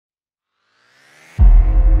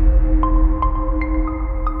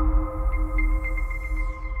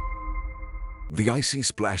The icy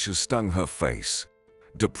splashes stung her face,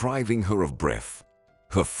 depriving her of breath.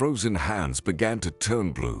 Her frozen hands began to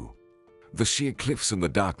turn blue. The sheer cliffs in the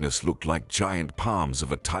darkness looked like giant palms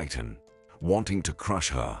of a titan, wanting to crush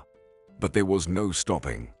her. But there was no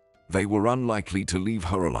stopping. They were unlikely to leave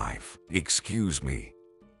her alive. "Excuse me.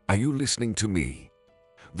 Are you listening to me?"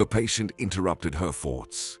 The patient interrupted her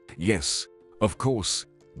thoughts. "Yes, of course,"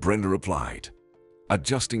 Brenda replied,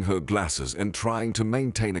 adjusting her glasses and trying to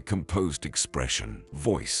maintain a composed expression.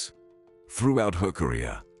 Voice. Throughout her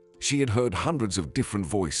career, she had heard hundreds of different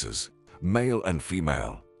voices, male and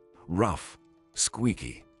female, rough,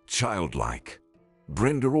 squeaky, childlike.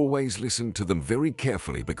 Brenda always listened to them very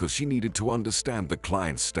carefully because she needed to understand the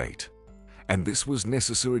client's state, and this was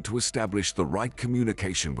necessary to establish the right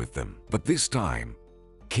communication with them. But this time,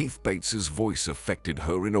 Keith Bates's voice affected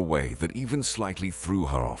her in a way that even slightly threw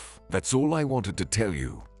her off. "That's all I wanted to tell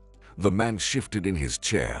you." The man shifted in his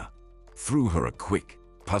chair, threw her a quick,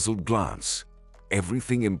 puzzled glance.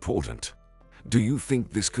 "Everything important? Do you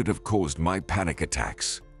think this could have caused my panic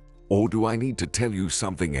attacks? Or do I need to tell you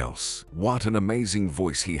something else?" What an amazing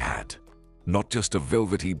voice he had. Not just a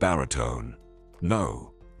velvety baritone.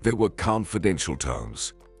 No, there were confidential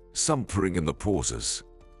tones, some purring in the pauses.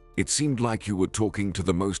 It seemed like you were talking to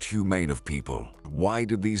the most humane of people. Why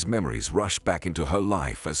did these memories rush back into her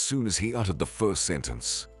life as soon as he uttered the first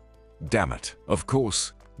sentence? Damn it. Of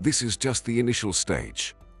course, this is just the initial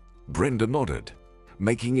stage. Brenda nodded,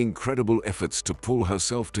 making incredible efforts to pull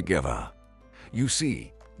herself together. "You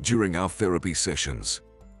see, during our therapy sessions,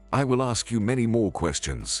 I will ask you many more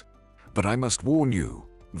questions, but I must warn you,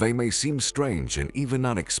 they may seem strange and even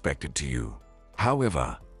unexpected to you.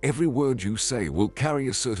 However, every word you say will carry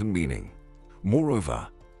a certain meaning. Moreover,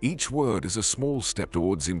 each word is a small step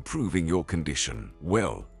towards improving your condition."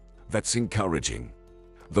 "Well, that's encouraging."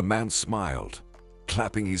 The man smiled,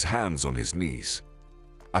 clapping his hands on his knees.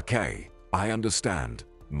 "Okay, I understand.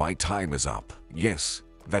 My time is up." "Yes,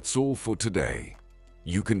 that's all for today.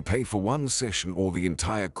 You can pay for one session or the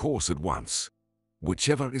entire course at once,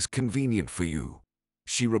 whichever is convenient for you,"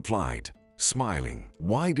 she replied, smiling.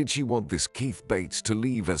 Why did she want this Keith Bates to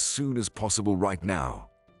leave as soon as possible right now?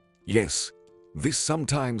 Yes, this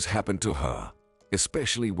sometimes happened to her,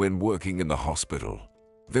 especially when working in the hospital.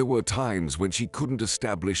 There were times when she couldn't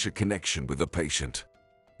establish a connection with a patient,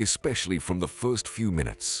 especially from the first few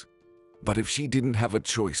minutes. But if she didn't have a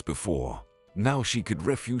choice before, now she could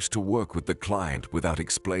refuse to work with the client without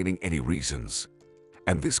explaining any reasons.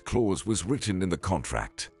 And this clause was written in the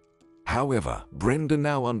contract. However, Brenda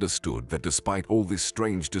now understood that despite all this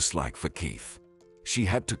strange dislike for Keith, she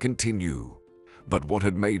had to continue. But what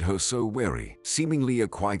had made her so wary? Seemingly a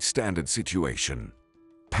quite standard situation.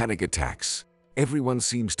 Panic attacks. Everyone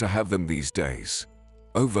seems to have them these days.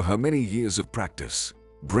 Over her many years of practice,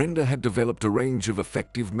 Brenda had developed a range of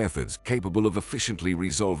effective methods capable of efficiently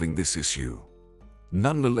resolving this issue.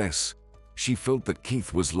 Nonetheless, she felt that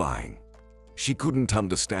Keith was lying. She couldn't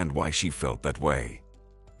understand why she felt that way.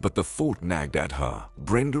 But the thought nagged at her.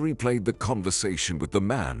 Brenda replayed the conversation with the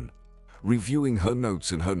man, reviewing her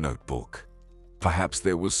notes in her notebook. Perhaps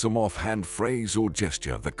there was some offhand phrase or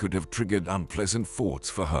gesture that could have triggered unpleasant thoughts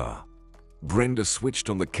for her. Brenda switched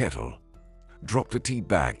on the kettle, dropped a tea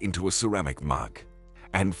bag into a ceramic mug,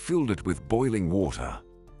 and filled it with boiling water.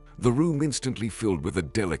 The room instantly filled with a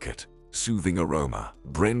delicate, soothing aroma.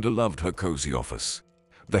 Brenda loved her cozy office.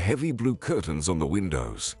 The heavy blue curtains on the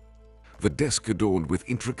windows, the desk adorned with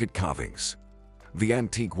intricate carvings, the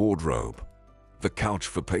antique wardrobe, the couch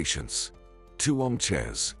for patients, 2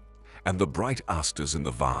 armchairs, and the bright asters in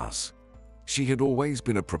the vase. She had always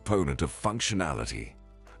been a proponent of functionality,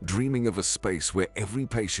 dreaming of a space where every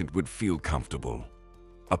patient would feel comfortable.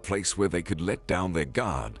 A place where they could let down their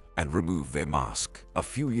guard and remove their mask. A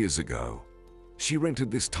few years ago, she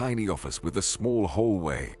rented this tiny office with a small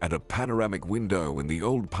hallway and a panoramic window in the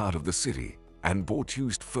old part of the city, and bought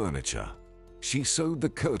used furniture. She sewed the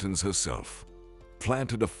curtains herself,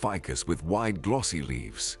 planted a ficus with wide glossy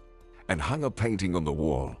leaves, and hung a painting on the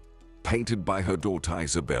wall, painted by her daughter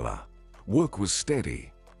Isabella. Work was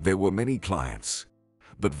steady. There were many clients,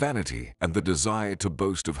 but vanity and the desire to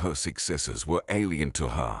boast of her successes were alien to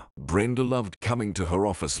her. Brenda loved coming to her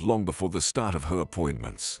office long before the start of her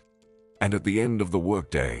appointments. And at the end of the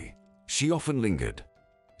workday, she often lingered,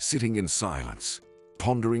 sitting in silence,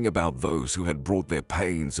 pondering about those who had brought their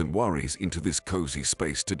pains and worries into this cozy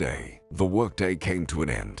space today. The workday came to an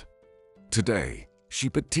end. Today, she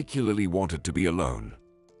particularly wanted to be alone.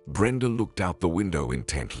 Brenda looked out the window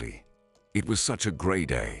intently. It was such a gray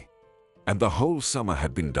day, and the whole summer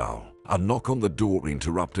had been dull. A knock on the door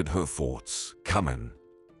interrupted her thoughts. "Come in,"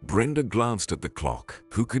 Brenda glanced at the clock.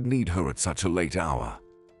 Who could need her at such a late hour?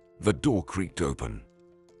 The door creaked open.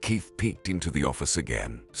 Keith peeked into the office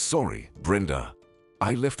again. "Sorry, Brenda.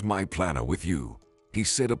 I left my planner with you," he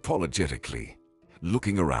said apologetically,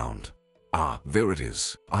 looking around. "Ah, there it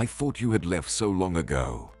is. I thought you had left so long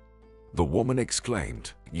ago." The woman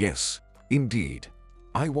exclaimed. "Yes, indeed.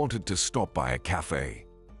 I wanted to stop by a cafe.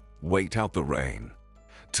 Wait out the rain.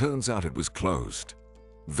 Turns out it was closed.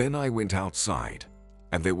 Then I went outside,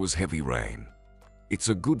 and there was heavy rain. It's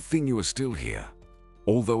a good thing you are still here.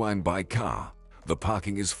 Although I'm by car, the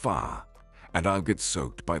parking is far, and I'll get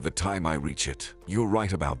soaked by the time I reach it." "You're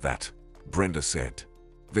right about that," Brenda said.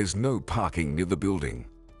 "There's no parking near the building.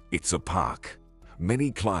 It's a park.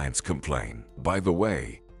 Many clients complain. By the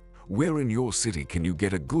way, where in your city can you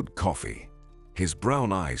get a good coffee?" His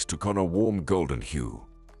brown eyes took on a warm golden hue.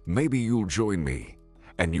 "Maybe you'll join me,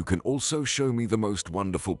 and you can also show me the most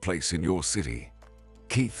wonderful place in your city,"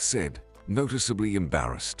 Keith said, noticeably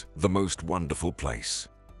embarrassed. "The most wonderful place."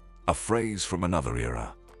 A phrase from another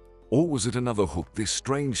era. Or was it another hook this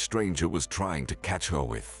strange stranger was trying to catch her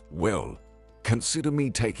with? "Well, consider me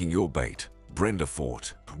taking your bait," Brenda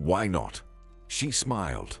thought. "Why not?" She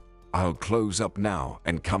smiled. "I'll close up now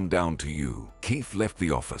and come down to you." Keith left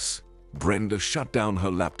the office. Brenda shut down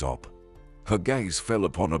her laptop. Her gaze fell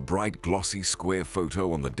upon a bright glossy square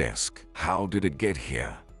photo on the desk. How did it get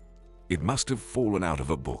here? It must have fallen out of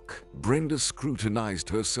a book. Brenda scrutinized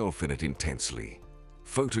herself in it intensely.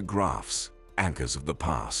 Photographs, anchors of the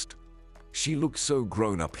past. She looked so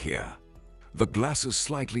grown up here. The glasses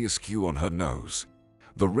slightly askew on her nose.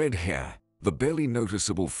 The red hair, the barely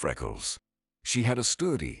noticeable freckles. She had a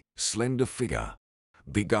sturdy, slender figure,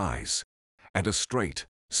 big eyes, and a straight,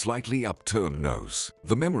 slightly upturned nose.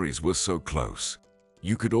 The memories were so close.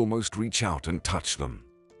 You could almost reach out and touch them.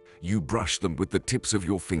 You brush them with the tips of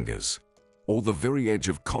your fingers, or the very edge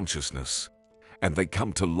of consciousness, and they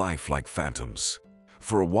come to life like phantoms.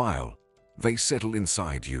 For a while, they settle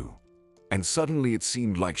inside you. And suddenly it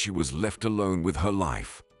seemed like she was left alone with her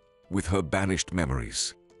life, with her banished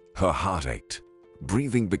memories. Her heart ached.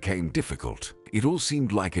 Breathing became difficult. It all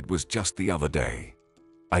seemed like it was just the other day.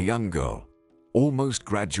 A young girl, almost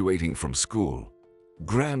graduating from school,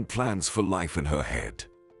 grand plans for life in her head.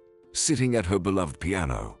 Sitting at her beloved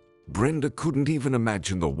piano, Brenda couldn't even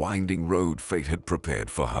imagine the winding road fate had prepared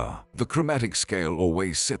for her. The chromatic scale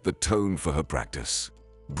always set the tone for her practice.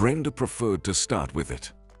 Brenda preferred to start with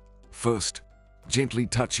it. First, gently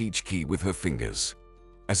touch each key with her fingers,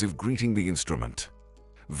 as if greeting the instrument.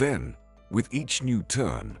 Then, with each new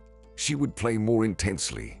turn, she would play more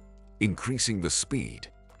intensely, increasing the speed,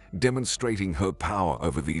 demonstrating her power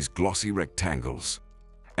over these glossy rectangles.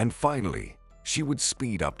 And finally, she would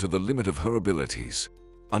speed up to the limit of her abilities,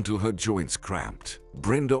 until her joints cramped.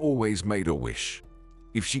 Brenda always made a wish.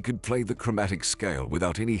 If she could play the chromatic scale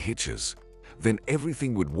without any hitches, then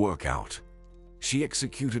everything would work out. She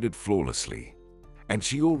executed it flawlessly, and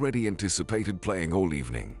she already anticipated playing all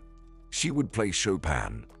evening. She would play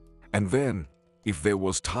Chopin, and then, if there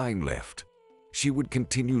was time left, she would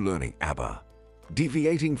continue learning ABBA.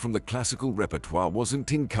 Deviating from the classical repertoire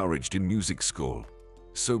wasn't encouraged in music school,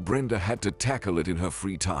 so Brenda had to tackle it in her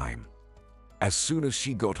free time. As soon as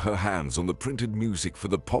she got her hands on the printed music for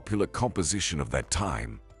the popular composition of that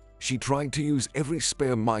time, she tried to use every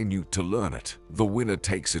spare minute to learn it. The winner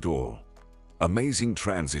takes it all. Amazing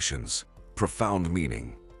transitions, profound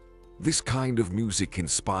meaning. This kind of music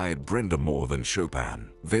inspired Brenda more than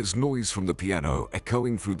Chopin. There's noise from the piano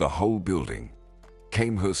echoing through the whole building.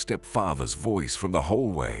 Came her stepfather's voice from the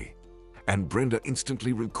hallway, and Brenda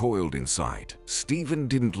instantly recoiled inside. Stephen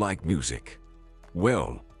didn't like music.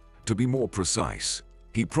 Well, to be more precise,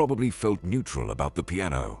 he probably felt neutral about the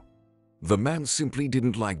piano. The man simply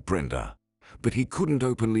didn't like Brenda, but he couldn't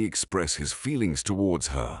openly express his feelings towards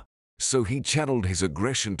her, so he channeled his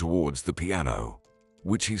aggression towards the piano,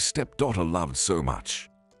 which his stepdaughter loved so much.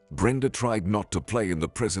 Brenda tried not to play in the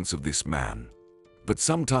presence of this man, but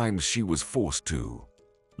sometimes she was forced to.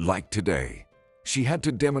 Like today, she had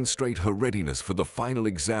to demonstrate her readiness for the final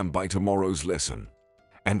exam by tomorrow's lesson,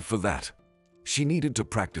 and for that, she needed to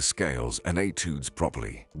practice scales and etudes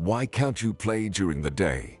properly. "Why can't you play during the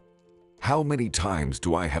day? How many times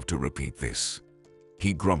do I have to repeat this?"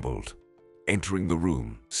 he grumbled, entering the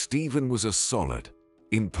room. Stephen was a solid,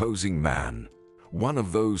 imposing man, one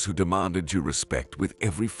of those who demanded due respect with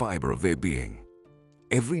every fiber of their being.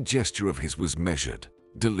 Every gesture of his was measured,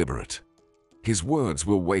 deliberate. His words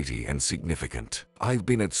were weighty and significant. "I've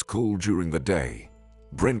been at school during the day,"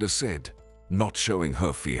 Brenda said, not showing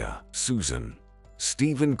her fear. "Susan,"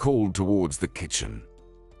 Stephen called towards the kitchen.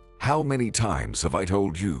 "How many times have I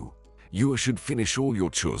told you? You should finish all your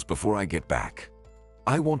chores before I get back.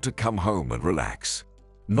 I want to come home and relax,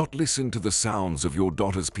 not listen to the sounds of your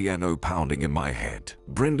daughter's piano pounding in my head."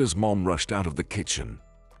 Brenda's mom rushed out of the kitchen,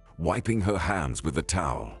 wiping her hands with a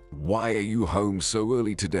towel. "Why are you home so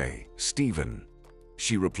early today, Stephen?"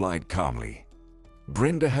 she replied calmly.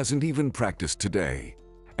 "Brenda hasn't even practiced today,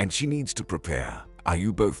 and she needs to prepare. Are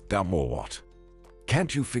you both dumb or what?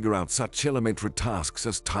 Can't you figure out such elementary tasks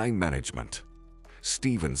as time management?"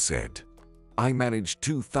 Stephen said, "I manage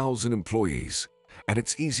 2,000 employees, and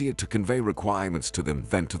it's easier to convey requirements to them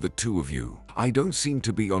than to the two of you. I don't seem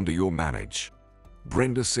to be under your manage,"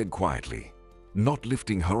 Brenda said quietly, not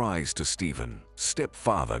lifting her eyes to Stephen.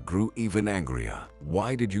 Stepfather grew even angrier.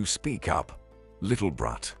 "Why did you speak up, little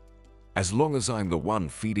brat? As long as I'm the one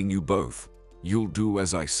feeding you both, you'll do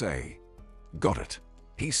as I say. Got it?"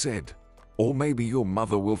 he said. "Or maybe your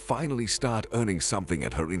mother will finally start earning something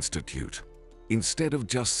at her institute, instead of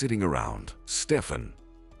just sitting around." "Stephen,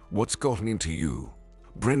 what's gotten into you?"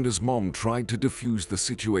 Brenda's mom tried to defuse the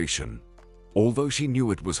situation, although she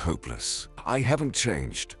knew it was hopeless. "I haven't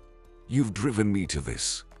changed. You've driven me to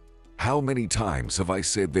this. How many times have I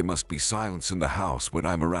said there must be silence in the house when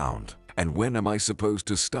I'm around? And when am I supposed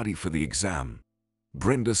to study for the exam?"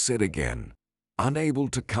 Brenda said again, unable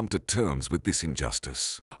to come to terms with this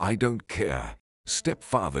injustice. "I don't care."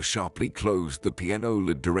 Stepfather sharply closed the piano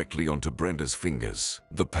lid directly onto Brenda's fingers.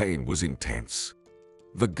 The pain was intense.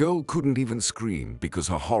 The girl couldn't even scream because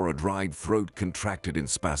her horror-dried throat contracted in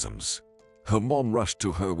spasms. Her mom rushed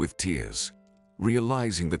to her with tears,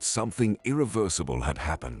 realizing that something irreversible had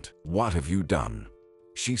happened. "What have you done?"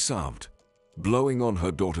 she sobbed, blowing on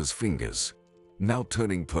her daughter's fingers, now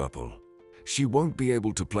turning purple. "She won't be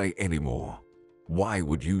able to play anymore. Why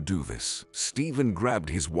would you do this?" Stephen grabbed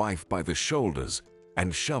his wife by the shoulders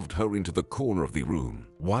and shoved her into the corner of the room.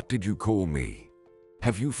 "What did you call me?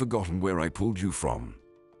 Have you forgotten where I pulled you from?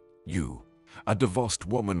 You, a divorced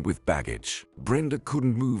woman with baggage." Brenda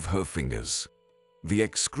couldn't move her fingers. The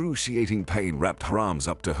excruciating pain wrapped her arms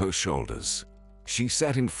up to her shoulders. She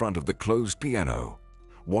sat in front of the closed piano,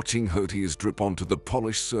 watching her tears drip onto the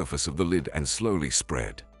polished surface of the lid and slowly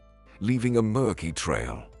spread, leaving a murky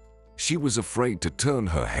trail. She was afraid to turn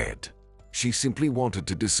her head. She simply wanted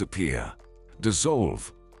to disappear,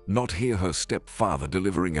 dissolve, not hear her stepfather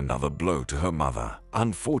delivering another blow to her mother.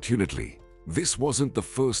 Unfortunately, this wasn't the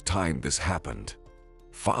first time this happened.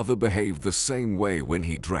 Father behaved the same way when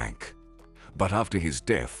he drank. But after his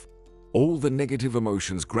death, all the negative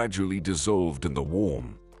emotions gradually dissolved in the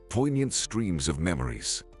warm, poignant streams of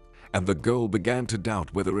memories, and the girl began to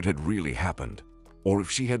doubt whether it had really happened, or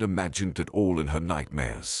if she had imagined it all in her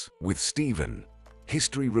nightmares. With Stephen,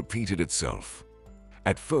 history repeated itself.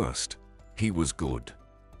 At first, he was good.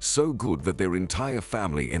 So good that their entire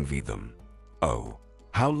family envied them. Oh,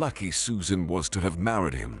 how lucky Susan was to have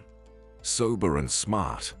married him. Sober and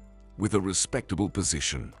smart, with a respectable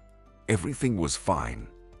position. Everything was fine,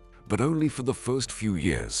 but only for the first few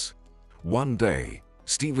years. One day,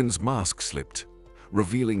 Stephen's mask slipped,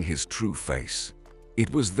 revealing his true face.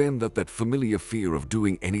 It was then that familiar fear of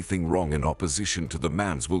doing anything wrong in opposition to the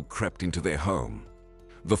man's will crept into their home.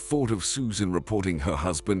 The thought of Susan reporting her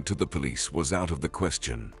husband to the police was out of the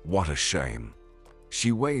question. What a shame.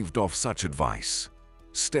 She waved off such advice.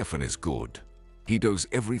 "Stephen is good. He does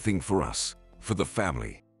everything for us, for the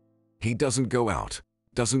family. He doesn't go out,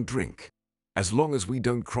 doesn't drink, as long as we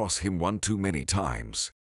don't cross him one too many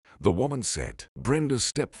times," the woman said. Brenda's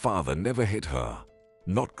stepfather never hit her.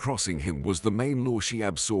 Not crossing him was the main law she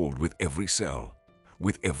absorbed with every cell,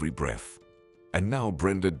 with every breath. And now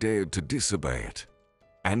Brenda dared to disobey it.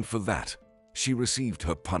 And for that, she received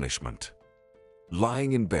her punishment.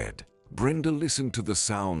 Lying in bed, Brenda listened to the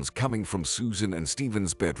sounds coming from Susan and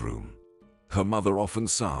Stephen's bedroom. Her mother often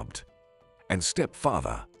sobbed, and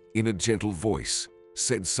stepfather, in a gentle voice,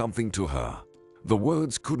 said something to her. The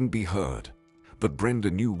words couldn't be heard, but Brenda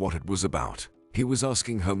knew what it was about. He was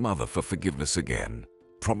asking her mother for forgiveness again,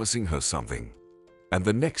 promising her something. And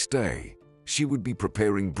the next day, she would be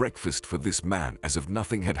preparing breakfast for this man as if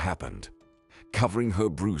nothing had happened, covering her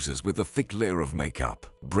bruises with a thick layer of makeup.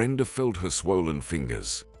 Brenda felt her swollen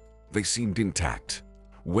fingers. They seemed intact.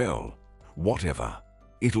 Well, whatever.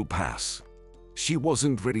 It'll pass. She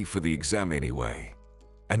wasn't ready for the exam anyway.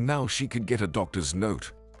 And now she could get a doctor's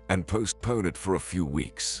note and postpone it for a few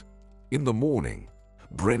weeks. In the morning,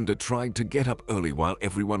 Brenda tried to get up early while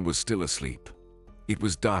everyone was still asleep. It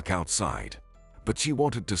was dark outside, but she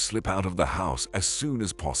wanted to slip out of the house as soon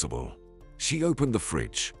as possible. She opened the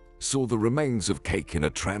fridge, saw the remains of cake in a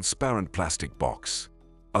transparent plastic box.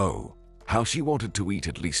 Oh, how she wanted to eat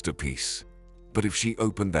at least a piece. But if she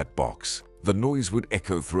opened that box, The noise would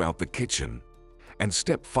echo throughout the kitchen, and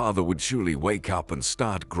stepfather would surely wake up and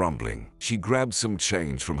start grumbling. She grabbed some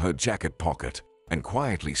change from her jacket pocket and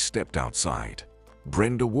quietly stepped outside.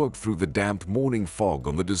 Brenda walked through the damp morning fog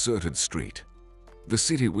on the deserted street. The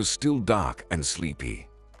city was still dark and sleepy.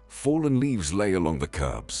 Fallen leaves lay along the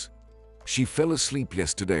curbs. She fell asleep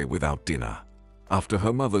yesterday without dinner. After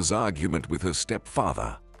her mother's argument with her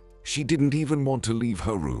stepfather, she didn't even want to leave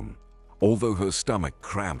her room, although her stomach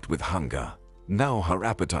cramped with hunger. Now her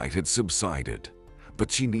appetite had subsided,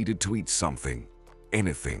 but she needed to eat something.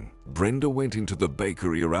 Anything. Brenda went into the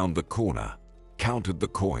bakery around the corner, counted the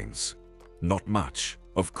coins. Not much,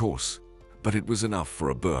 of course, but it was enough for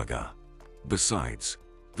a burger. Besides,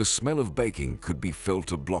 the smell of baking could be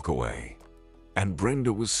felt a block away, and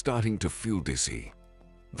Brenda was starting to feel dizzy.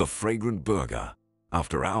 The fragrant burger,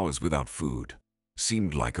 after hours without food,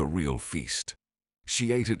 seemed like a real feast.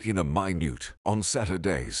 She ate it in a minute. On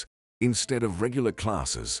Saturdays, instead of regular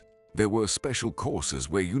classes, there were special courses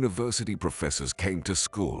where university professors came to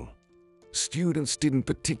school. Students didn't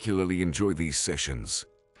particularly enjoy these sessions.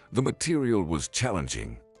 The material was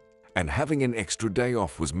challenging, and having an extra day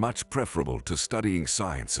off was much preferable to studying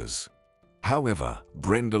sciences. However,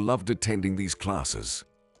 Brenda loved attending these classes.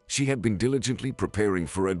 She had been diligently preparing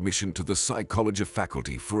for admission to the psychology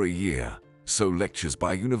faculty for a year, so lectures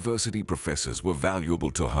by university professors were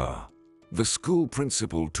valuable to her. The school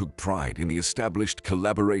principal took pride in the established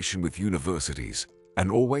collaboration with universities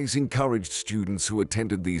and always encouraged students who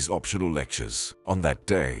attended these optional lectures. On that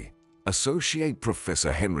day, Associate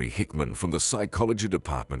Professor Henry Hickman from the Psychology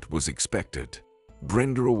Department was expected.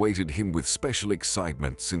 Brenda awaited him with special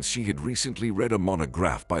excitement since she had recently read a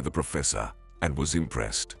monograph by the professor and was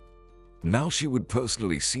impressed. Now she would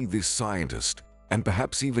personally see this scientist and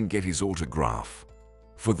perhaps even get his autograph.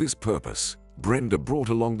 For this purpose, Brenda brought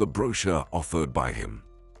along the brochure authored by him.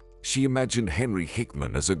 She imagined Henry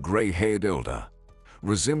Hickman as a gray-haired elder,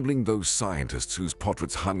 resembling those scientists whose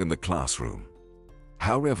portraits hung in the classroom.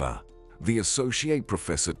 However, the associate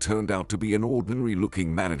professor turned out to be an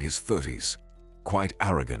ordinary-looking man in his 30s, quite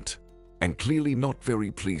arrogant, and clearly not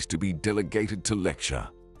very pleased to be delegated to lecture,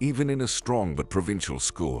 even in a strong but provincial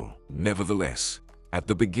school. Nevertheless, at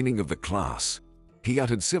the beginning of the class, he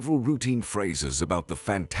uttered several routine phrases about the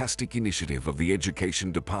fantastic initiative of the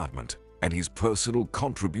education department and his personal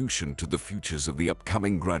contribution to the futures of the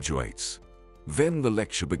upcoming graduates. Then the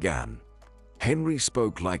lecture began. Henry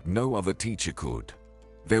spoke like no other teacher could.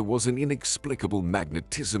 There was an inexplicable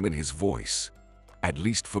magnetism in his voice, at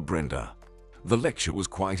least for Brenda. The lecture was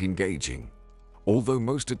quite engaging, although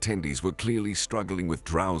most attendees were clearly struggling with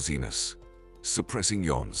drowsiness, suppressing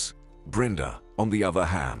yawns. Brenda, on the other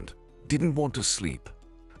hand, didn't want to sleep,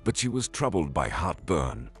 but she was troubled by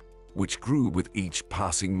heartburn, which grew with each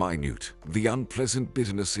passing minute. The unpleasant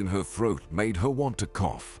bitterness in her throat made her want to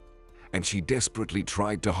cough, and she desperately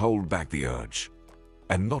tried to hold back the urge.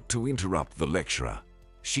 And not to interrupt the lecturer,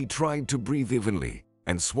 she tried to breathe evenly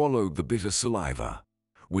and swallowed the bitter saliva,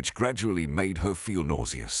 which gradually made her feel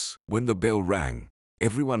nauseous. When the bell rang,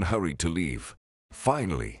 everyone hurried to leave.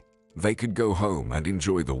 Finally, they could go home and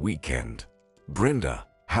enjoy the weekend. Brenda,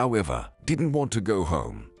 however, didn't want to go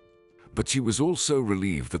home. But she was also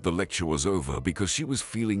relieved that the lecture was over because she was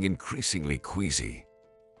feeling increasingly queasy.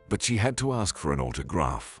 But she had to ask for an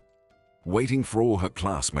autograph. Waiting for all her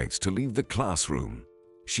classmates to leave the classroom,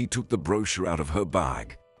 she took the brochure out of her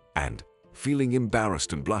bag and, feeling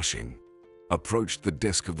embarrassed and blushing, approached the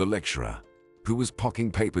desk of the lecturer, who was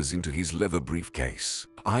pocketing papers into his leather briefcase.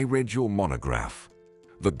 "I read your monograph,"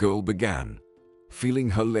 the girl began,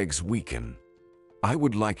 feeling her legs weaken. "I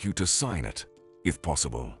would like you to sign it, if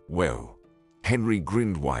possible." "Well," Henry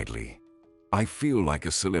grinned widely, "I feel like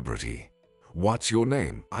a celebrity. What's your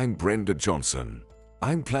name?" "I'm Brenda Johnson.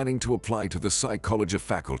 I'm planning to apply to the psychology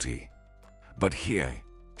faculty." "But here,"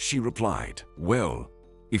 she replied. "Well,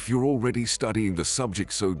 if you're already studying the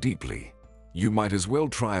subject so deeply, you might as well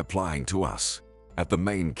try applying to us at the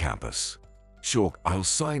main campus." "Sure, I'll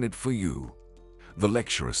sign it for you," the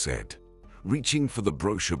lecturer said, reaching for the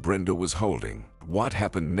brochure Brenda was holding. What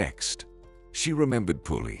happened next? She remembered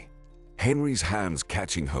poorly, Henry's hands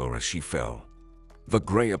catching her as she fell, the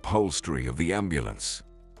gray upholstery of the ambulance,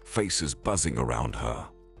 faces buzzing around her.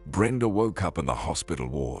 Brenda woke up in the hospital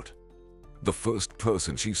ward. The first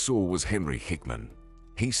person she saw was Henry Hickman.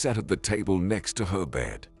 He sat at the table next to her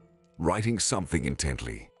bed, writing something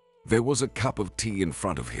intently. There was a cup of tea in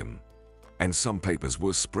front of him, and some papers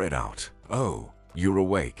were spread out. "Oh, you're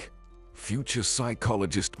awake, future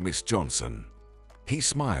psychologist Miss Johnson." He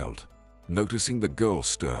smiled, noticing the girl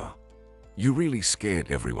stir. "You really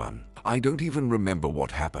scared everyone. I don't even remember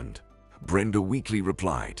what happened, Brenda weakly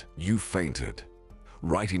replied, "You fainted.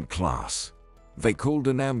 Right in class. They called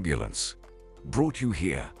an ambulance, brought you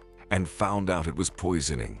here, and found out it was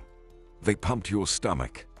poisoning. They pumped your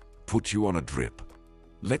stomach, put you on a drip.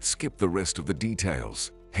 Let's skip the rest of the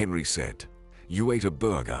details," Henry said. "You ate a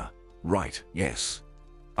burger, right?" "Yes,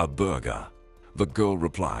 a burger," the girl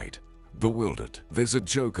replied, bewildered. "There's a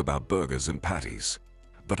joke about burgers and patties,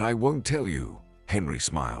 but I won't tell you," Henry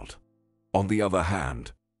smiled. "On the other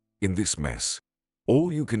hand, in this mess,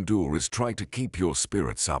 all you can do is try to keep your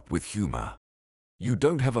spirits up with humor. You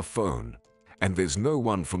don't have a phone, and there's no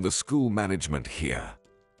one from the school management here.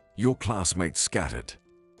 Your classmates scattered.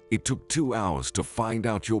 It took 2 hours to find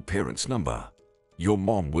out your parents' number. Your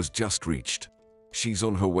mom was just reached. She's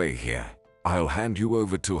on her way here. I'll hand you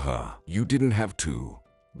over to her." "You didn't have to,"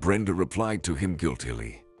 Brenda replied to him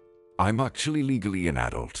guiltily. "I'm actually legally an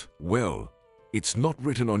adult." "Well, it's not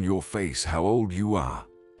written on your face how old you are,"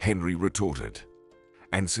 Henry retorted.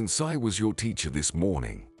 "And since I was your teacher this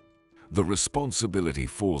morning, the responsibility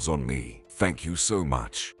falls on me." "Thank you so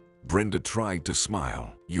much." Brenda tried to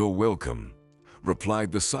smile. "You're welcome,"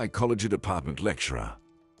 replied the psychology department lecturer.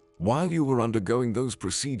 "While you were undergoing those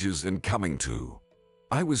procedures and coming to,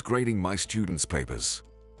 I was grading my students' papers.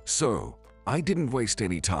 So, I didn't waste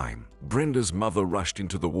any time." Brenda's mother rushed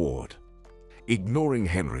into the ward. Ignoring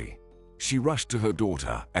Henry, she rushed to her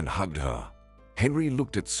daughter and hugged her. Henry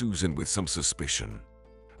looked at Susan with some suspicion.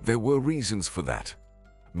 There were reasons for that.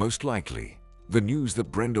 Most likely, the news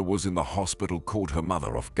that Brenda was in the hospital caught her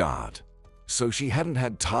mother off guard. So she hadn't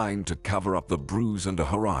had time to cover up the bruise under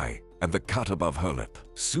her eye and the cut above her lip.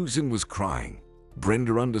 Susan was crying.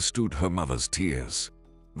 Brenda understood her mother's tears.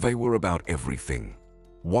 They were about everything.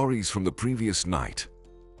 Worries from the previous night,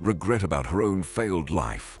 regret about her own failed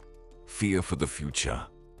life, fear for the future.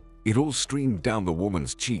 It all streamed down the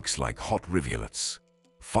woman's cheeks like hot rivulets.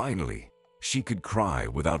 Finally, she could cry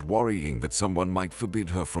without worrying that someone might forbid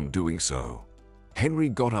her from doing so. Henry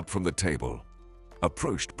got up from the table,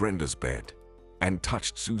 approached Brenda's bed, and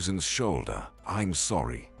touched Susan's shoulder. "I'm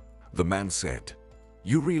sorry," the man said.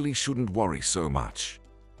 "You really shouldn't worry so much.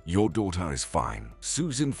 Your daughter is fine."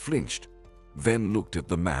 Susan flinched, then looked at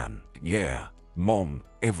the man. "Yeah, Mom,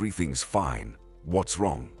 everything's fine. What's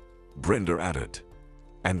wrong?" Brenda added.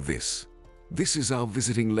 "And this is our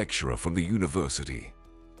visiting lecturer from the university,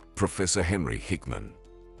 Professor Henry Hickman.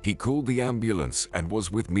 He called the ambulance and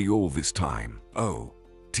was with me all this time." "Oh,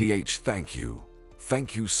 thank you.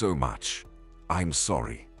 Thank you so much. I'm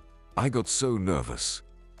sorry. I got so nervous,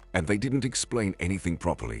 and they didn't explain anything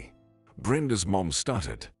properly." Brenda's mom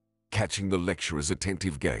stuttered, catching the lecturer's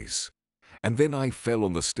attentive gaze. "And then I fell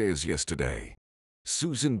on the stairs yesterday."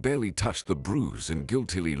 Susan barely touched the bruise and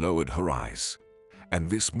guiltily lowered her eyes. "And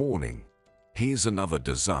this morning, here's another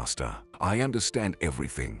disaster. I understand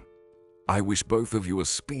everything. I wish both of you a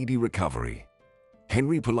speedy recovery,"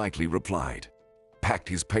 Henry politely replied, packed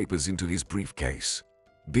his papers into his briefcase,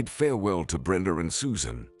 bid farewell to Brenda and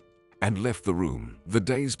Susan, and left the room. The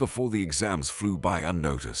days before the exams flew by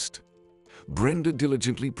unnoticed. Brenda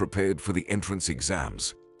diligently prepared for the entrance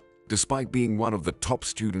exams, despite being one of the top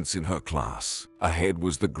students in her class. Ahead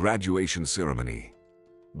was the graduation ceremony.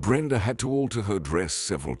 Brenda had to alter her dress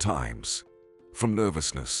several times. From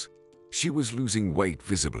nervousness, she was losing weight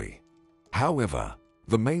visibly. However,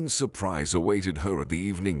 the main surprise awaited her at the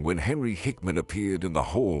evening when Henry Hickman appeared in the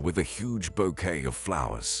hall with a huge bouquet of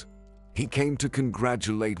flowers. He came to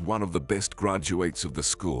congratulate one of the best graduates of the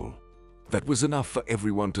school. That was enough for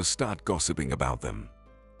everyone to start gossiping about them.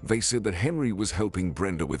 They said that Henry was helping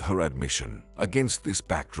Brenda with her admission. Against this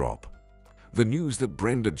backdrop, the news that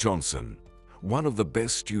Brenda Johnson, one of the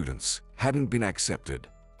best students, hadn't been accepted,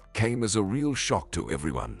 came as a real shock to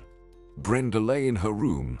everyone. Brenda lay in her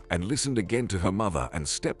room and listened again to her mother and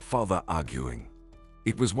stepfather arguing.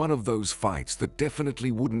 It was one of those fights that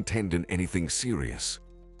definitely wouldn't end in anything serious.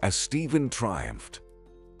 As Stephen triumphed,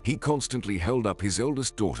 he constantly held up his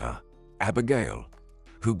eldest daughter, Abigail,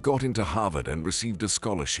 who got into Harvard and received a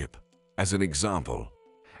scholarship, as an example,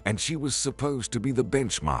 and she was supposed to be the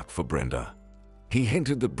benchmark for Brenda. He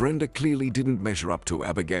hinted that Brenda clearly didn't measure up to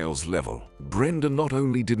Abigail's level. Brenda not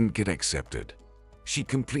only didn't get accepted, she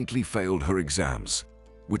completely failed her exams,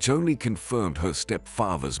 which only confirmed her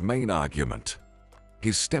stepfather's main argument.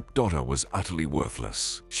 His stepdaughter was utterly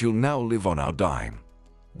worthless. She'll now live on our dime,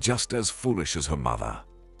 just as foolish as her mother.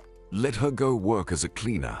 Let her go work as a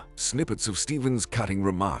cleaner. Snippets of Stephen's cutting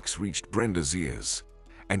remarks reached Brenda's ears,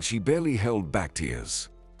 and she barely held back tears.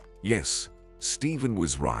 Yes, Stephen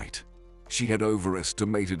was right. She had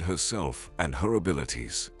overestimated herself and her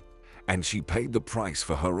abilities, and she paid the price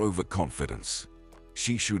for her overconfidence.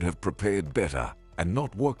 She should have prepared better, and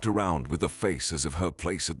not walked around with a face as if her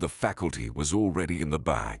place at the faculty was already in the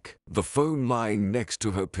bag. The phone lying next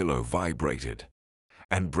to her pillow vibrated,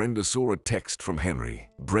 and Brenda saw a text from Henry.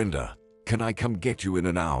 "Brenda, can I come get you in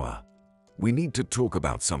an hour? We need to talk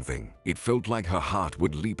about something." It felt like her heart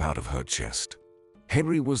would leap out of her chest.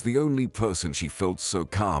 Henry was the only person she felt so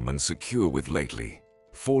calm and secure with lately.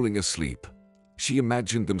 Falling asleep, she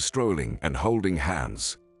imagined them strolling and holding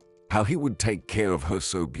hands, how he would take care of her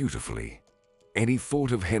so beautifully. Any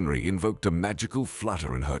thought of Henry invoked a magical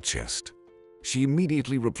flutter in her chest. She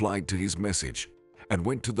immediately replied to his message and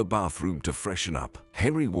went to the bathroom to freshen up.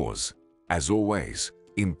 Henry was, as always,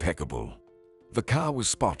 impeccable. The car was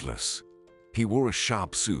spotless. He wore a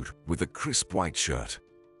sharp suit with a crisp white shirt,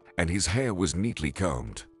 and his hair was neatly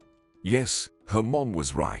combed. Yes, her mom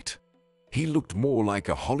was right. He looked more like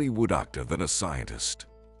a Hollywood actor than a scientist.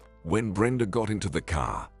 When Brenda got into the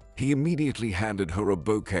car, he immediately handed her a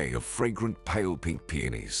bouquet of fragrant pale pink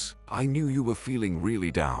peonies. "I knew you were feeling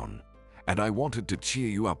really down, and I wanted to cheer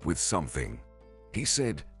you up with something," he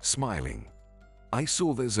said, smiling. "I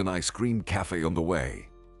saw there's an ice cream cafe on the way.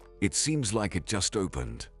 It seems like it just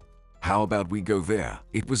opened. How about we go there?"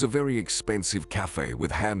 It was a very expensive cafe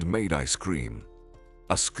with handmade ice cream.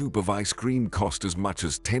 A scoop of ice cream cost as much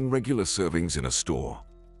as 10 regular servings in a store.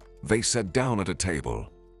 They sat down at a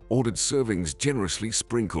table, ordered servings generously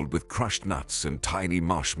sprinkled with crushed nuts and tiny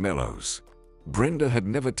marshmallows. Brenda had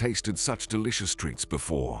never tasted such delicious treats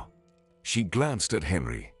before. She glanced at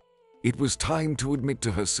Henry. It was time to admit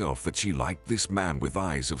to herself that she liked this man with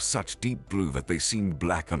eyes of such deep blue that they seemed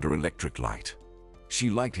black under electric light. She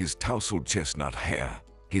liked his tousled chestnut hair,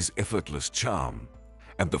 his effortless charm,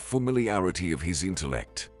 and the familiarity of his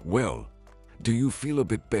intellect. "Well, do you feel a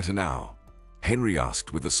bit better now?" Henry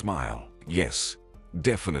asked with a smile. "Yes,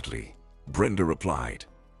 definitely," Brenda replied,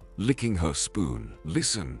 licking her spoon.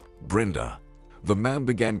 "Listen, Brenda," the man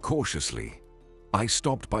began cautiously. "I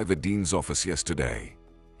stopped by the dean's office yesterday.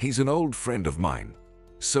 He's an old friend of mine,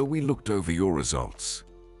 so we looked over your results.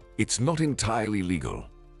 It's not entirely legal,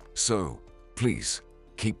 so please,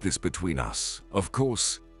 keep this between us." "Of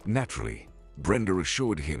course, naturally," Brenda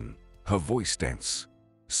assured him, her voice tense.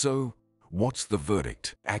 "So, what's the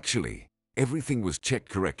verdict?" "Actually, everything was checked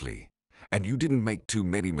correctly, and you didn't make too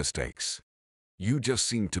many mistakes. You just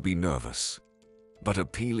seemed to be nervous. But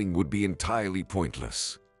appealing would be entirely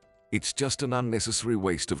pointless. It's just an unnecessary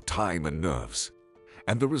waste of time and nerves,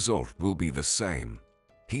 and the result will be the same,"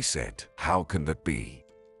 he said. "How can that be?"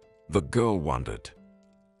 The girl wondered.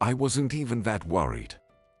 "I wasn't even that worried.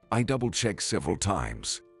 I double-checked several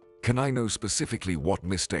times. Can I know specifically what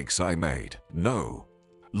mistakes I made?" "No.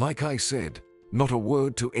 Like I said, not a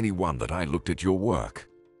word to anyone that I looked at your work,"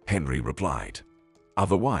 Henry replied.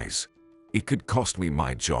 "Otherwise, it could cost me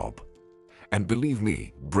my job. And believe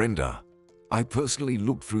me, Brenda, I personally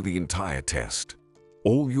looked through the entire test.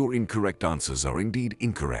 All your incorrect answers are indeed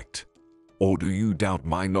incorrect. Or do you doubt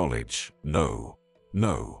my knowledge?" No,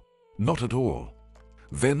 not at all."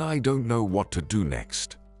 "Then I don't know what to do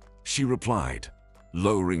next," she replied,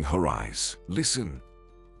 lowering her eyes. "Listen,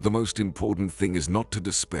 the most important thing is not to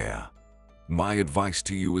despair. My advice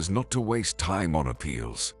to you is not to waste time on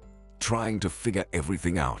appeals, trying to figure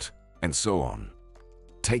everything out, and so on.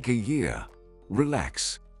 Take a year,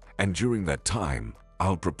 relax, and during that time,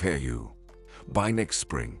 I'll prepare you. By next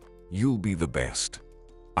spring, you'll be the best.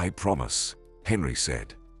 I promise," Henry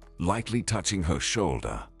said, lightly touching her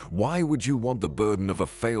shoulder. "Why would you want the burden of a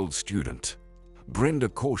failed student?" Brenda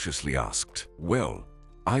cautiously asked. "Well,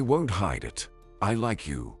 I won't hide it. I like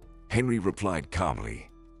you," Henry replied calmly.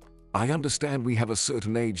 "I understand we have a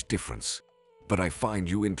certain age difference, but I find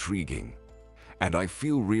you intriguing, and I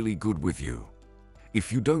feel really good with you.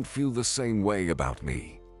 If you don't feel the same way about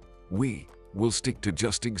me, we'll stick to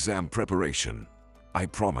just exam preparation. I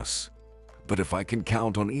promise. But if I can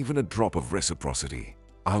count on even a drop of reciprocity,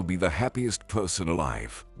 I'll be the happiest person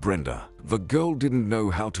alive." "Brenda." The girl didn't know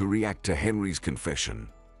how to react to Henry's confession.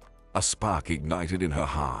 A spark ignited in her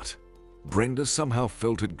heart. Brenda somehow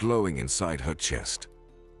felt it glowing inside her chest,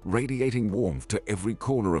 radiating warmth to every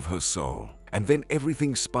corner of her soul. And then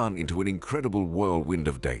everything spun into an incredible whirlwind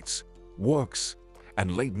of dates, works,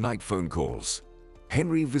 and late-night phone calls.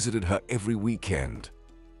 Henry visited her every weekend.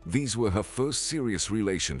 These were her first serious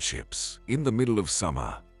relationships. In the middle of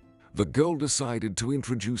summer, the girl decided to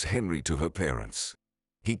introduce Henry to her parents.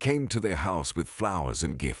 He came to their house with flowers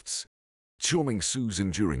and gifts, charming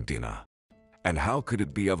Susan during dinner. And how could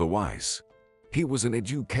it be otherwise? He was an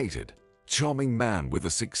educated, charming man with a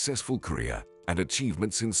successful career and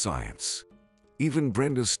achievements in science. Even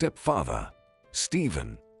Brenda's stepfather,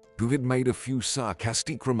 Stephen, who had made a few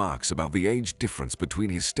sarcastic remarks about the age difference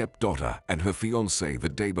between his stepdaughter and her fiancé the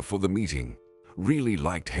day before the meeting, really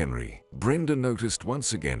liked Henry. Brenda noticed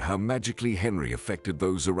once again how magically Henry affected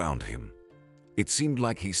those around him. It seemed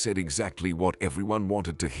like he said exactly what everyone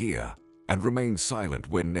wanted to hear and remained silent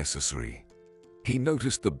when necessary. He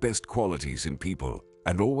noticed the best qualities in people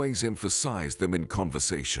and always emphasized them in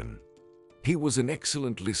conversation. He was an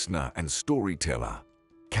excellent listener and storyteller,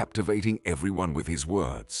 captivating everyone with his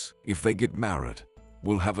words. If they get married,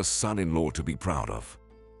 we'll have a son-in-law to be proud of.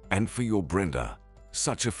 And for your Brenda,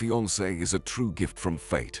 such a fiancé is a true gift from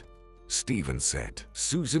fate, Stephen said.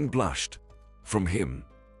 Susan blushed. From him,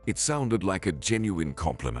 it sounded like a genuine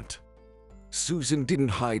compliment. Susan didn't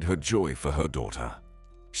hide her joy for her daughter.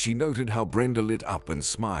 She noted how Brenda lit up and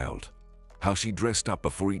smiled, how she dressed up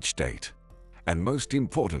before each date, and most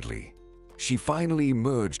importantly, she finally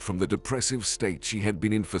emerged from the depressive state she had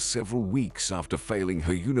been in for several weeks after failing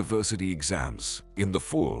her university exams. In the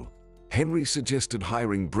fall, Henry suggested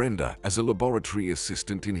hiring Brenda as a laboratory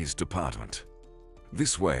assistant in his department.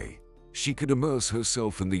 This way, she could immerse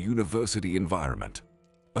herself in the university environment,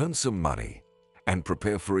 earn some money, and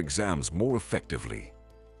prepare for exams more effectively.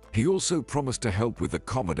 He also promised to help with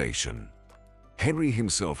accommodation. Henry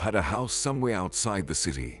himself had a house somewhere outside the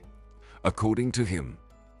city. According to him,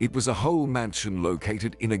 it was a whole mansion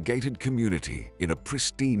located in a gated community in a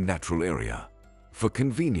pristine natural area. For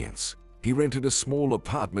convenience, he rented a small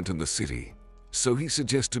apartment in the city, so he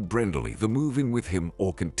suggested Brenda either move in with him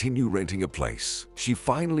or continue renting a place. She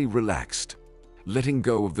finally relaxed, letting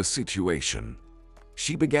go of the situation.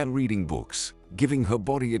 She began reading books, giving her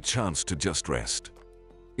body a chance to just rest.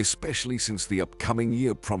 Especially since the upcoming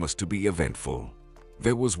year promised to be eventful.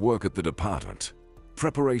 There was work at the department,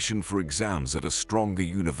 preparation for exams at a stronger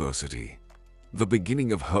university, the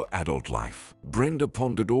beginning of her adult life. Brenda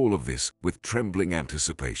pondered all of this with trembling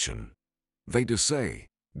anticipation. They do say,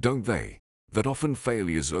 don't they, that often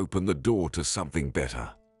failures open the door to something better.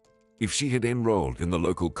 If she had enrolled in the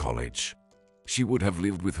local college, she would have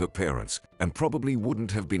lived with her parents and probably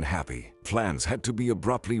wouldn't have been happy. Plans had to be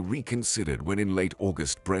abruptly reconsidered when in late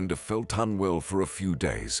August Brenda felt unwell for a few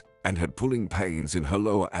days and had pulling pains in her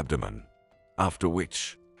lower abdomen. After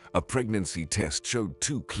which, a pregnancy test showed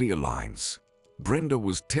 2 clear lines. Brenda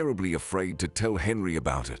was terribly afraid to tell Henry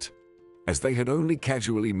about it, as they had only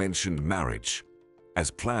casually mentioned marriage,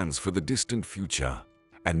 as plans for the distant future,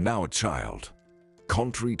 and now a child.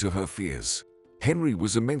 Contrary to her fears, Henry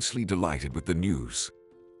was immensely delighted with the news.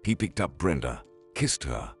 He picked up Brenda, kissed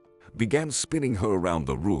her, began spinning her around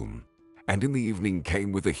the room, and in the evening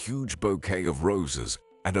came with a huge bouquet of roses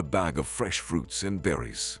and a bag of fresh fruits and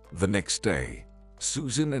berries. The next day,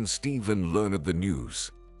 Susan and Stephen learned the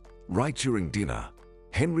news. Right during dinner,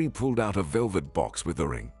 Henry pulled out a velvet box with a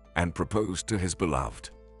ring and proposed to his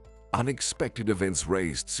beloved. Unexpected events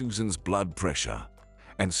raised Susan's blood pressure,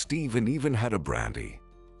 and Stephen even had a brandy.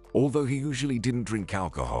 Although he usually didn't drink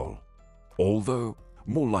alcohol. Although,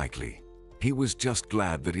 more likely, he was just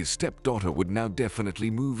glad that his stepdaughter would now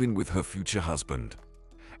definitely move in with her future husband,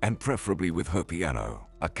 and preferably with her piano.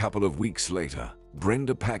 A couple of weeks later,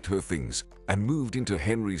 Brenda packed her things and moved into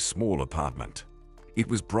Henry's small apartment. It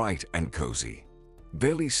was bright and cozy.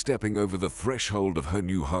 Barely stepping over the threshold of her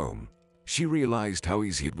new home, she realized how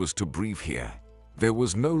easy it was to breathe here. There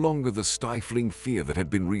was no longer the stifling fear that had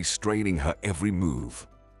been restraining her every move.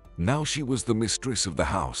 Now she was the mistress of the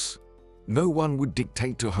house. No one would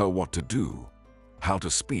dictate to her what to do, how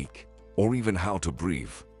to speak, or even how to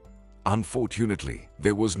breathe. Unfortunately,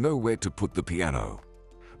 there was nowhere to put the piano.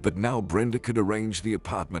 But now Brenda could arrange the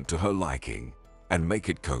apartment to her liking and make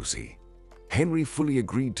it cozy. Henry fully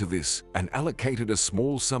agreed to this and allocated a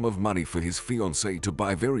small sum of money for his fiancée to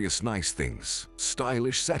buy various nice things.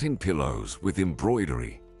 Stylish satin pillows with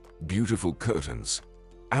embroidery, beautiful curtains,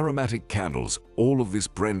 aromatic candles, all of this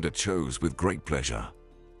Brenda chose with great pleasure.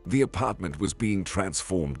 The apartment was being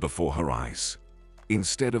transformed before her eyes.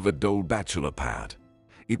 Instead of a dull bachelor pad,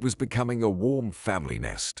 it was becoming a warm family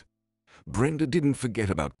nest. Brenda didn't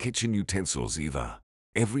forget about kitchen utensils either.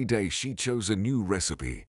 Every day she chose a new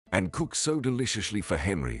recipe and cooked so deliciously for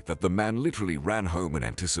Henry that the man literally ran home in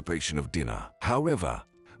anticipation of dinner. However,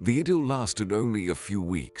 the idyll lasted only a few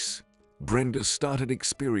weeks. Brenda started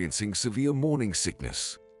experiencing severe morning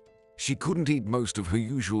sickness. She couldn't eat most of her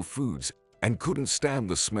usual foods and couldn't stand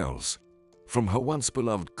the smells, from her once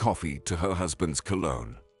beloved coffee to her husband's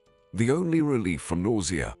cologne. The only relief from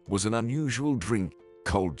nausea was an unusual drink,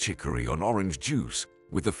 cold chicory on orange juice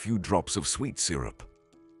with a few drops of sweet syrup.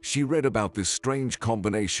 She read about this strange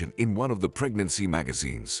combination in one of the pregnancy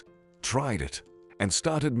magazines, tried it, and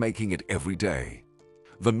started making it every day.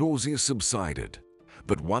 The nausea subsided,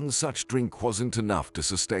 But one such drink wasn't enough to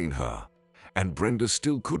sustain her, and Brenda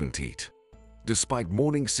still couldn't eat. Despite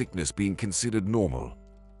morning sickness being considered normal,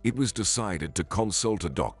 it was decided to consult a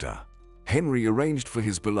doctor. Henry arranged for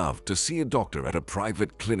his beloved to see a doctor at a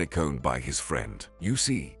private clinic owned by his friend. "You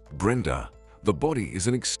see, Brenda, the body is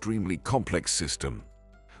an extremely complex system,"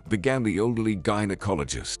 began the elderly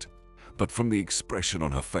gynecologist. But from the expression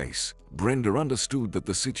on her face, Brenda understood that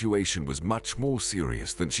the situation was much more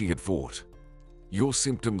serious than she had thought. "Your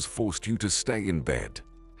symptoms forced you to stay in bed,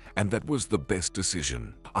 and that was the best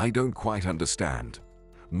decision." "I don't quite understand,"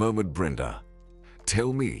 murmured Brenda.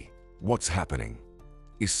 "Tell me, what's happening?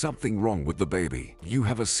 Is something wrong with the baby?" "You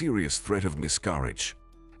have a serious threat of miscarriage,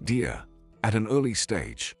 dear, at an early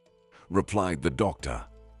stage," replied the doctor,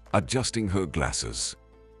 adjusting her glasses.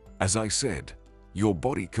 "As I said, your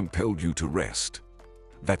body compelled you to rest.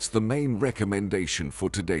 That's the main recommendation for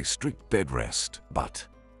today's strict bed rest."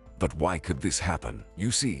 But why could this happen?"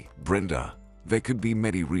 "You see, Brenda, there could be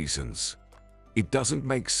many reasons. It doesn't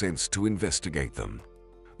make sense to investigate them,"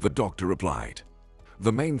 the doctor replied.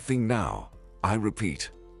 "The main thing now, I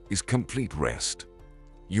repeat, is complete rest.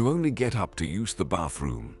 You only get up to use the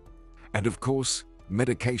bathroom. And of course,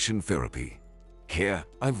 medication therapy. Here,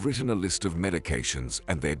 I've written a list of medications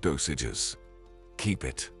and their dosages. Keep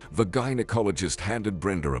it." The gynecologist handed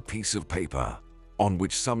Brenda a piece of paper, on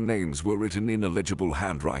which some names were written in illegible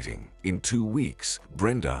handwriting. "In 2 weeks,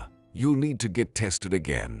 Brenda, you'll need to get tested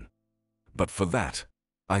again. But for that,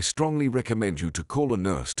 I strongly recommend you to call a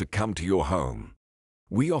nurse to come to your home.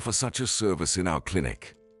 We offer such a service in our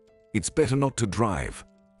clinic. It's better not to drive,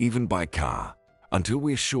 even by car, until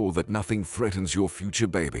we're sure that nothing threatens your future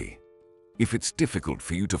baby. If it's difficult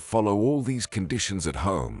for you to follow all these conditions at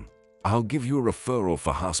home, I'll give you a referral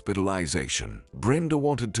for hospitalization." Brenda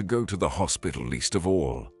wanted to go to the hospital least of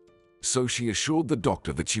all, so she assured the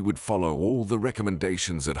doctor that she would follow all the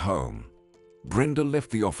recommendations at home. Brenda left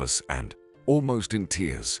the office and, almost in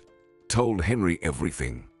tears, told Henry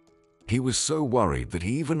everything. He was so worried that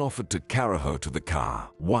he even offered to carry her to the car.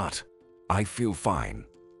 "What? I feel fine.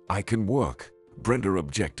 I can work," Brenda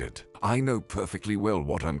objected. "I know perfectly well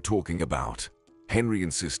what I'm talking about," Henry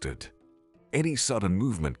insisted. "Any sudden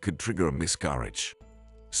movement could trigger a miscarriage.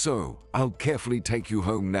 So, I'll carefully take you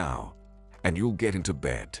home now, and you'll get into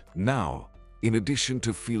bed." Now, in addition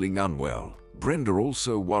to feeling unwell, Brenda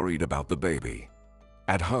also worried about the baby.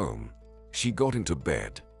 At home, she got into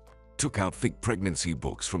bed, took out thick pregnancy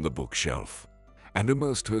books from the bookshelf, and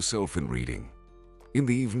immersed herself in reading. In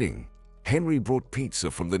the evening, Henry brought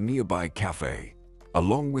pizza from the nearby cafe,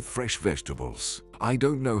 along with fresh vegetables. "I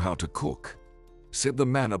don't know how to cook," said the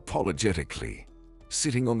man apologetically,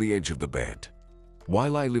 sitting on the edge of the bed.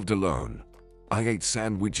 "While I lived alone, I ate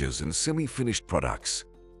sandwiches and semi-finished products,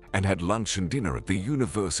 and had lunch and dinner at the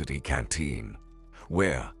university canteen,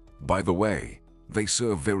 where, by the way, they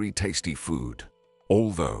serve very tasty food.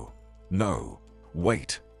 Although, no,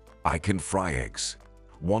 wait, I can fry eggs.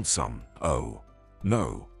 Want some?" "Oh,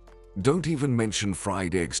 no, don't even mention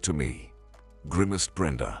fried eggs to me," grimaced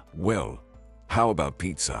Brenda. "Well, how about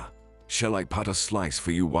pizza? Shall I put a slice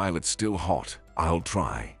for you while it's still hot?" "I'll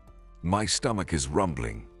try. My stomach is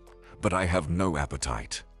rumbling, but I have no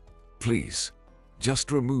appetite. Please,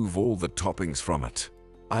 just remove all the toppings from it."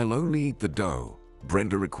 "I'll only eat the dough,"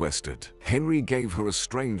 Brenda requested. Henry gave her a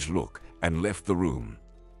strange look and left the room.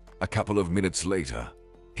 A couple of minutes later,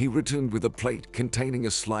 he returned with a plate containing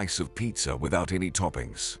a slice of pizza without any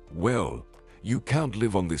toppings. "Well, you can't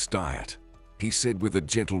live on this diet," he said with a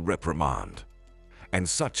gentle reprimand. "And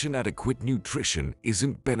such inadequate nutrition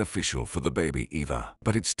isn't beneficial for the baby either."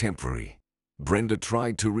 "But it's temporary," Brenda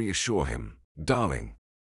tried to reassure him. "Darling,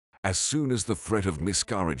 as soon as the threat of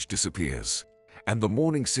miscarriage disappears and the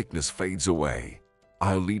morning sickness fades away,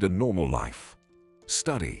 I'll lead a normal life.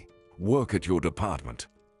 Study, work at your department,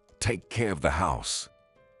 take care of the house."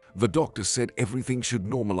 The doctor said everything should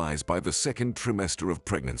normalize by the 2nd trimester of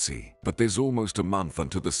pregnancy. "But there's almost a month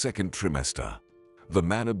until the 2nd trimester," the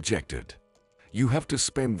man objected. "You have to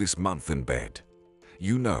spend this month in bed.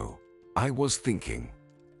 You know, I was thinking."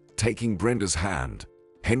 Taking Brenda's hand,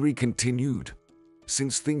 Henry continued,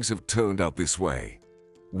 "Since things have turned out this way,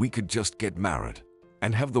 we could just get married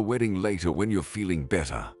and have the wedding later when you're feeling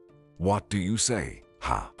better. What do you say?"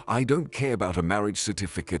 "Ha, I don't care about a marriage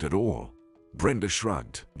certificate at all," Brenda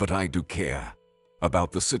shrugged. "But I do care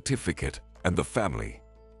about the certificate and the family."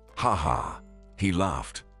 "Ha ha," he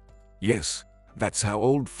laughed. "Yes, that's how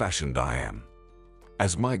old-fashioned I am.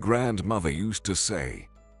 As my grandmother used to say,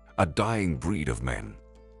 a dying breed of men.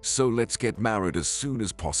 So let's get married as soon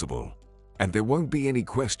as possible, and there won't be any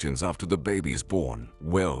questions after the baby's born."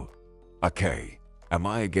 "Well, okay, am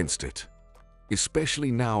I against it?"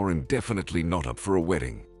 especially now and definitely not up for a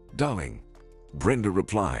wedding, darling," Brenda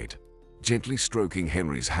replied, gently stroking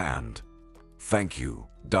Henry's hand. "Thank you,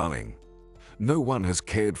 darling. No one has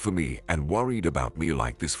cared for me and worried about me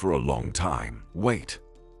like this for a long time." "Wait,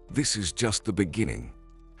 this is just the beginning,"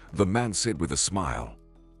 the man said with a smile.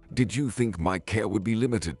 "Did you think my care would be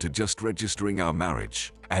limited to just registering our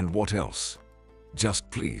marriage? And what else? Just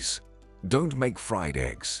please, don't make fried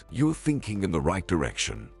eggs." "You're thinking in the right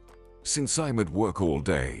direction. Since I'm at work all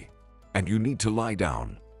day, and you need to lie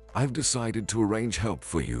down, I've decided to arrange help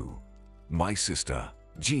for you. My sister,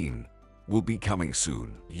 Jean, will be coming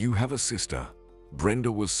soon." "You have a sister?"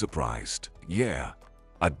 Brenda was surprised. "Yeah,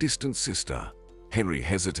 a distant sister." Henry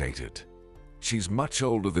hesitated. "She's much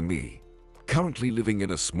older than me, currently living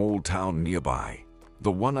in a small town nearby,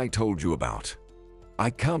 the one I told you about. I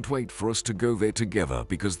can't wait for us to go there together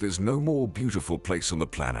because there's no more beautiful place on the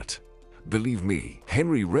planet. Believe me."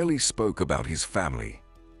 Henry rarely spoke about his family.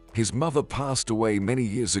 His mother passed away many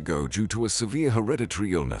years ago due to a severe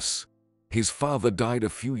hereditary illness. His father died a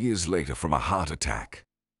few years later from a heart attack.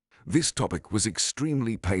 This topic was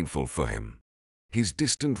extremely painful for him. His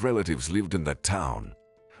distant relatives lived in that town,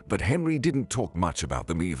 but Henry didn't talk much about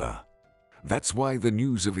them either. That's why the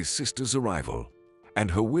news of his sister's arrival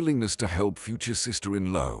and her willingness to help future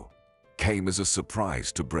sister-in-law came as a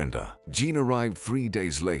surprise to Brenda. Jean arrived 3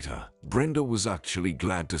 days later. Brenda was actually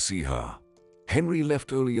glad to see her. Henry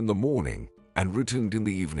left early in the morning and returned in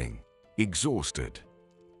the evening, exhausted.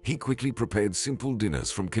 He quickly prepared simple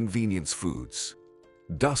dinners from convenience foods.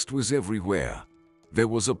 Dust was everywhere. There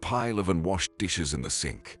was a pile of unwashed dishes in the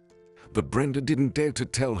sink. But Brenda didn't dare to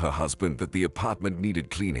tell her husband that the apartment needed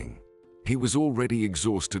cleaning. He was already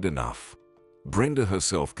exhausted enough. Brenda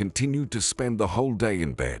herself continued to spend the whole day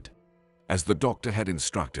in bed, as the doctor had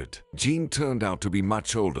instructed. Jean turned out to be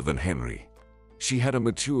much older than Henry. She had a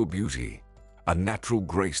mature beauty, a natural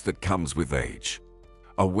grace that comes with age.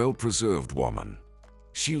 A well-preserved woman.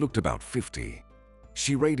 She looked about 50.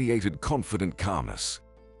 She radiated confident calmness,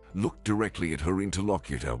 looked directly at her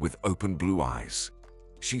interlocutor with open blue eyes.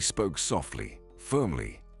 She spoke softly,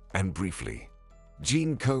 firmly, and briefly.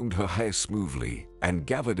 Jean combed her hair smoothly and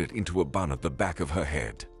gathered it into a bun at the back of her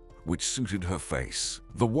head, which suited her face.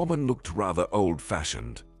 The woman looked rather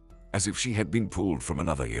old-fashioned, as if she had been pulled from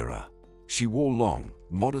another era. She wore long,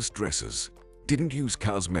 modest dresses, didn't use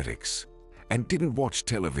cosmetics, and didn't watch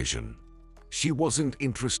television. She wasn't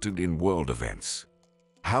interested in world events.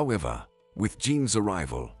 However, with Jean's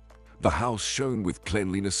arrival, the house shone with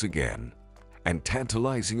cleanliness again, and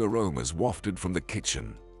tantalizing aromas wafted from the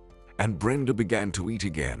kitchen. And Brenda began to eat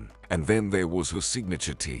again, and then there was her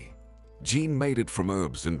signature tea. Jean made it from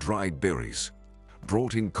herbs and dried berries,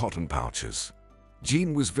 brought in cotton pouches.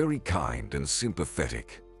 Jean was very kind and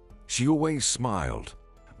sympathetic. She always smiled,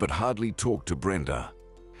 but hardly talked to Brenda,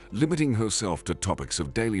 limiting herself to topics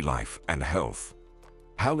of daily life and health.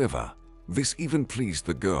 However, this even pleased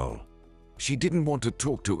the girl. She didn't want to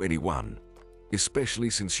talk to anyone, especially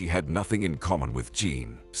since she had nothing in common with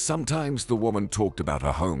Jean. Sometimes the woman talked about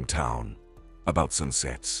her hometown, about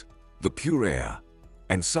sunsets, the pure air,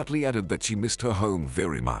 and subtly added that she missed her home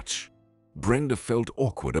very much. Brenda felt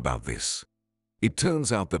awkward about this. It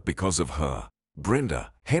turns out that because of her,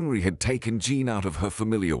 Henry had taken Jean out of her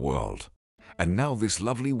familiar world, and now this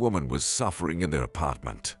lovely woman was suffering in their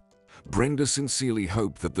apartment. Brenda sincerely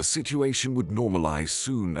hoped that the situation would normalize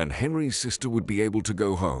soon and Henry's sister would be able to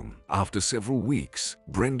go home. After several weeks,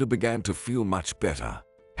 Brenda began to feel much better,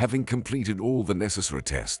 having completed all the necessary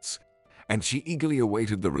tests, and she eagerly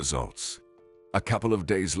awaited the results. A couple of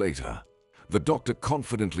days later, the doctor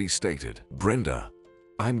confidently stated, "Brenda,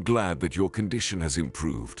 I'm glad that your condition has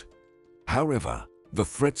improved. However, the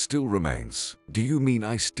threat still remains." "Do you mean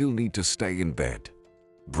I still need to stay in bed?"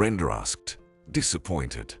 Brenda asked,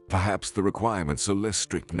 disappointed. "Perhaps the requirements are less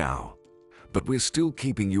strict now, but we're still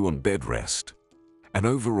keeping you on bed rest. And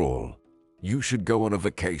overall, you should go on a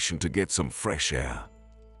vacation to get some fresh air.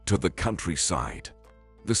 To the countryside.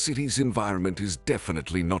 The city's environment is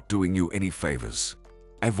definitely not doing you any favors."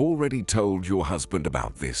 "I've already told your husband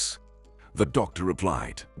about this," the doctor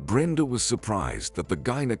replied. Brenda was surprised that the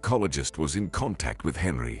gynecologist was in contact with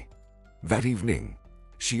Henry. That evening,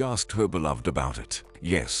 she asked her beloved about it.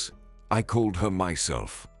 "Yes, I called her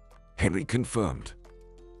myself," Henry confirmed.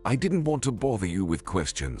 "I didn't want to bother you with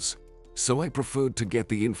questions, so I preferred to get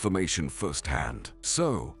the information firsthand."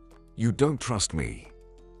 "So, you don't trust me?"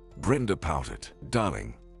 Brenda pouted.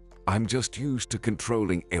 "Darling, I'm just used to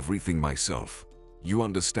controlling everything myself. You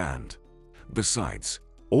understand? Besides,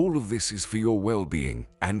 all of this is for your well-being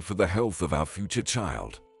and for the health of our future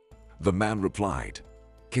child," the man replied,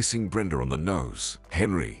 kissing Brenda on the nose.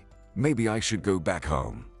 "Henry, Maybe I should go back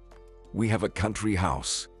home. We have a country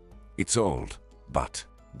house. It's old, but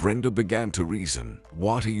Brenda began to reason.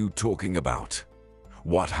 What are you talking about?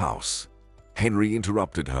 What house? Henry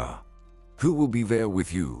interrupted her. Who will be there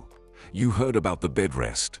with you? You heard about the bed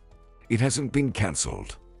rest. It hasn't been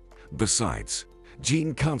cancelled. Besides,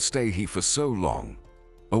 Jean can't stay here for so long,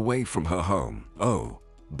 away from her home. Oh,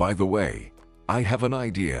 by the way, I have an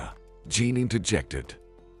idea, Jean interjected.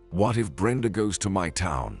 What if Brenda goes to my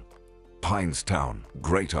town? Pinestown.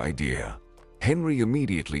 Great idea. Henry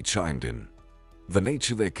immediately chimed in. The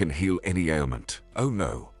nature there can heal any ailment. Oh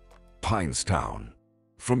no. Pinestown.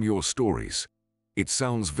 From your stories, it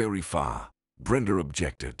sounds very far. Brenda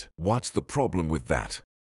objected. What's the problem with that?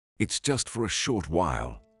 It's just for a short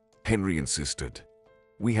while, Henry insisted.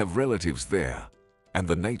 We have relatives there, and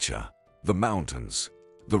the nature, the mountains,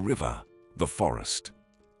 the river, the forest.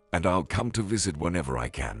 And I'll come to visit whenever I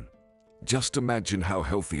can. Just imagine how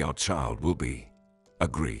healthy our child will be.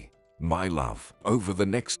 Agree, my love. Over the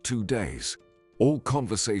next 2 days, all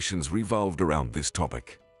conversations revolved around this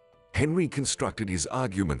topic. Henry constructed his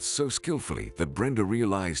arguments so skillfully that Brenda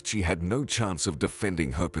realized she had no chance of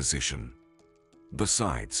defending her position.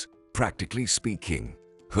 Besides, practically speaking,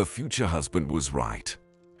 her future husband was right.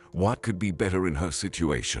 What could be better in her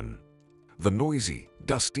situation? The noisy,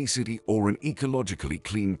 dusty city or an ecologically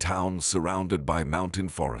clean town surrounded by mountain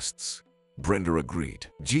forests? Brenda agreed.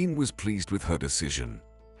 Jean was pleased with her decision,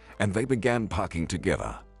 and they began parking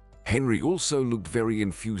together. Henry also looked very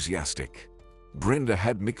enthusiastic. Brenda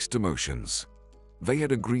had mixed emotions. They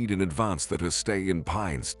had agreed in advance that her stay in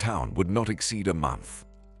Pinestown would not exceed a month.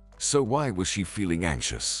 So why was she feeling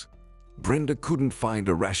anxious? Brenda couldn't find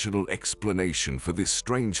a rational explanation for this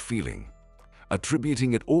strange feeling,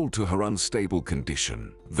 attributing it all to her unstable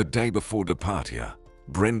condition. The day before departure,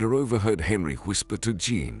 Brenda overheard Henry whisper to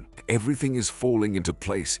Jean, "Everything is falling into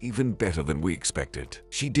place even better than we expected."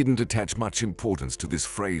 She didn't attach much importance to this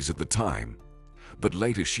phrase at the time, but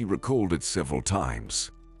later she recalled it several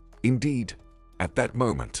times. Indeed, at that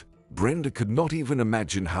moment, Brenda could not even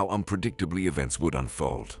imagine how unpredictably events would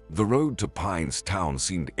unfold. The road to Pinestown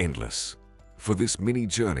seemed endless. For this mini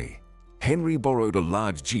journey, Henry borrowed a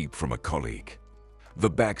large Jeep from a colleague. The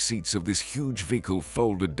back seats of this huge vehicle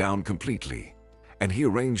folded down completely, and he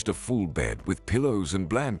arranged a full bed with pillows and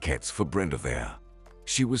blankets for Brenda there.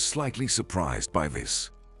 She was slightly surprised by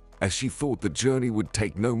this, as she thought the journey would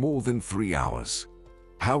take no more than 3 hours.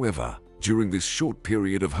 However, during this short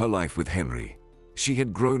period of her life with Henry, she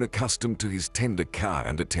had grown accustomed to his tender care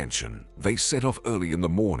and attention. They set off early in the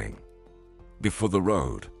morning. Before the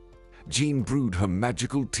road, Jean brewed her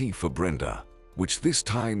magical tea for Brenda, which this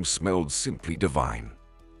time smelled simply divine.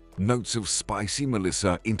 Notes of spicy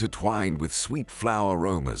melissa intertwined with sweet flower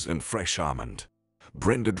aromas and fresh almond.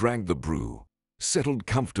 Brenda drank the brew, settled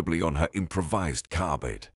comfortably on her improvised car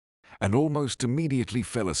bed, and almost immediately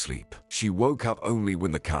fell asleep. She woke up only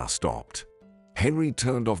when the car stopped. Henry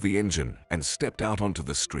turned off the engine and stepped out onto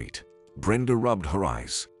the street. Brenda rubbed her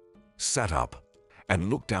eyes, sat up, and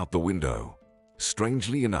looked out the window.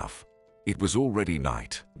 Strangely enough, it was already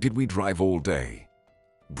night. "Did we drive all day?"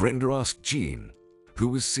 Brenda asked Jean, who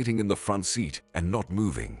was sitting in the front seat and not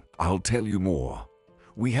moving. "I'll tell you more.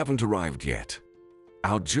 We haven't arrived yet.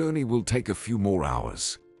 Our journey will take a few more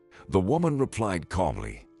hours," the woman replied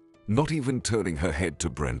calmly, not even turning her head to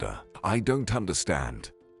Brenda. "I don't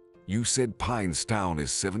understand. You said Pinestown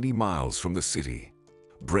is 70 miles from the city."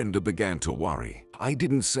 Brenda began to worry. "I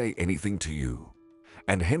didn't say anything to you,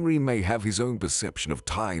 and Henry may have his own perception of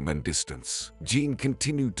time and distance." Jean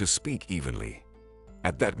continued to speak evenly.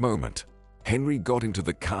 At that moment, Henry got into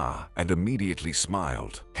the car and immediately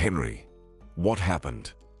smiled. "Henry, what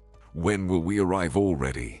happened? When will we arrive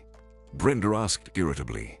already?" Brenda asked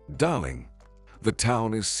irritably. "Darling, the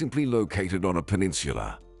town is simply located on a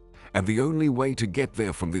peninsula, and the only way to get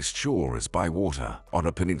there from this shore is by water." "On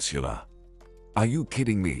a peninsula? Are you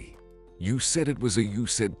kidding me? You said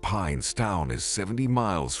Pinestown is 70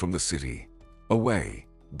 miles from the city. Away,"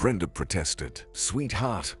 Brenda protested.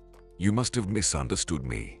 "Sweetheart, you must have misunderstood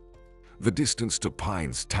me. The distance to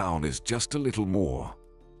Pinestown is just a little more.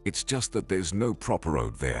 It's just that there's no proper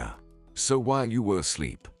road there. So while you were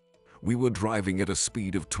asleep, we were driving at a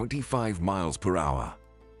speed of 25 miles per hour.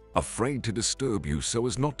 Afraid to disturb you so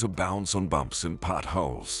as not to bounce on bumps and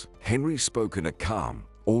potholes." Henry spoke in a calm,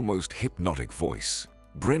 almost hypnotic voice.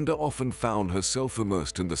 Brenda often found herself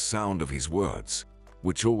immersed in the sound of his words,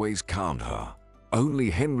 which always calmed her. Only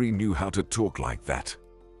Henry knew how to talk like that.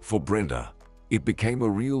 For Brenda, it became a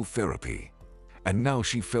real therapy. And now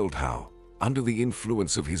she felt how, under the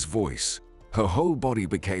influence of his voice, her whole body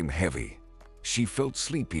became heavy. She felt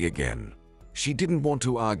sleepy again, She didn't want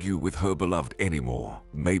to argue with her beloved anymore.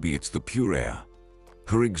 Maybe it's the pure air.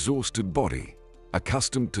 Her exhausted body,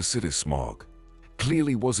 accustomed to city smog,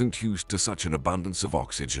 clearly wasn't used to such an abundance of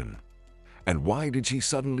oxygen. And why did she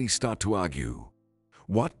suddenly start to argue?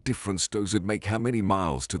 What difference does it make how many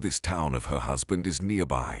miles to this town if her husband is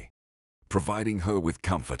nearby, providing her with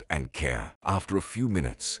comfort and care? After a few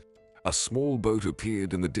minutes, a small boat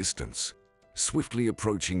appeared in the distance, swiftly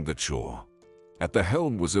approaching the shore. At the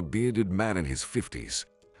helm was a bearded man in his 50s,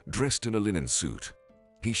 dressed in a linen suit.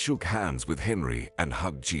 He shook hands with Henry and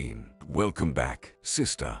hugged Jean. "Welcome back,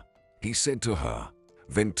 sister," he said to her,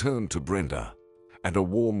 then turned to Brenda. "And a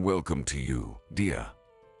warm welcome to you, dear.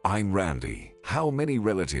 I'm Randy. How many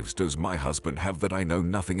relatives does my husband have that I know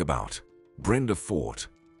nothing about?" Brenda thought,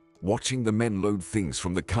 watching the men load things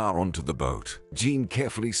from the car onto the boat. Jean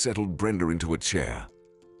carefully settled Brenda into a chair,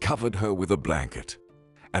 covered her with a blanket,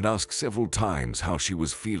 and asked several times how she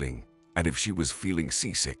was feeling and if she was feeling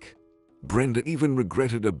seasick. Brenda even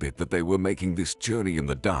regretted a bit that they were making this journey in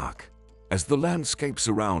the dark, as the landscapes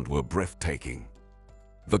around were breathtaking.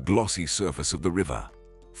 The glossy surface of the river,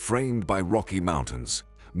 framed by rocky mountains,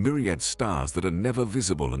 myriad stars that are never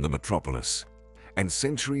visible in the metropolis, and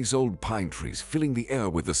centuries-old pine trees filling the air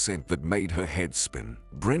with a scent that made her head spin.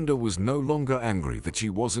 Brenda was no longer angry that she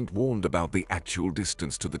wasn't warned about the actual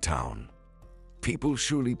distance to the town. People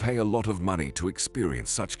surely pay a lot of money to experience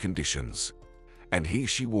such conditions. And here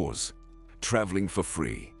she was, traveling for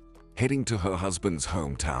free, heading to her husband's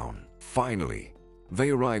hometown. Finally, they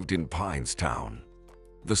arrived in Pinestown.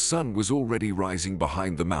 The sun was already rising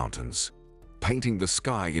behind the mountains, painting the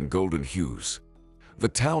sky in golden hues. The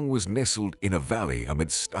town was nestled in a valley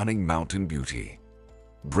amid stunning mountain beauty.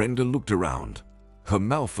 Brenda looked around, her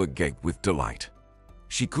mouth agape with delight.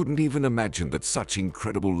 She couldn't even imagine that such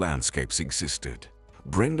incredible landscapes existed.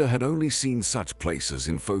 Brenda had only seen such places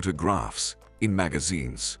in photographs, in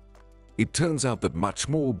magazines. It turns out that much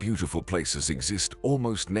more beautiful places exist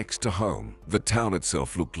almost next to home. The town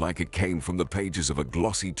itself looked like it came from the pages of a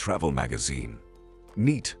glossy travel magazine.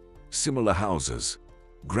 Neat, similar houses,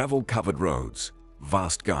 gravel-covered roads,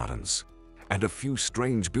 vast gardens, and a few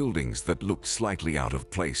strange buildings that looked slightly out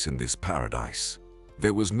of place in this paradise.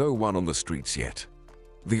 There was no one on the streets yet.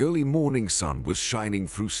 The early morning sun was shining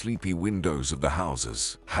through sleepy windows of the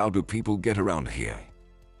houses. "How do people get around here?"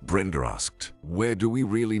 Brenda asked. "Where do we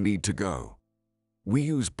really need to go? We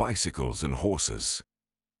use bicycles and horses.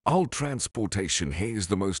 All transportation here is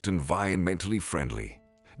the most environmentally friendly,"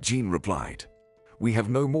 Jean replied. "We have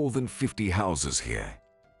no more than 50 houses here.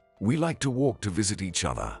 We like to walk to visit each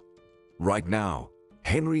other. Right now,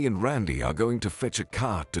 Henry and Randy are going to fetch a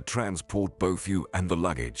cart to transport both you and the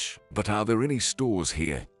luggage." "But are there any stores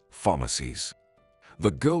here, pharmacies?" the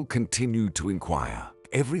girl continued to inquire.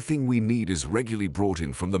 "Everything we need is regularly brought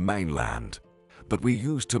in from the mainland, but we're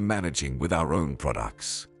used to managing with our own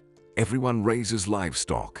products. Everyone raises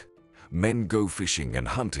livestock. Men go fishing and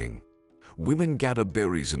hunting. Women gather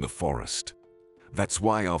berries in the forest. That's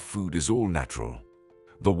why our food is all natural."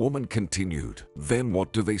 The woman continued. "Then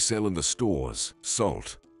what do they sell in the stores?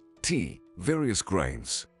 Salt, tea, various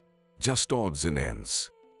grains. Just odds and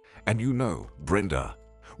ends. And you know, Brenda,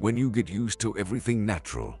 when you get used to everything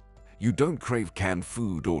natural, you don't crave canned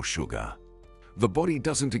food or sugar. The body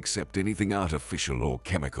doesn't accept anything artificial or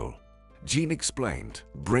chemical," Jean explained.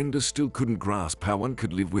 Brenda still couldn't grasp how one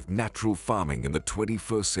could live with natural farming in the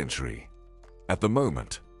 21st century. At the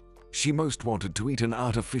moment, she most wanted to eat an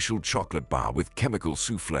artificial chocolate bar with chemical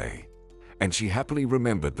souffle, and she happily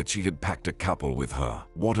remembered that she had packed a couple with her.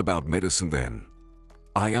 "What about medicine then?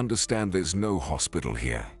 I understand there's no hospital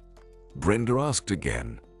here," Brenda asked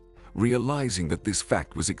again, realizing that this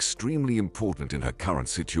fact was extremely important in her current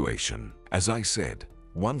situation. "As I said,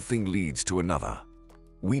 one thing leads to another.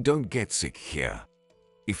 We don't get sick here.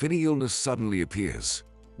 If any illness suddenly appears,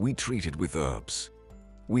 we treat it with herbs.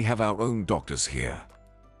 We have our own doctors here.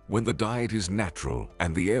 When the diet is natural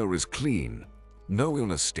and the air is clean, no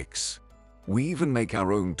illness sticks. We even make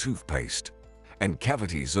our own toothpaste, and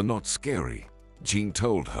cavities are not scary," Jean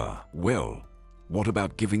told her. "Well, what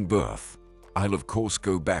about giving birth? I'll of course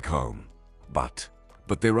go back home. But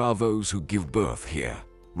there are those who give birth here,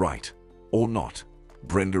 right? Or not?"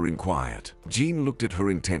 Brenda inquired. Jean looked at her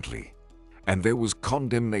intently, and there was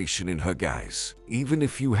condemnation in her gaze. "Even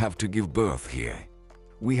if you have to give birth here,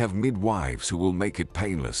 we have midwives who will make it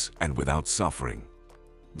painless and without suffering,"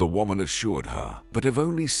 the woman assured her. "But I've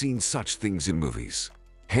only seen such things in movies.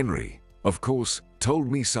 Henry, of course,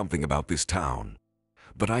 told me something about this town,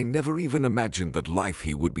 but I never even imagined that life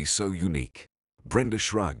here would be so unique." Brenda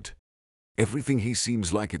shrugged. "Everything here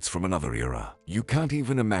seems like it's from another era. You can't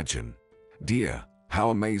even imagine, dear, How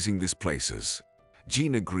amazing this place is.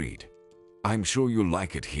 Jean agreed. I'm sure you'll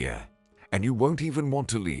like it here, and you won't even want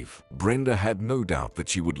to leave. Brenda had no doubt that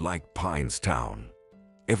she would like Pines Town.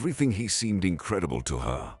 Everything here seemed incredible to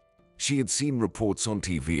her. She had seen reports on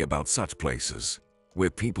TV about such places, where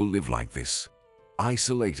people live like this,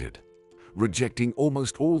 isolated, rejecting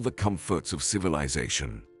almost all the comforts of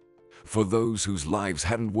civilization. For those whose lives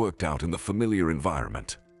hadn't worked out in the familiar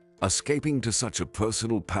environment, escaping to such a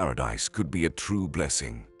personal paradise could be a true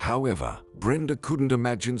blessing. However, Brenda couldn't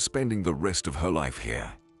imagine spending the rest of her life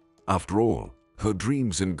here. After all, her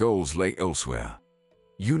dreams and goals lay elsewhere.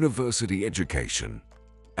 University education,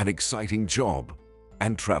 an exciting job,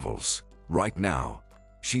 and travels. Right now,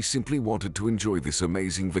 she simply wanted to enjoy this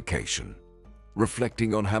amazing vacation.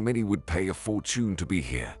 Reflecting on how many would pay a fortune to be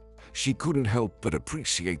here, she couldn't help but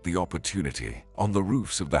appreciate the opportunity. On the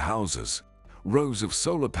roofs of the houses, rows of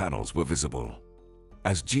solar panels were visible.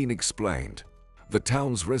 As Jean explained, the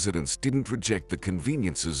town's residents didn't reject the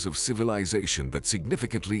conveniences of civilization that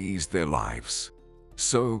significantly eased their lives.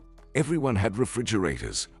 So, everyone had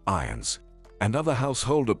refrigerators, irons, and other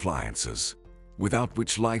household appliances, without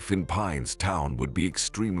which life in Pines Town would be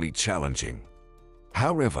extremely challenging.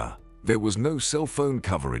 However, there was no cell phone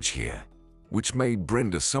coverage here, which made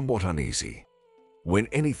Brenda somewhat uneasy. When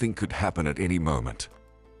anything could happen at any moment,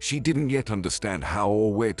 she didn't yet understand how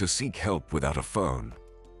or where to seek help without a phone.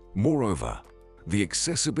 Moreover, the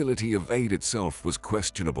accessibility of aid itself was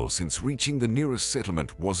questionable since reaching the nearest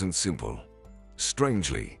settlement wasn't simple.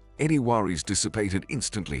 Strangely, any worries dissipated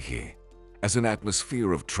instantly here, as an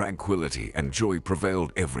atmosphere of tranquility and joy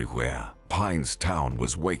prevailed everywhere. Pines Town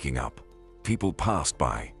was waking up. People passed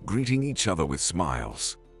by, greeting each other with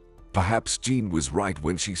smiles. Perhaps Jean was right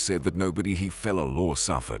when she said that nobody he fell or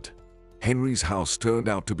suffered. Henry's house turned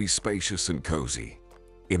out to be spacious and cozy,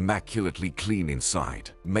 immaculately clean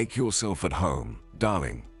inside. Make yourself at home,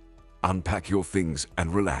 darling. Unpack your things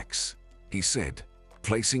and relax, he said,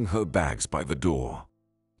 placing her bags by the door.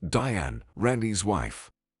 Diane, Randy's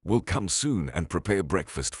wife, will come soon and prepare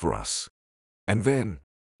breakfast for us. And then,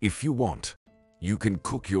 if you want, you can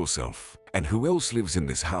cook yourself. And who else lives in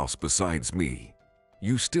this house besides me?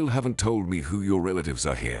 You still haven't told me who your relatives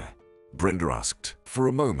are here, Brenda asked. For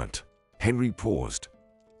a moment, Henry paused,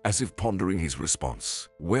 as if pondering his response.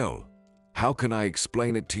 Well, how can I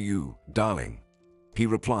explain it to you, darling? He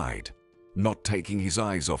replied, not taking his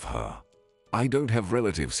eyes off her. I don't have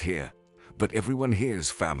relatives here, but everyone here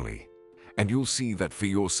is family, and you'll see that for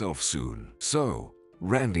yourself soon. So,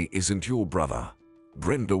 Randy isn't your brother?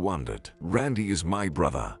 Brenda wondered. Randy is my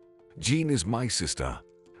brother. Jean is my sister.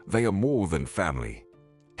 They are more than family,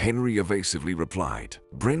 Henry evasively replied.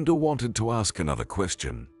 Brenda wanted to ask another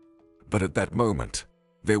question, but at that moment,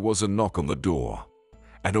 there was a knock on the door,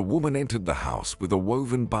 and a woman entered the house with a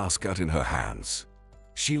woven basket in her hands.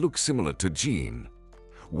 She looked similar to Jean,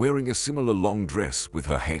 wearing a similar long dress with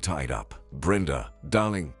her hair tied up. Brenda,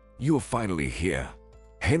 darling, you're finally here.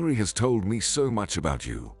 Henry has told me so much about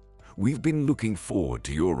you. We've been looking forward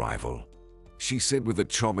to your arrival, she said with a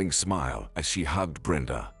charming smile as she hugged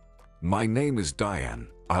Brenda. My name is Diane.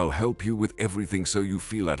 I'll help you with everything so you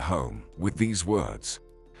feel at home. With these words,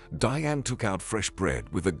 Diane took out fresh bread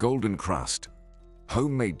with a golden crust,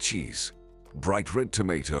 homemade cheese, bright red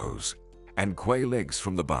tomatoes, and quail eggs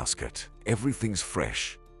from the basket. Everything's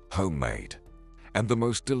fresh, homemade, and the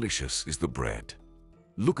most delicious is the bread.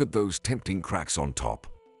 Look at those tempting cracks on top,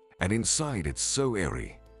 and inside it's so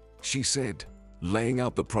airy, she said, laying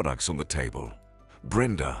out the products on the table.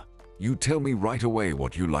 Brenda, you tell me right away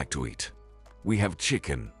what you like to eat. We have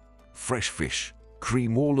chicken, fresh fish,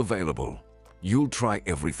 cream, all available. You'll try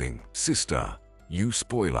everything. Sister, you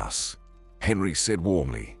spoil us, Henry said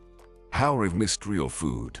warmly. How I've missed real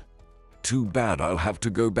food. Too bad I'll have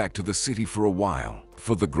to go back to the city for a while.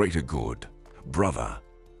 For the greater good, brother,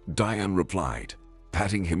 Diane replied,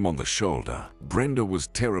 patting him on the shoulder. Brenda was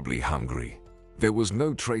terribly hungry. There was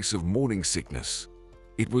no trace of morning sickness.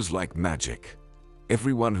 It was like magic.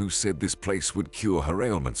 Everyone who said this place would cure her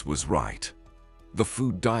ailments was right. The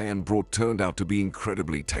food Diane brought turned out to be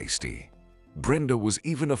incredibly tasty. Brenda was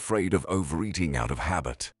even afraid of overeating out of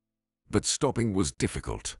habit, but stopping was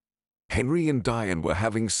difficult. Henry and Diane were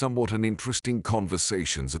having somewhat an interesting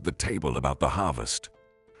conversations at the table about the harvest,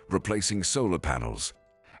 replacing solar panels,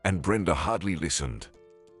 and Brenda hardly listened.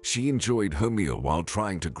 She enjoyed her meal while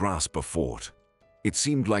trying to grasp a thought. It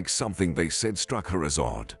seemed like something they said struck her as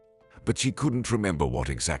odd, but she couldn't remember what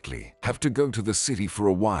exactly. Have to go to the city for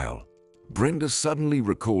a while. Brenda suddenly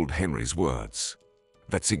recalled Henry's words.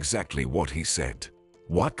 That's exactly what he said.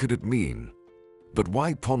 What could it mean? But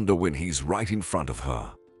why ponder when he's right in front of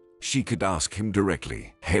her? She could ask him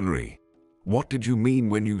directly. Henry, What did you mean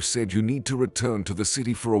when you said you need to return to the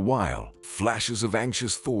city for a while? Flashes of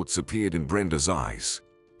anxious thoughts appeared in Brenda's eyes.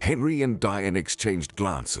 Henry and Diane exchanged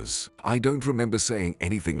glances. I don't remember saying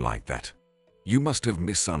anything like that. You must have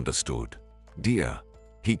misunderstood. Dear,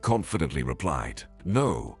 he confidently replied.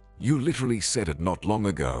 No, you literally said it not long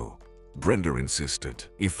ago. Brenda insisted.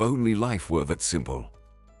 If only life were that simple.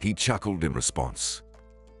 He chuckled in response.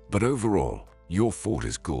 But overall, your thought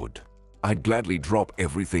is good. I'd gladly drop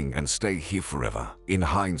everything and stay here forever. In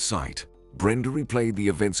hindsight, Brenda replayed the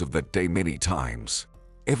events of that day many times.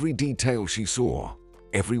 Every detail she saw,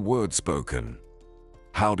 every word spoken.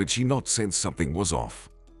 How did she not sense something was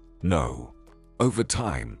off? No. Over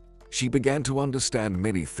time, she began to understand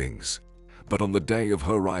many things. But on the day of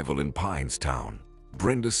her arrival in Pinestown,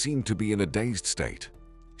 Brenda seemed to be in a dazed state.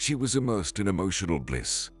 She was immersed in emotional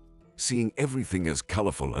bliss, seeing everything as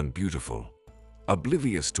colorful and beautiful,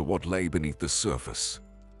 oblivious to what lay beneath the surface.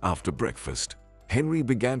 After breakfast, Henry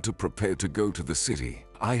began to prepare to go to the city.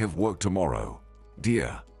 I have work tomorrow.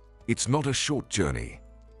 Dear, it's not a short journey,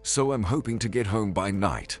 so I'm hoping to get home by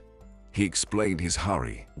night. He explained his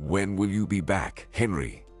hurry. When will you be back,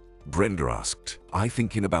 Henry? Brenda asked. I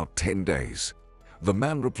think in about 10 days. The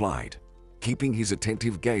man replied, keeping his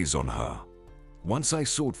attentive gaze on her. Once I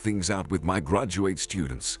sort things out with my graduate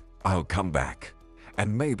students, I'll come back.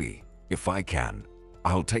 And maybe, if I can,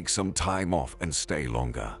 I'll take some time off and stay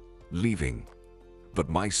longer. Leaving. But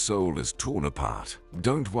my soul is torn apart.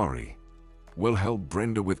 Don't worry. We'll help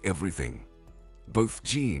Brenda with everything. Both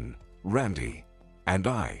Jean, Randy, and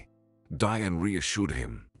I. Diane reassured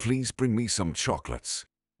him. Please bring me some chocolates.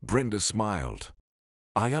 Brenda smiled.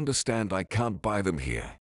 I understand I can't buy them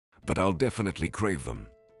here, but I'll definitely crave them.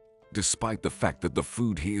 Despite the fact that the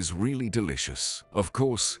food here is really delicious. Of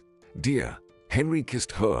course, dear. Henry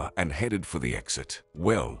kissed her and headed for the exit.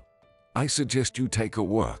 Well, I suggest you take a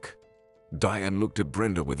walk. Diane looked at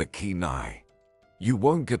Brenda with a keen eye. You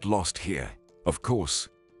won't get lost here, of course,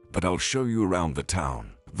 but I'll show you around the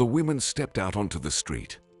town. The women stepped out onto the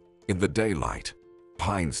street. In the daylight,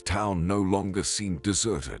 Pinestown no longer seemed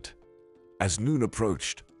deserted. As noon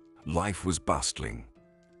approached, life was bustling.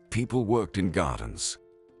 People worked in gardens.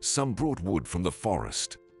 Some brought wood from the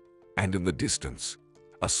forest. And in the distance,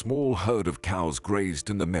 a small herd of cows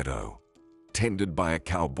grazed in the meadow, tended by a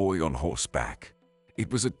cowboy on horseback.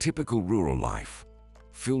 It was a typical rural life,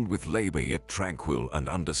 filled with labor yet tranquil and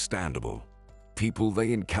understandable. People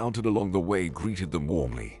they encountered along the way greeted them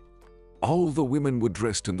warmly. All the women were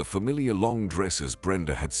dressed in the familiar long dresses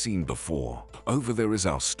Brenda had seen before. Over there is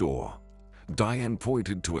our store. Diane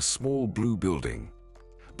pointed to a small blue building,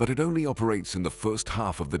 but it only operates in the first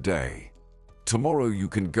half of the day. Tomorrow you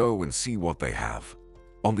can go and see what they have.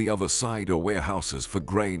 On the other side are warehouses for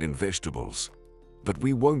grain and vegetables. But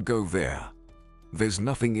we won't go there. There's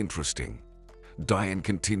nothing interesting. Diane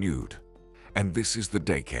continued. And this is the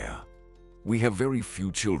daycare. We have very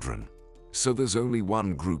few children, so there's only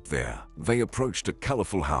one group there. They approached a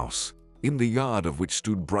colorful house, in the yard of which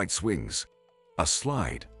stood bright swings, a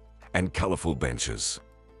slide, and colorful benches.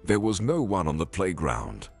 There was no one on the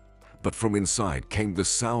playground, but from inside came the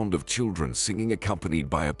sound of children singing accompanied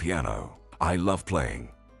by a piano. I love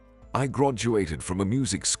playing. I graduated from a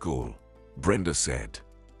music school, Brenda said,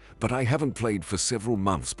 but I haven't played for several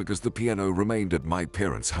months because the piano remained at my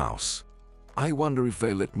parents' house. I wonder if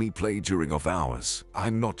they let me play during off hours.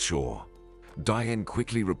 I'm not sure. Diane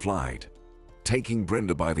quickly replied, taking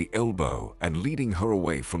Brenda by the elbow and leading her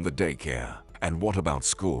away from the daycare. And what about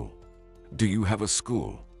school? Do you have a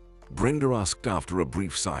school? Brenda asked after a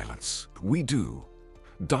brief silence. We do,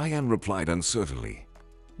 Diane replied uncertainly,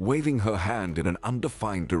 waving her hand in an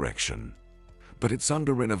undefined direction. But it's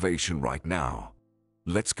under renovation right now.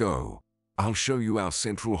 Let's go. I'll show you our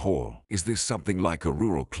central hall. Is this something like a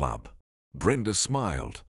rural club? Brenda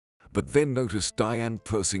smiled, but then noticed Diane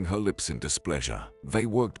pursing her lips in displeasure. They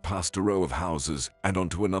walked past a row of houses and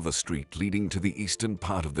onto another street leading to the eastern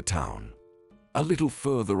part of the town. A little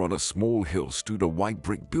further on a small hill stood a white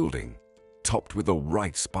brick building, topped with a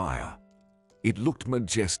white spire. It looked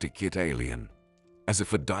majestic yet alien, as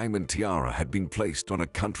if a diamond tiara had been placed on a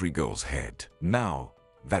country girl's head. Now,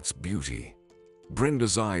 that's beauty.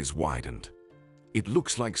 Brenda's eyes widened. It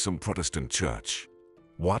looks like some Protestant church.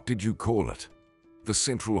 What did you call it? The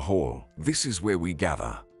Central Hall. This is where we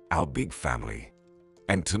gather, our big family.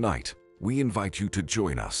 And tonight, we invite you to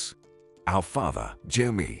join us. Our father,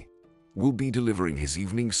 Jeremy, will be delivering his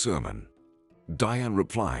evening sermon. Diane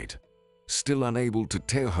replied, still unable to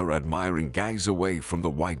tear her admiring gaze away from the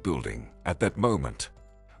white building. At that moment,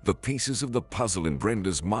 the pieces of the puzzle in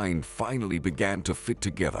Brenda's mind finally began to fit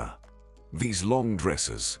together. These long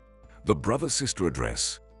dresses, the brother-sister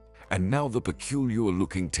address, and now the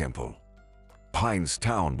peculiar-looking temple. Pines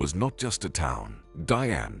Town was not just a town.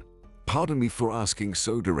 Diane, pardon me for asking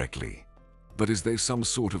so directly, but is there some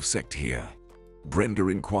sort of sect here? Brenda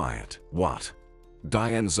inquired. What?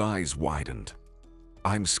 Diane's eyes widened.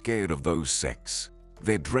 I'm scared of those sects.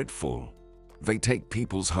 They're dreadful. They take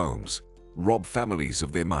people's homes, rob families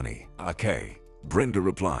of their money. Okay, Brenda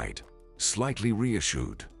replied, slightly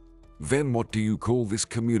reassured. Then what do you call this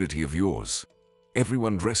community of yours?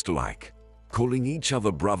 Everyone dressed alike, calling each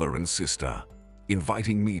other brother and sister,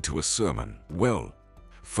 inviting me to a sermon. Well,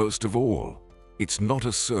 first of all, it's not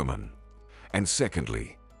a sermon. And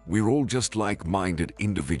secondly, we're all just like-minded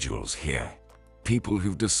individuals here. People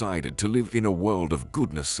who've decided to live in a world of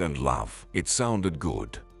goodness and love. It sounded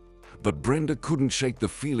good. But Brenda couldn't shake the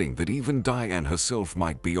feeling that even Diane herself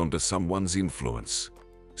might be under someone's influence.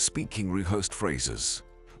 Speaking rehearsed phrases,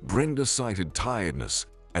 Brenda cited tiredness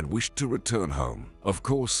and wished to return home. Of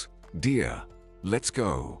course, dear, let's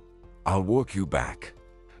go. I'll walk you back,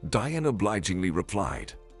 Diane obligingly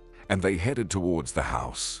replied, and they headed towards the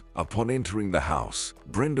house. Upon entering the house,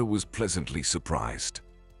 Brenda was pleasantly surprised.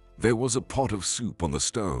 There was a pot of soup on the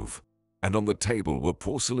stove, and on the table were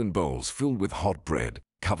porcelain bowls filled with hot bread,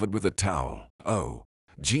 covered with a towel. Oh,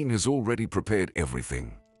 Jean has already prepared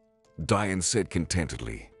everything, Diane said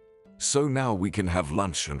contentedly. So now we can have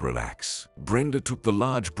lunch and relax. Brenda took the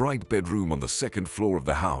large bright bedroom on the second floor of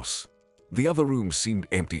the house. The other rooms seemed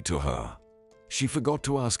empty to her. She forgot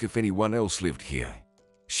to ask if anyone else lived here.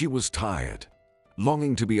 She was tired,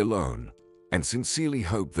 longing to be alone, and sincerely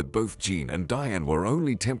hoped that both Jean and Diane were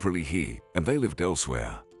only temporarily here and they lived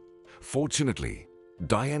elsewhere. Fortunately,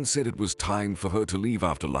 Diane said it was time for her to leave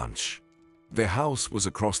after lunch. Their house was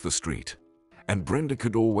across the street, and Brenda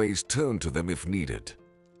could always turn to them if needed.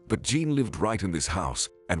 But Jean lived right in this house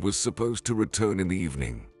and was supposed to return in the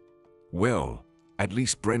evening. Well, at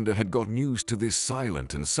least Brenda had got news to this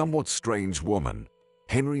silent and somewhat strange woman,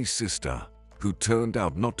 Henry's sister, who turned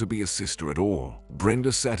out not to be a sister at all.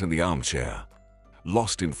 Brenda sat in the armchair,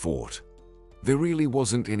 lost in thought. There really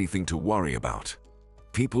wasn't anything to worry about.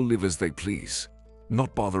 People live as they please,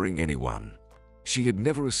 not bothering anyone. She had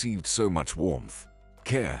never received so much warmth,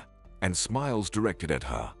 care, and smiles directed at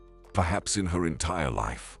her, perhaps in her entire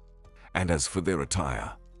life. And as for their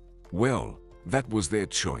attire, well, that was their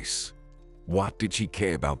choice. What did she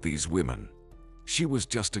care about these women? She was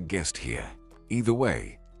just a guest here. Either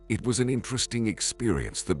way, it was an interesting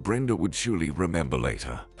experience that Brenda would surely remember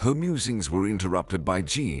later. Her musings were interrupted by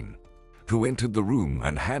Jean, who entered the room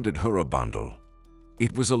and handed her a bundle.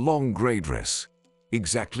 It was a long gray dress,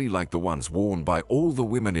 exactly like the ones worn by all the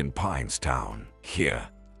women in Pines Town. Here,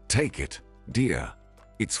 take it, dear.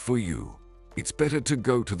 It's for you. It's better to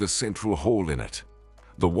go to the central hall in it,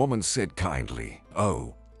 the woman said kindly.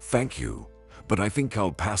 Oh, thank you, but I think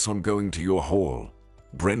I'll pass on going to your hall,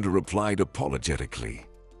 Brenda replied apologetically.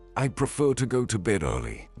 I'd prefer to go to bed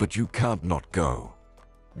early. But you can't not go,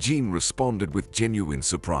 Jean responded with genuine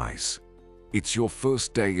surprise. It's your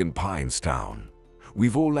first day in Pines Town.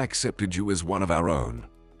 We've all accepted you as one of our own,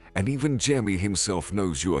 and even Jeremy himself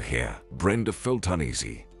knows you're here. Brenda felt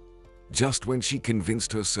uneasy. Just when she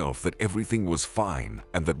convinced herself that everything was fine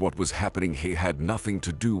and that what was happening here had nothing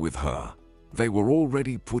to do with her, they were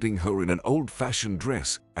already putting her in an old-fashioned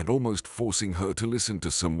dress and almost forcing her to listen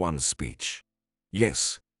to someone's speech.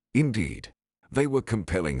 Yes, indeed, they were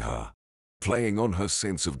compelling her, playing on her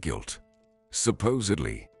sense of guilt.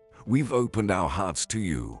 Supposedly, we've opened our hearts to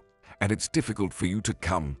you, and it's difficult for you to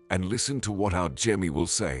come and listen to what our Jemmy will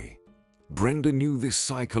say. Brenda knew this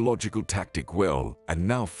psychological tactic well and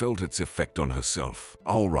now felt its effect on herself.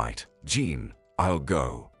 All right, Jean, I'll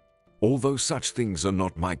go. Although such things are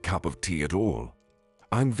not my cup of tea at all.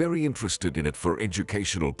 I'm very interested in it for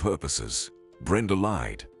educational purposes, Brenda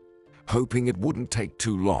lied, hoping it wouldn't take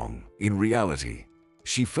too long. In reality,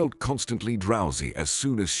 she felt constantly drowsy as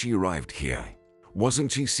soon as she arrived here.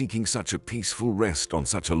 Wasn't she seeking such a peaceful rest on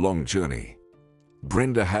such a long journey?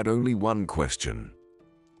 Brenda had only one question.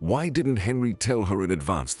 Why didn't Henry tell her in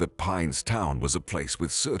advance that Pines Town was a place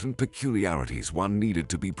with certain peculiarities one needed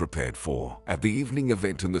to be prepared for? At the evening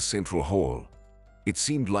event in the Central Hall, it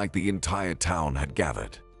seemed like the entire town had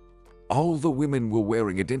gathered. All the women were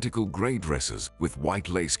wearing identical gray dresses with white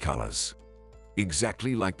lace colors,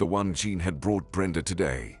 exactly like the one Jean had brought Brenda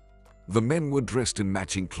today. The men were dressed in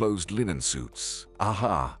matching closed linen suits.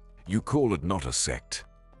 Aha, you call it not a sect.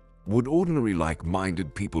 Would ordinary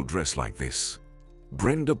like-minded people dress like this?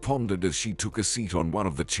 Brenda pondered as she took a seat on one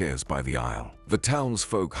of the chairs by the aisle. The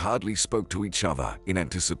townsfolk hardly spoke to each other in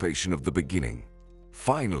anticipation of the beginning.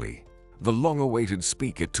 Finally, the long-awaited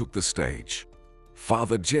speaker took the stage.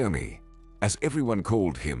 Father Jeremy, as everyone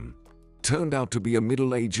called him, turned out to be a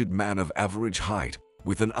middle-aged man of average height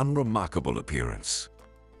with an unremarkable appearance.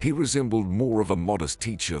 He resembled more of a modest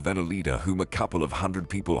teacher than a leader whom a couple of hundred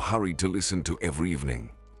people hurried to listen to every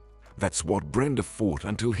evening. That's what Brenda thought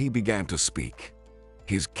until he began to speak.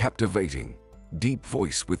 His captivating, deep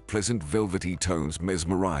voice with pleasant velvety tones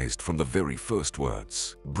mesmerized from the very first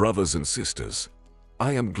words. "Brothers and sisters,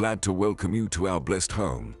 I am glad to welcome you to our blessed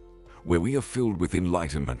home, where we are filled with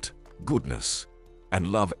enlightenment, goodness, and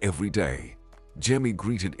love every day." Jamie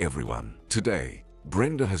greeted everyone. "Today,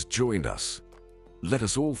 Brenda has joined us. Let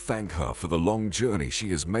us all thank her for the long journey she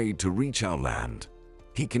has made to reach our land,"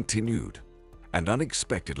 he continued. And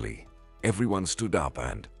unexpectedly, everyone stood up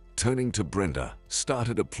and, turning to Brenda,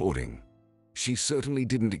 started applauding. She certainly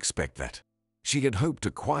didn't expect that. She had hoped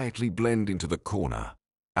to quietly blend into the corner,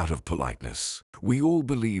 out of politeness. "We all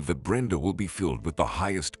believe that Brenda will be filled with the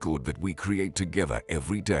highest good that we create together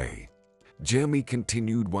every day," Jeremy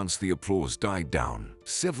continued once the applause died down.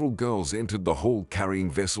 Several girls entered the hall carrying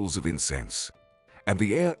vessels of incense, and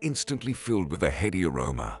the air instantly filled with a heady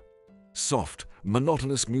aroma. Soft,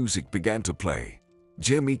 monotonous music began to play.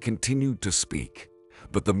 Jeremy continued to speak,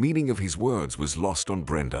 but the meaning of his words was lost on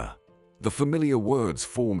Brenda. The familiar words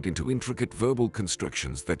formed into intricate verbal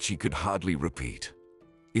constructions that she could hardly repeat.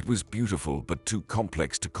 It was beautiful but too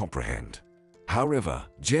complex to comprehend. However,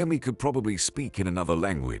 Jeremy could probably speak in another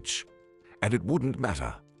language, and it wouldn't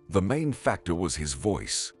matter. The main factor was his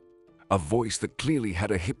voice. A voice that clearly had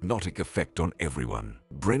a hypnotic effect on everyone.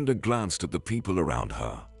 Brenda glanced at the people around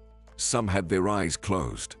her. Some had their eyes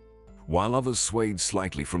closed, while others swayed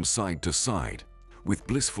slightly from side to side, with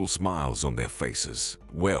blissful smiles on their faces.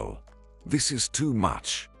 "Well, this is too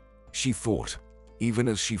much," she thought, even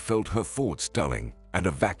as she felt her thoughts dulling and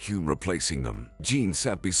a vacuum replacing them. Jean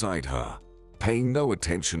sat beside her, paying no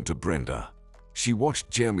attention to Brenda. She watched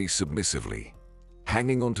Jeremy submissively,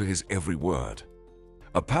 hanging on to his every word.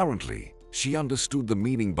 Apparently, she understood the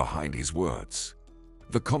meaning behind his words.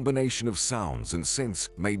 The combination of sounds and scents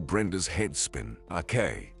made Brenda's head spin.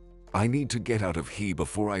 "Okay, I need to get out of here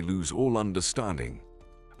before I lose all understanding,"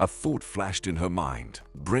 a thought flashed in her mind.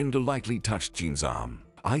 Brenda lightly touched Jean's arm.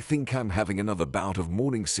 "I think I'm having another bout of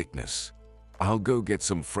morning sickness. I'll go get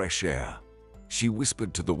some fresh air," she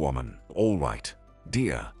whispered to the woman. "All right,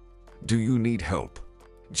 dear. Do you need help?"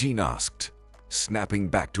 Jean asked, snapping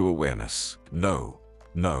back to awareness.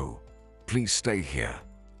 No, please stay here.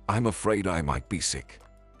 I'm afraid I might be sick,"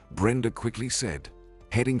 Brenda quickly said,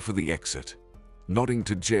 heading for the exit. Nodding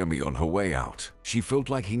to Jeremy on her way out, she felt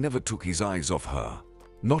like he never took his eyes off her,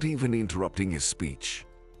 not even interrupting his speech.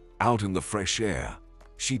 Out in the fresh air,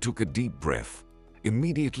 she took a deep breath,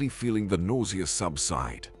 immediately feeling the nausea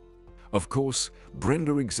subside. Of course,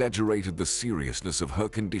 Brenda exaggerated the seriousness of her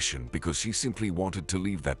condition because she simply wanted to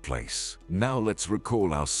leave that place. "Now let's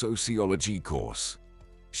recall our sociology course,"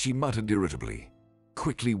 she muttered irritably,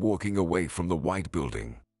 quickly walking away from the white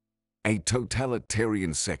building. A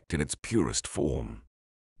totalitarian sect in its purest form.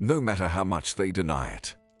 No matter how much they deny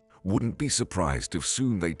it. Wouldn't be surprised if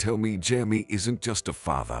soon they tell me Jeremy isn't just a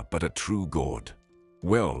father but a true god.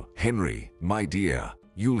 "Well, Henry, my dear,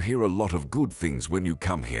 you'll hear a lot of good things when you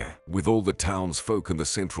come here." With all the townsfolk in the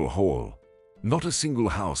central hall, not a single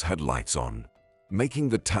house had lights on, making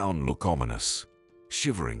the town look ominous.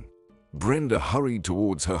 Shivering, Brenda hurried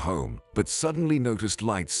towards her home, but suddenly noticed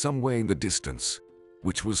lights somewhere in the distance,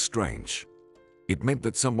 which was strange. It meant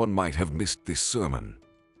that someone might have missed this sermon.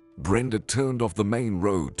 Brenda turned off the main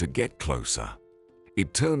road to get closer.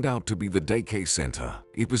 It turned out to be the daycare center.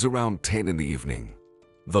 It was around 10 in the evening.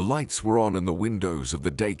 The lights were on in the windows of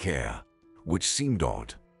the daycare, which seemed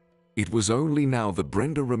odd. It was only now that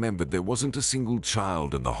Brenda remembered there wasn't a single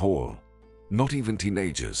child in the hall, not even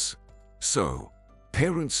teenagers. So,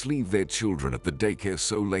 parents leave their children at the daycare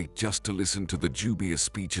so late just to listen to the dubious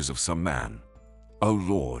speeches of some man. Oh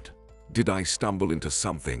Lord, did I stumble into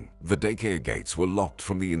something? The daycare gates were locked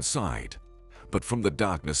from the inside, but from the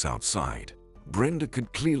darkness outside, Brenda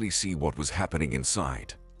could clearly see what was happening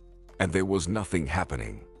inside. And there was nothing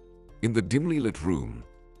happening. In the dimly lit room,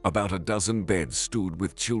 about a dozen beds stood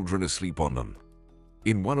with children asleep on them.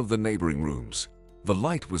 In one of the neighboring rooms, the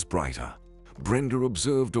light was brighter. Brenda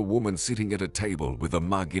observed a woman sitting at a table with a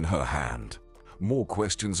mug in her hand. More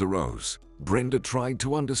questions arose. Brenda tried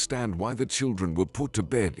to understand why the children were put to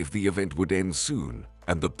bed if the event would end soon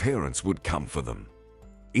and the parents would come for them.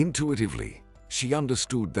 Intuitively, she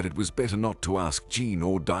understood that it was better not to ask Jean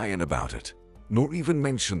or Diane about it, nor even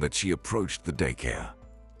mention that she approached the daycare.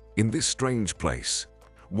 In this strange place,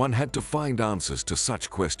 one had to find answers to such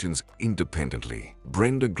questions independently.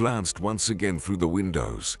 Brenda glanced once again through the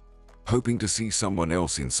windows, hoping to see someone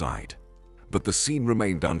else inside. But the scene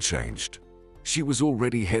remained unchanged. She was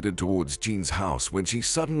already headed towards Jean's house when she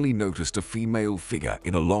suddenly noticed a female figure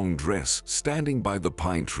in a long dress standing by the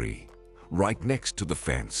pine tree, right next to the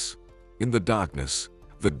fence. In the darkness,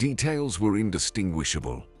 the details were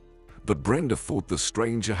indistinguishable, but Brenda thought the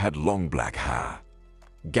stranger had long black hair.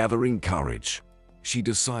 Gathering courage, she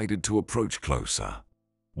decided to approach closer.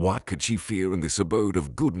 What could she fear in this abode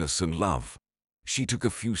of goodness and love? She took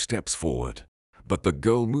a few steps forward, but the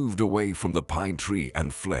girl moved away from the pine tree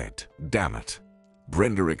and fled. "Damn it!"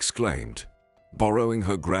 Brenda exclaimed, borrowing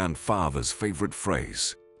her grandfather's favorite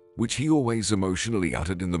phrase, which he always emotionally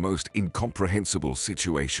uttered in the most incomprehensible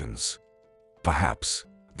situations. Perhaps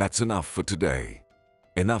that's enough for today.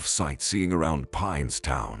 Enough sightseeing around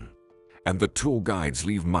Pinestown, and the tour guides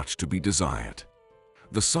leave much to be desired.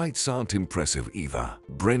 The sights aren't impressive either.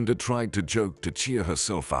 Brenda tried to joke to cheer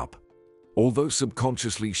herself up, although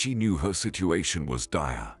subconsciously she knew her situation was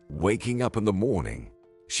dire. Waking up in the morning,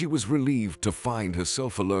 she was relieved to find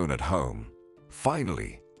herself alone at home.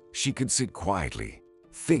 Finally, she could sit quietly,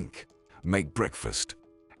 think, make breakfast,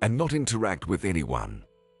 and not interact with anyone.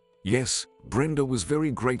 Yes, Brenda was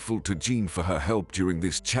very grateful to Jean for her help during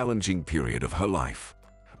this challenging period of her life.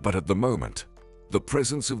 But at the moment, the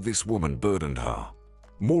presence of this woman burdened her.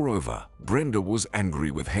 Moreover, Brenda was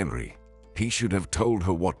angry with Henry. He should have told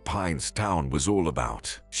her what Pinestown was all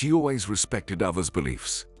about. She always respected others'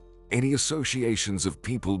 beliefs, any associations of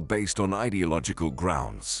people based on ideological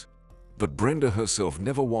grounds. But Brenda herself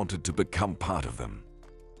never wanted to become part of them.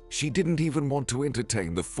 She didn't even want to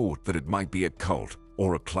entertain the thought that it might be a cult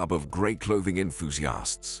or a club of grey clothing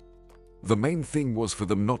enthusiasts. The main thing was for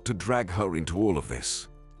them not to drag her into all of this.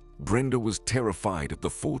 Brenda was terrified at the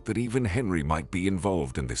thought that even Henry might be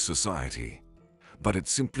involved in this society. But it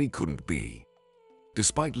simply couldn't be.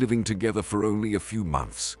 Despite living together for only a few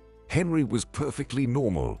months, Henry was perfectly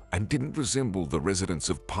normal and didn't resemble the residents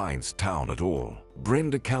of Pinestown at all.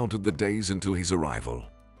 Brenda counted the days until his arrival,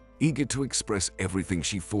 eager to express everything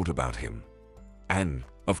she thought about him. And,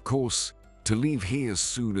 of course, to leave here as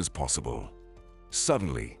soon as possible.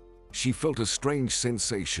 Suddenly, she felt a strange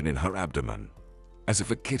sensation in her abdomen, as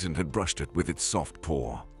if a kitten had brushed it with its soft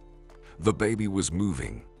paw. The baby was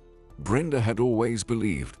moving. Brenda had always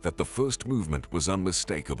believed that the first movement was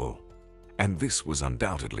unmistakable, and this was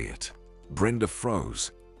undoubtedly it. Brenda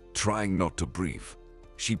froze, trying not to breathe.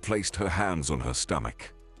 She placed her hands on her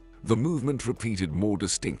stomach. The movement repeated more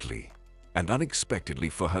distinctly, and unexpectedly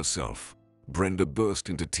for herself, Brenda burst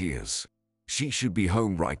into tears. She should be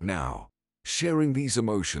home right now, sharing these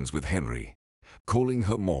emotions with Henry, calling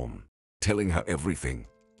her mom, telling her everything,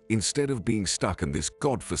 instead of being stuck in this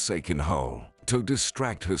godforsaken hole. To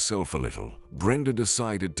distract herself a little, Brenda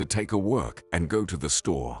decided to take a walk and go to the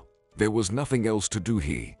store. There was nothing else to do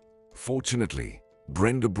here. Fortunately,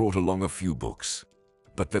 Brenda brought along a few books.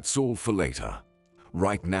 But that's all for later.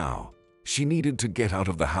 Right now, she needed to get out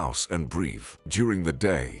of the house and breathe. During the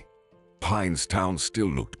day, Pinestown still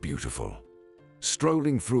looked beautiful.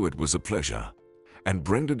 Strolling through it was a pleasure, and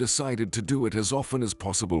Brenda decided to do it as often as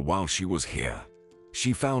possible while she was here.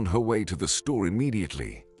 She found her way to the store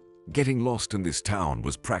immediately. Getting lost in this town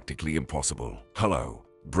was practically impossible. "Hello,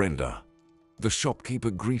 Brenda." The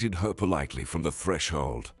shopkeeper greeted her politely from the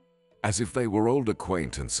threshold, as if they were old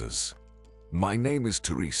acquaintances. "My name is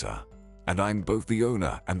Teresa, and I'm both the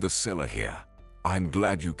owner and the seller here. I'm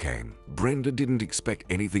glad you came." Brenda didn't expect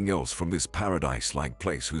anything else from this paradise-like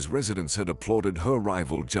place whose residents had applauded her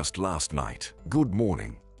arrival just last night. "Good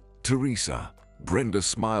morning, Teresa." Brenda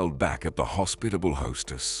smiled back at the hospitable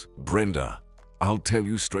hostess. "Brenda, I'll tell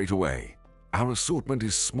you straight away, our assortment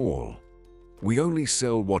is small. We only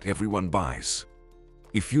sell what everyone buys.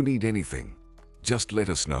 If you need anything, just let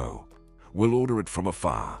us know. We'll order it from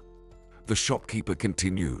afar." The shopkeeper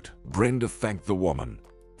continued. Brenda thanked the woman,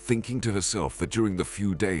 thinking to herself that during the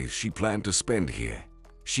few days she planned to spend here,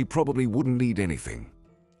 she probably wouldn't need anything.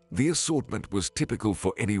 The assortment was typical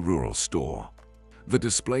for any rural store. The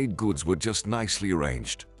displayed goods were just nicely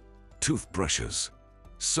arranged. Toothbrushes,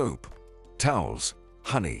 soap, towels,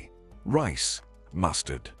 honey, rice,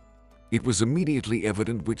 mustard. It was immediately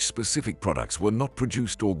evident which specific products were not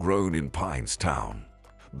produced or grown in Pinestown.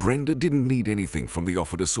 Brenda didn't need anything from the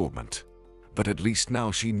offered assortment, but at least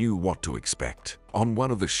now she knew what to expect. On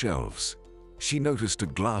one of the shelves, she noticed a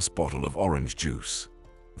glass bottle of orange juice.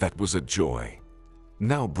 That was a joy.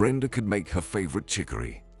 Now Brenda could make her favorite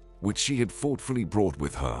chicory, which she had thoughtfully brought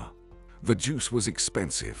with her. The juice was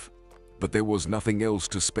expensive, but there was nothing else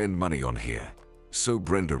to spend money on here. So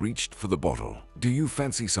Brenda reached for the bottle. "Do you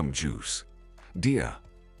fancy some juice, dear?"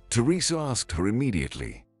 Teresa asked her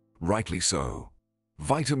immediately. "Rightly so.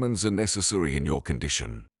 Vitamins are necessary in your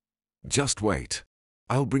condition." Just wait.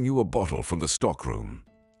 I'll bring you a bottle from the stockroom.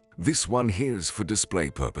 This one here's for display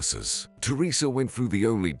purposes. Teresa went through the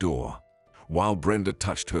only door, while Brenda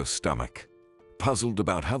touched her stomach, puzzled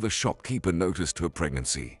about how the shopkeeper noticed her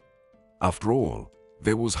pregnancy. After all,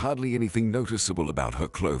 there was hardly anything noticeable about her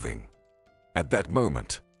clothing. At that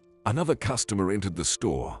moment, another customer entered the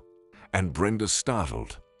store, and Brenda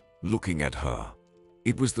startled, looking at her.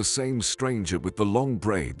 It was the same stranger with the long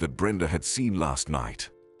braid that Brenda had seen last night.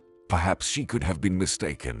 Perhaps she could have been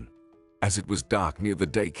mistaken, as it was dark near the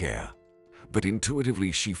daycare, but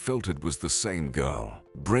intuitively she felt it was the same girl.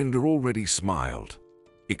 Brenda already smiled,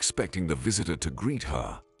 expecting the visitor to greet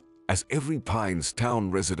her, as every Pines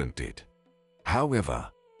Town resident did. However,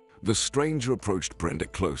 the stranger approached Brenda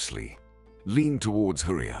closely, leaned towards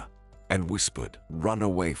her ear, and whispered, "Run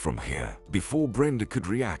away from here." Before Brenda could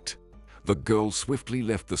react, the girl swiftly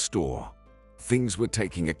left the store. Things were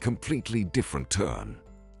taking a completely different turn.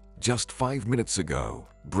 Just 5 minutes ago,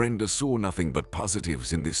 Brenda saw nothing but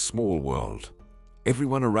positives in this small world.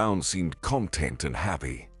 Everyone around seemed content and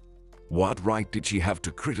happy. What right did she have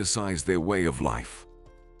to criticize their way of life?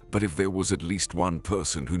 But if there was at least one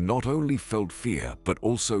person who not only felt fear but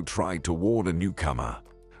also tried to warn a newcomer,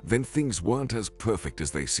 then things weren't as perfect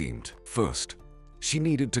as they seemed. First, she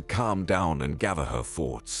needed to calm down and gather her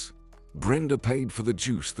thoughts. Brenda paid for the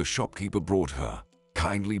juice the shopkeeper brought her,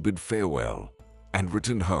 kindly bid farewell, and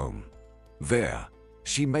returned home. There,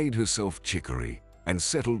 she made herself chicory and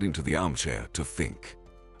settled into the armchair to think.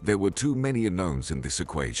 There were too many unknowns in this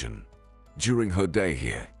equation. During her day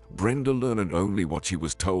here, Brenda learned only what she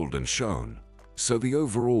was told and shown, so the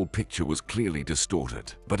overall picture was clearly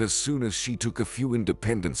distorted. But as soon as she took a few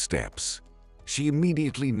independent steps, she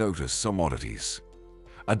immediately noticed some oddities.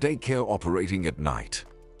 A daycare operating at night.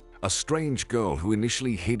 A strange girl who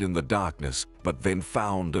initially hid in the darkness but then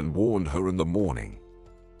found and warned her in the morning.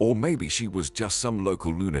 Or maybe she was just some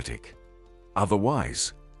local lunatic.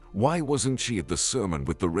 Otherwise, why wasn't she at the sermon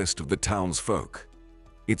with the rest of the townsfolk?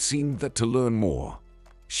 It seemed that to learn more,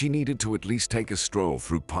 she needed to at least take a stroll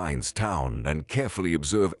through Pines Town and carefully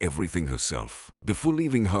observe everything herself. Before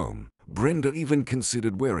leaving home, Brenda even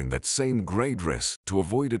considered wearing that same gray dress to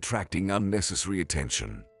avoid attracting unnecessary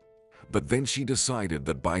attention. But then she decided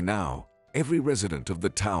that by now, every resident of the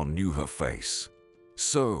town knew her face.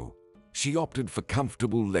 So, she opted for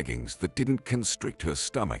comfortable leggings that didn't constrict her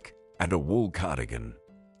stomach and a wool cardigan.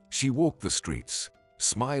 She walked the streets,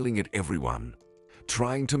 smiling at everyone,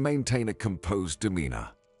 trying to maintain a composed demeanor.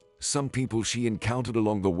 Some people she encountered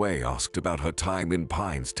along the way asked about her time in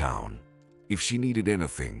Pines Town, if she needed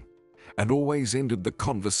anything, and always ended the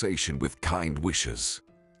conversation with kind wishes.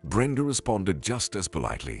 Brenda responded just as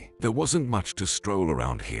politely. There wasn't much to stroll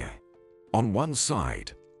around here. On one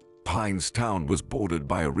side, Pines Town was bordered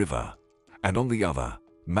by a river, and on the other,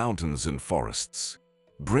 mountains and forests.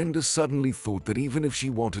 Brenda suddenly thought that even if she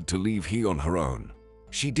wanted to leave here on her own,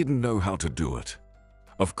 she didn't know how to do it.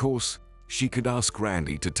 Of course, she could ask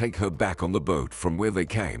Randy to take her back on the boat from where they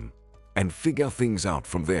came, and figure things out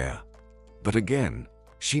from there. But again,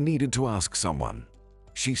 she needed to ask someone.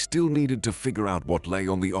 She still needed to figure out what lay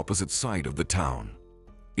on the opposite side of the town.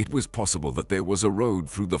 It was possible that there was a road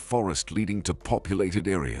through the forest leading to populated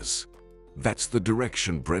areas. That's the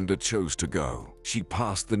direction Brenda chose to go. She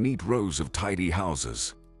passed the neat rows of tidy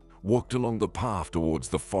houses, walked along the path towards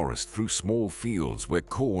the forest through small fields where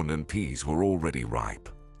corn and peas were already ripe.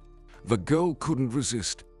 The girl couldn't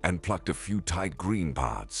resist and plucked a few tight green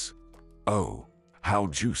pods. Oh, how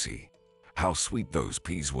juicy, how sweet those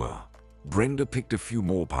peas were. Brenda picked a few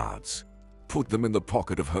more pods, put them in the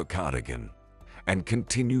pocket of her cardigan, and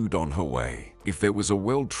continued on her way. If there was a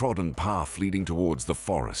well-trodden path leading towards the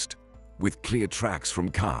forest, with clear tracks from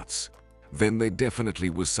carts, then there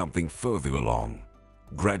definitely was something further along.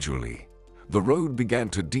 Gradually, the road began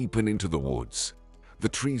to deepen into the woods. The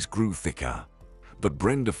trees grew thicker, but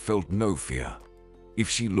Brenda felt no fear. If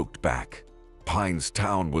she looked back, Pines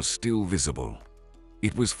Town was still visible.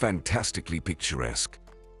 It was fantastically picturesque,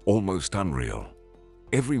 almost unreal.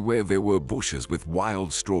 Everywhere there were bushes with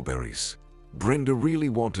wild strawberries. Brenda really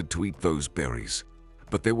wanted to eat those berries,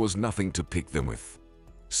 but there was nothing to pick them with.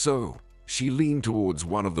 So, she leaned towards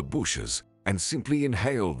one of the bushes and simply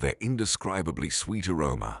inhaled their indescribably sweet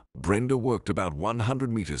aroma. Brenda walked about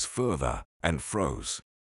 100 meters further and froze.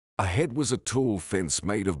 Ahead was a tall fence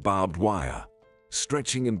made of barbed wire,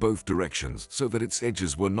 stretching in both directions so that its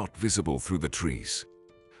edges were not visible through the trees.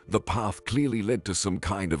 The path clearly led to some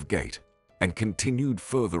kind of gate and continued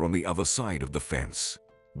further on the other side of the fence.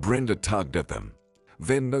 Brenda tugged at them,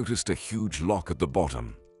 then noticed a huge lock at the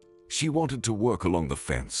bottom. She wanted to work along the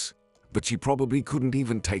fence, but she probably couldn't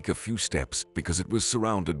even take a few steps because it was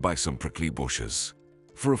surrounded by some prickly bushes.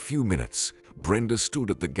 For a few minutes, Brenda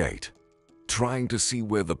stood at the gate, trying to see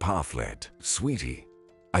where the path led. "Sweetie,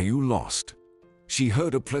 are you lost?" She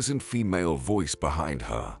heard a pleasant female voice behind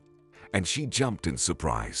her, and she jumped in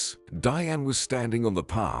surprise. Diane was standing on the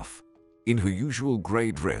path, in her usual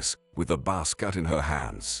gray dress with a basket in her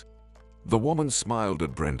hands. The woman smiled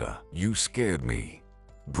at Brenda. "You scared me,"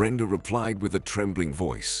 Brenda replied with a trembling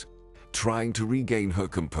voice, trying to regain her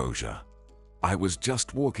composure. "I was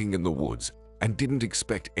just walking in the woods and didn't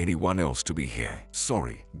expect anyone else to be here."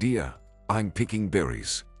 "Sorry, dear, I'm picking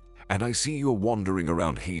berries, and I see you're wandering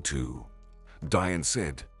around here too," Diane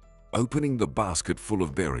said, opening the basket full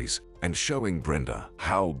of berries and showing Brenda.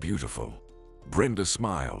 "How beautiful." Brenda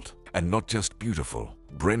smiled. "And not just beautiful,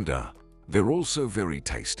 Brenda, they're also very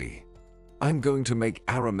tasty. I'm going to make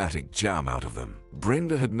aromatic jam out of them."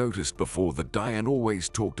 Brenda had noticed before that Diane always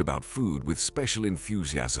talked about food with special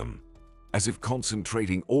enthusiasm, as if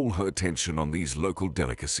concentrating all her attention on these local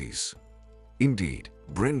delicacies. Indeed,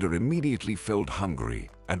 Brenda immediately felt hungry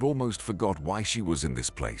and almost forgot why she was in this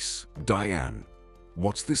place. "Diane,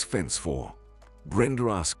 what's this fence for?" Brenda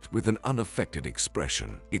asked with an unaffected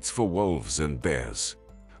expression. "It's for wolves and bears,"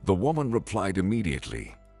 the woman replied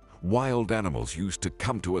immediately. "Wild animals used to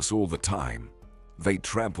come to us all the time. They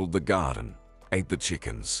trampled the garden, ate the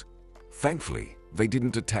chickens. Thankfully, they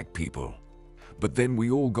didn't attack people. But then we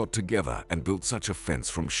all got together and built such a fence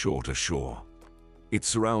from shore to shore. It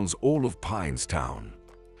surrounds all of Pinestown.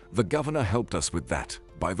 The governor helped us with that,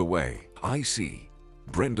 by the way." "I see,"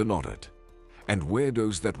 Brenda nodded. "And where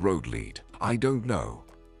does that road lead?" "I don't know,"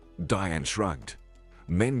 Diane shrugged.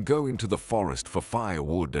 "Men go into the forest for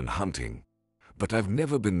firewood and hunting, but I've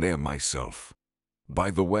never been there myself. By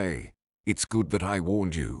the way, it's good that I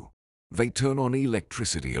warned you. They turn on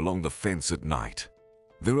electricity along the fence at night.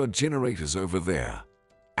 There are generators over there.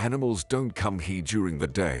 Animals don't come here during the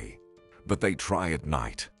day, but they try at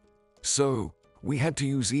night. So, we had to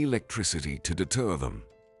use electricity to deter them.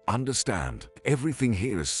 Understand, everything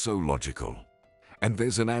here is so logical. And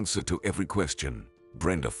there's an answer to every question,"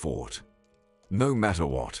 Brenda thought. "No matter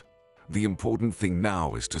what, the important thing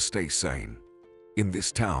now is to stay sane. In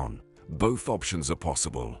this town, both options are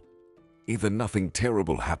possible. Either nothing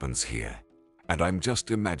terrible happens here, and I'm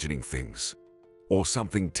just imagining things, or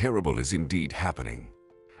something terrible is indeed happening,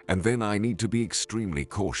 and then I need to be extremely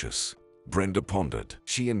cautious." Brenda pondered.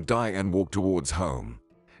 She and Diane walked towards home,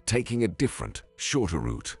 taking a different, shorter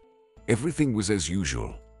route. Everything was as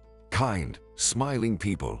usual. Kind, smiling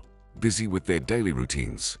people, busy with their daily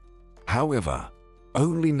routines. However,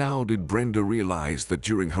 only now did Brenda realize that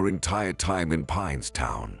during her entire time in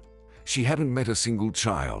Pinestown, she hadn't met a single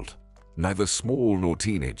child, neither small nor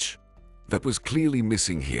teenage. That was clearly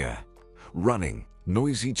missing here. Running,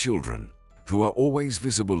 noisy children, who are always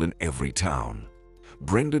visible in every town.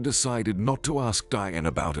 Brenda decided not to ask Diane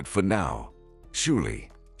about it for now. Surely,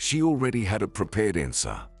 she already had a prepared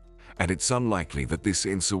answer, and it's unlikely that this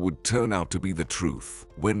answer would turn out to be the truth.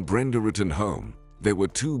 When Brenda returned home, there were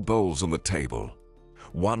 2 bowls on the table,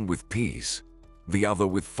 one with peas, the other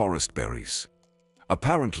with forest berries.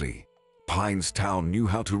 Apparently, Pinestown knew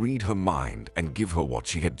how to read her mind and give her what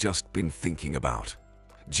she had just been thinking about.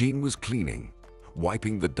 Jean was cleaning,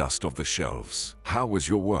 wiping the dust off the shelves. "How was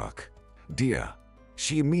your work, dear?"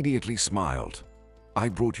 She immediately smiled. "I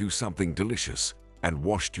brought you something delicious and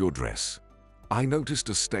washed your dress. I noticed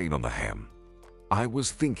a stain on the hem. I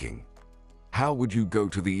was thinking, how would you go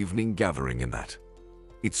to the evening gathering in that?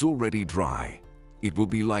 It's already dry. It will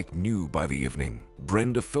be like new by the evening."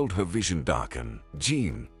 Brenda felt her vision darken.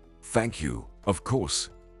 "Jean, thank you, of course,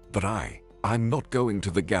 but I'm not going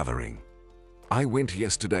to the gathering. I went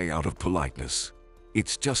yesterday out of politeness.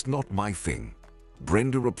 It's just not my thing."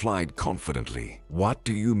 Brenda replied confidently. "What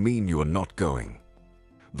do you mean you're not going?"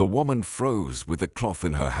 The woman froze with a cloth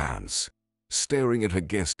in her hands, staring at her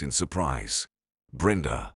guest in surprise.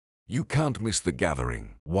 "Brenda, you can't miss the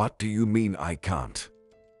gathering." "What do you mean I can't?"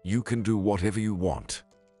 "You can do whatever you want,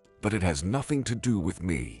 but it has nothing to do with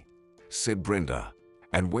me," said Brenda,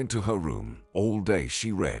 and went to her room. All day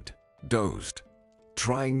she read, dozed,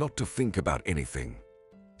 trying not to think about anything.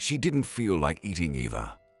 She didn't feel like eating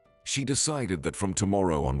either. She decided that from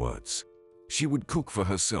tomorrow onwards, she would cook for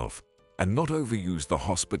herself and not overuse the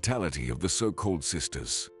hospitality of the so-called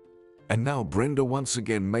sisters. And now Brenda once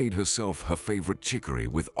again made herself her favorite chicory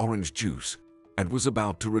with orange juice and was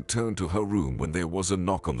about to return to her room when there was a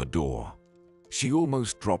knock on the door. She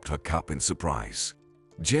almost dropped her cup in surprise.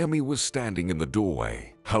 Jeremy was standing in the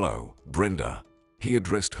doorway. "Hello, Brenda," he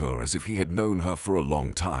addressed her as if he had known her for a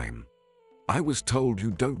long time. I was told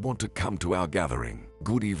you don't want to come to our gathering.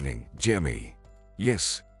 Good evening, Jeremy.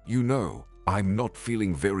 Yes, you know, I'm not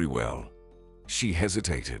feeling very well. She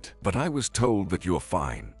hesitated. But I was told that you're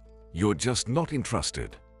fine. You're just not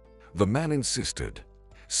interested. The man insisted,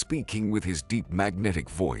 speaking with his deep magnetic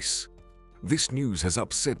voice. This news has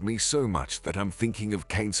upset me so much that I'm thinking of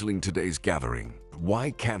canceling today's gathering.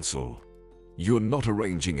 Why cancel? You're not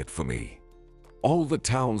arranging it for me. All the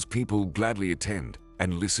townspeople gladly attend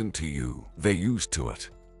and listen to you. They're used to it.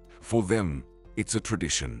 For them, it's a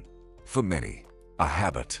tradition. For many, a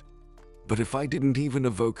habit. But if I didn't even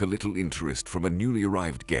evoke a little interest from a newly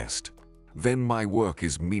arrived guest, then my work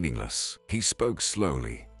is meaningless. He spoke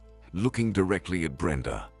slowly, looking directly at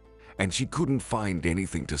Brenda, and she couldn't find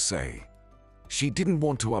anything to say. She didn't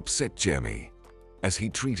want to upset Jeremy, as he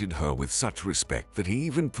treated her with such respect that he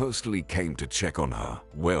even personally came to check on her.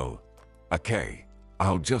 Well, okay,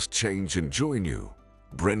 I'll just change and join you,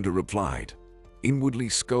 Brenda replied, inwardly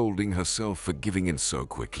scolding herself for giving in so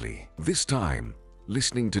quickly. This time,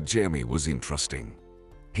 listening to Jeremy was interesting.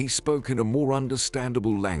 He spoke in a more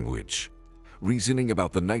understandable language, reasoning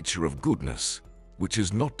about the nature of goodness, which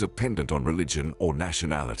is not dependent on religion or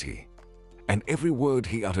nationality. And every word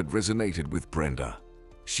he uttered resonated with Brenda.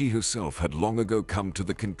 She herself had long ago come to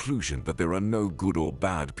the conclusion that there are no good or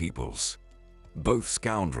bad peoples. Both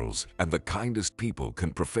scoundrels and the kindest people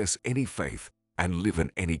can profess any faith and live in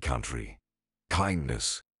any country.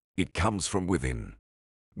 Kindness, it comes from within.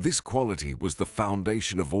 This quality was the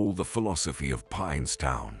foundation of all the philosophy of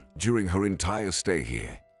Pinestown. During her entire stay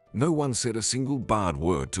here, no one said a single bad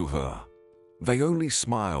word to her. They only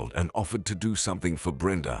smiled and offered to do something for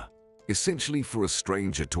Brenda, essentially for a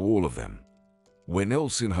stranger to all of them. When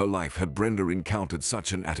else in her life had Brenda encountered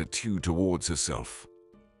such an attitude towards herself?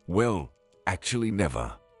 Well, actually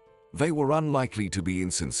never. They were unlikely to be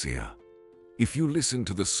insincere. If you listen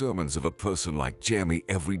to the sermons of a person like Jeremy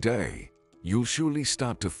every day, you'll surely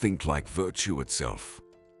start to think like virtue itself.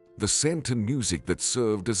 The scent and music that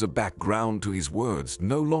served as a background to his words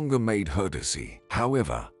no longer made her dizzy.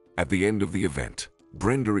 However, at the end of the event,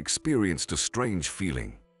 Brenda experienced a strange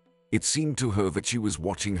feeling. It seemed to her that she was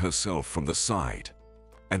watching herself from the side,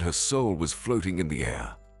 and her soul was floating in the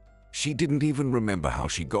air. She didn't even remember how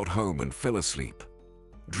she got home and fell asleep,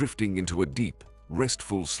 drifting into a deep,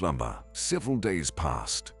 restful slumber. Several days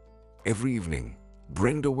passed. Every evening,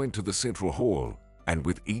 Brenda went to the central hall, and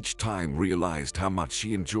with each time realized how much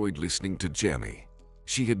she enjoyed listening to Jeremy.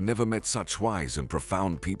 She had never met such wise and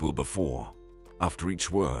profound people before. After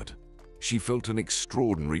each word, she felt an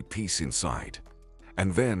extraordinary peace inside.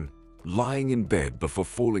 And then, lying in bed before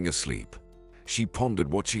falling asleep, she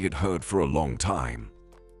pondered what she had heard for a long time.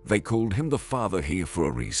 They called him the father here for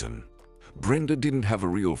a reason. Brenda didn't have a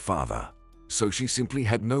real father, so she simply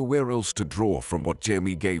had nowhere else to draw from what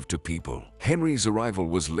Jeremy gave to people. Henry's arrival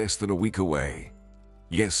was less than a week away.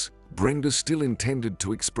 Yes, Brenda still intended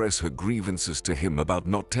to express her grievances to him about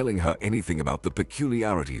not telling her anything about the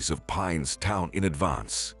peculiarities of Pinestown in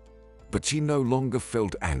advance. But she no longer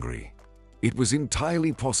felt angry. It was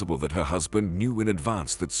entirely possible that her husband knew in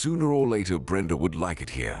advance that sooner or later Brenda would like it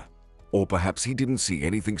here. Or perhaps he didn't see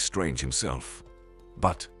anything strange himself.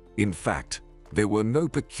 But, in fact, there were no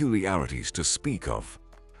peculiarities to speak of.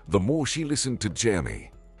 The more she listened to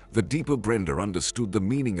Jeremy, the deeper Brenda understood the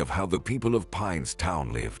meaning of how the people of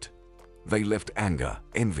Pinestown lived. They left anger,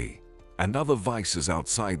 envy, and other vices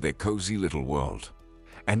outside their cozy little world.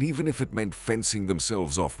 And even if it meant fencing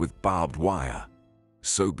themselves off with barbed wire,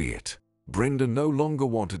 so be it. Brenda no longer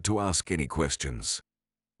wanted to ask any questions.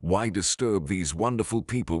 Why disturb these wonderful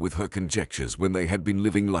people with her conjectures when they had been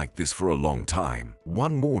living like this for a long time?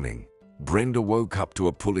 One morning, Brenda woke up to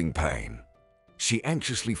a pulling pain. She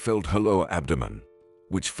anxiously felt her lower abdomen,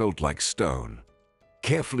 which felt like stone.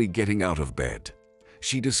 Carefully getting out of bed,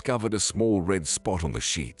 she discovered a small red spot on the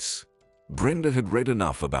sheets. Brenda had read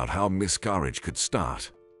enough about how miscarriage could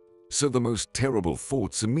start, so the most terrible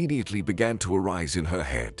thoughts immediately began to arise in her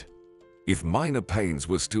head. If minor pains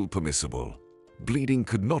were still permissible, bleeding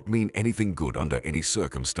could not mean anything good under any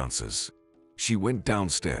circumstances. She went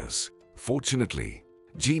downstairs. Fortunately,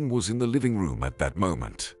 Jean was in the living room at that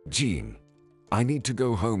moment. "Jean, I need to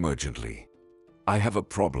go home urgently. I have a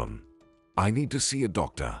problem. I need to see a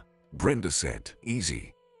doctor," Brenda said.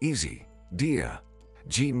 Easy, dear."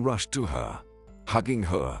 Jean rushed to her, hugging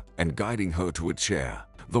her and guiding her to a chair.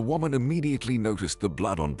 The woman immediately noticed the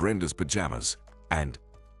blood on Brenda's pajamas and,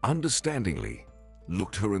 understandingly,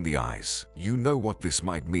 looked her in the eyes. "You know what this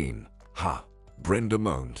might mean, huh?" Brenda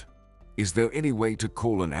moaned. "Is there any way to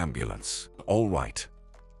call an ambulance?" "All right.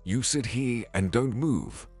 You sit here and don't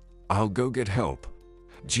move. I'll go get help."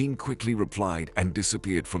 Jean quickly replied and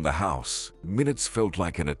disappeared from the house. Minutes felt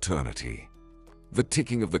like an eternity. The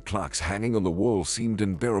ticking of the clocks hanging on the wall seemed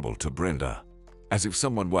unbearable to Brenda, as if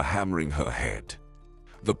someone were hammering her head.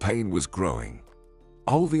 The pain was growing.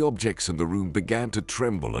 All the objects in the room began to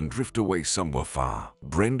tremble and drift away somewhere far.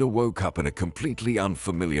 Brenda woke up in a completely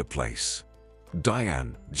unfamiliar place.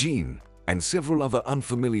 Diane, Jean, and several other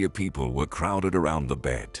unfamiliar people were crowded around the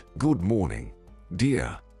bed. "Good morning,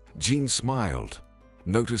 dear," Jean smiled,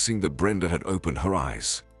 noticing that Brenda had opened her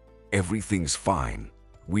eyes. "Everything's fine.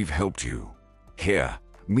 We've helped you. Here,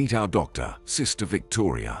 meet our doctor, Sister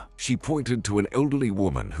Victoria." She pointed to an elderly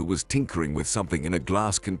woman who was tinkering with something in a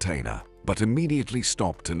glass container, but immediately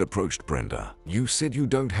stopped and approached Brenda. "You said you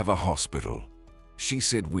don't have a hospital," she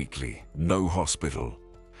said weakly. "No hospital,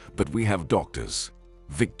 but we have doctors."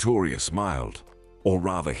 Victoria smiled. "Or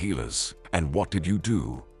rather healers. And what did you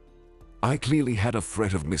do?" "I clearly had a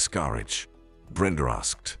threat of miscarriage," Brenda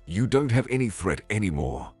asked. "You don't have any threat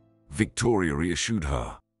anymore," Victoria reassured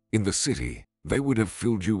her. "In the city, they would have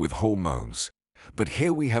filled you with hormones, but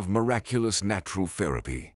here we have miraculous natural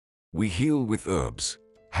therapy. We heal with herbs,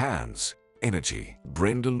 hands, energy."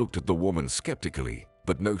 Brenda looked at the woman skeptically,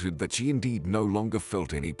 but noted that she indeed no longer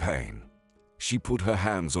felt any pain. She put her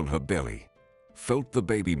hands on her belly, felt the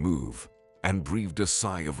baby move, and breathed a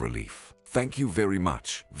sigh of relief. "Thank you very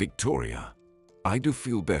much, Victoria. I do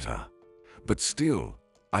feel better. But still,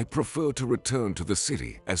 I prefer to return to the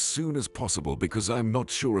city as soon as possible because I'm not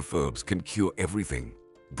sure if herbs can cure everything,"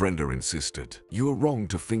 Brenda insisted. "You're wrong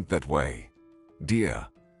to think that way, dear,"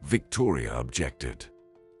 Victoria objected.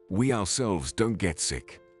 "We ourselves don't get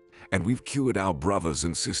sick, and we've cured our brothers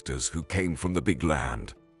and sisters who came from the big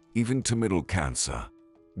land, even terminal cancer,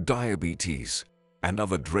 diabetes, and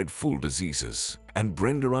other dreadful diseases." And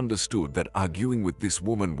Brenda understood that arguing with this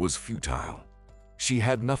woman was futile. She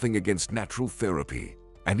had nothing against natural therapy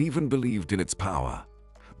and even believed in its power.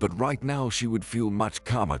 But right now she would feel much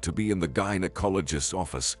calmer to be in the gynecologist's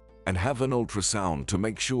office and have an ultrasound to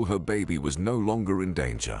make sure her baby was no longer in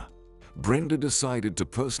danger. Brenda decided to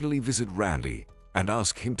personally visit Randy and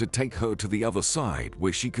ask him to take her to the other side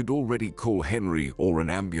where she could already call Henry or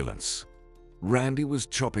an ambulance. Randy was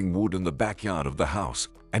chopping wood in the backyard of the house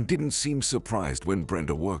and didn't seem surprised when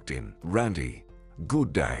Brenda walked in. "Randy,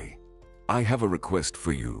 good day. I have a request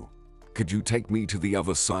for you. Could you take me to the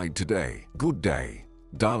other side today?" "Good day,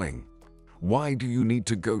 darling. Why do you need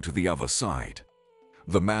to go to the other side?"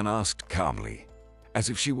 the man asked calmly, as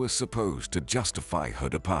if she were supposed to justify her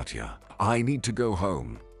departure. "I need to go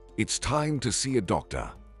home. It's time to see a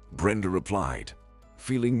doctor," Brenda replied,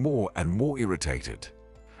 feeling more and more irritated.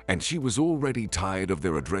 And she was already tired of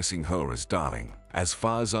their addressing her as darling. "As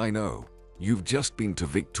far as I know, you've just been to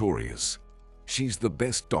Victoria's. She's the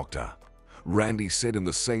best doctor," Randy said in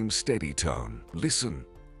the same steady tone. "Listen,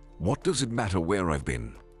 what does it matter where I've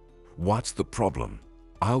been? What's the problem?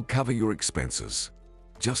 I'll cover your expenses.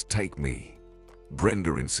 Just take me,"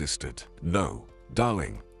 Brenda insisted. "No,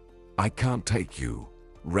 darling, I can't take you,"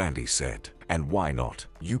 Randy said. "And why not?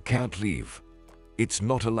 You can't leave. It's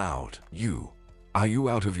not allowed." Are you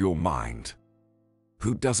out of your mind?"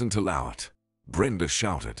 "Who doesn't allow it?" Brenda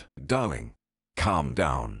shouted. "Darling, calm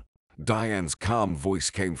down." Diane's calm voice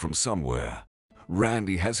came from somewhere.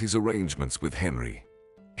 "Randy has his arrangements with Henry.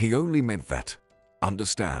 He only meant that.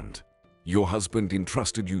 Understand? Your husband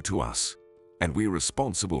entrusted you to us, and we're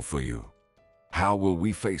responsible for you. How will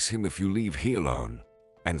we face him if you leave here alone,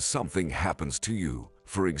 and something happens to you,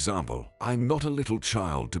 for example? I'm not a little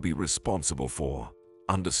child to be responsible for.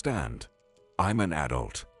 Understand? I'm an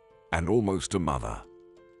adult, and almost a mother,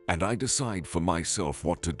 and I decide for myself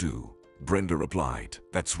what to do," Brenda replied.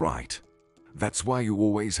 "That's right. That's why you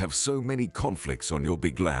always have so many conflicts on your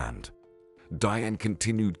big land," Diane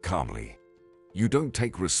continued calmly. "You don't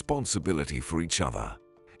take responsibility for each other.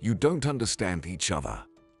 You don't understand each other.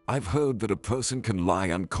 I've heard that a person can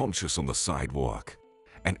lie unconscious on the sidewalk,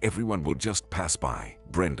 and everyone will just pass by."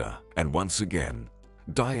 Brenda, and once again,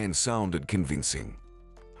 Diane sounded convincing.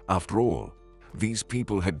 After all, these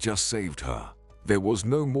people had just saved her. There was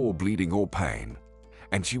no more bleeding or pain,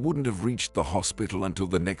 and she wouldn't have reached the hospital until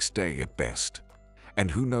the next day at best.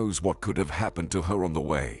 And who knows what could have happened to her on the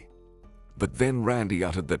way. But then Randy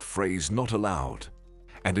uttered that phrase "not allowed,"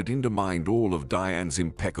 and it undermined all of Diane's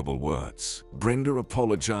impeccable words. Brenda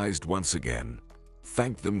apologized once again,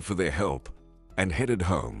 thanked them for their help, and headed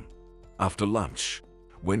home. After lunch,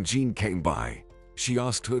 when Jean came by, she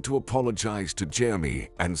asked her to apologize to Jeremy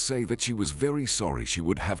and say that she was very sorry she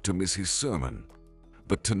would have to miss his sermon.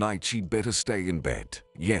 But tonight she'd better stay in bed.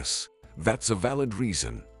 "Yes, that's a valid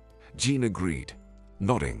reason," Jean agreed,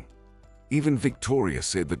 nodding. Even Victoria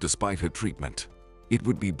said that despite her treatment, It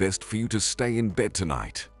would be best for you to stay in bed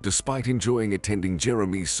tonight. Despite enjoying attending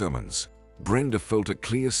Jeremy's sermons, Brenda felt a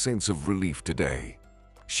clear sense of relief today.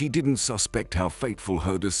 She didn't suspect how fateful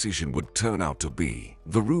her decision would turn out to be.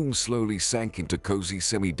 The room slowly sank into cozy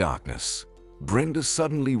semi-darkness. Brenda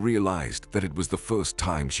suddenly realized that it was the first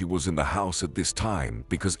time she was in the house at this time,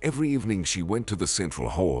 because every evening she went to the central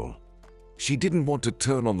hall. She didn't want to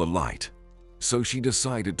turn on the light, so she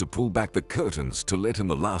decided to pull back the curtains to let in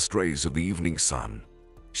the last rays of the evening sun.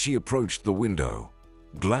 She approached the window,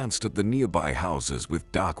 glanced at the nearby houses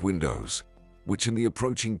with dark windows, which in the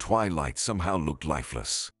approaching twilight somehow looked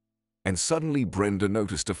lifeless. And suddenly Brenda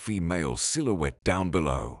noticed a female silhouette down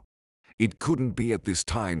below. It couldn't be at this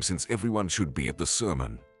time since everyone should be at the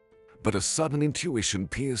sermon. But a sudden intuition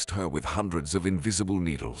pierced her with hundreds of invisible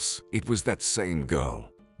needles. It was that same girl.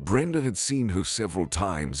 Brenda had seen her several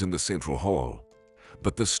times in the central hall,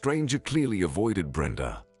 but the stranger clearly avoided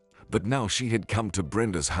Brenda. But now she had come to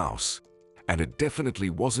Brenda's house, and it definitely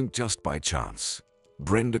wasn't just by chance.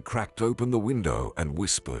 Brenda cracked open the window and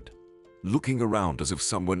whispered, looking around as if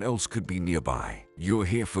someone else could be nearby. "You're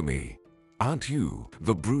here for me, aren't you?"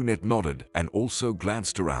 The brunette nodded and also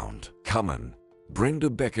glanced around. "Come on." Brenda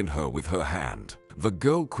beckoned her with her hand. The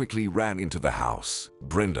girl quickly ran into the house.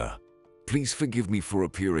 "Brenda, please forgive me for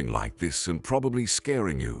appearing like this and probably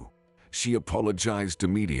scaring you." She apologized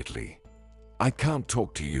immediately. "I can't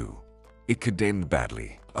talk to you. It could end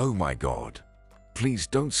badly." "Oh my God. Please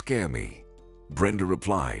don't scare me," Brenda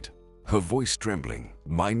replied, her voice trembling.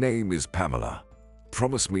 "My name is Pamela.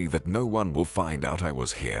 Promise me that no one will find out I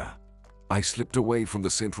was here." I slipped away from the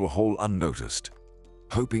central hall unnoticed,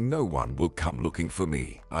 hoping no one will come looking for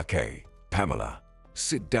me. "Okay, Pamela,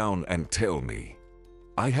 sit down and tell me.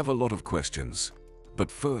 I have a lot of questions,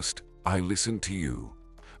 but first, I listen to you.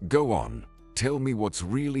 Go on, tell me what's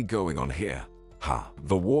really going on here."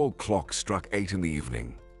 The wall clock struck 8 in the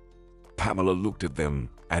evening. Pamela looked at them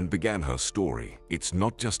and began her story. "It's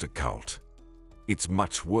not just a cult. It's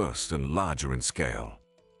much worse and larger in scale.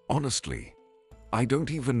 Honestly, I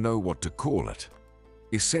don't even know what to call it.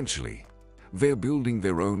 Essentially, they're building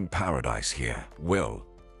their own paradise here." "Well,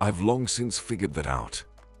 I've long since figured that out.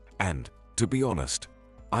 And, to be honest,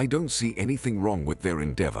 I don't see anything wrong with their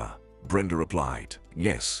endeavor," Brenda replied.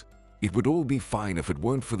 "Yes, it would all be fine if it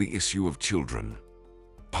weren't for the issue of children.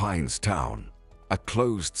 Pines Town, a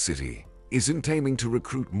closed city, isn't aiming to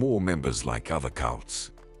recruit more members like other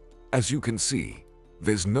cults. As you can see,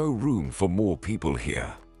 there's no room for more people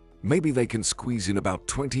here. Maybe they can squeeze in about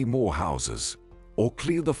 20 more houses, or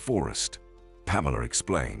clear the forest," Pamela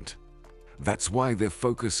explained. "That's why their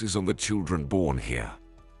focus is on the children born here.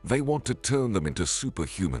 They want to turn them into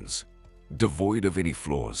superhumans, devoid of any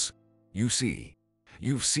flaws. You see,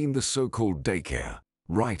 you've seen the so-called daycare,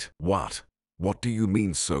 right?" What do you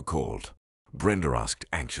mean so-called?" Brenda asked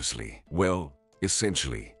anxiously. "Well,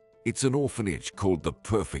 essentially, it's an orphanage called the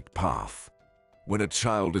Perfect Path. When a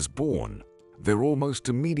child is born, they're almost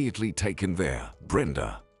immediately taken there,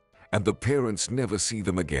 Brenda, and the parents never see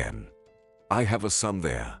them again. I have a son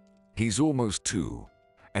there. He's almost 2,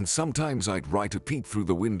 and sometimes I'd try to peek through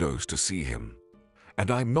the windows to see him,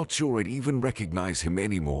 and I'm not sure I'd even recognize him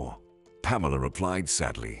anymore," Pamela replied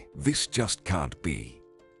sadly. "This just can't be,"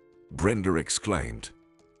 Brenda exclaimed.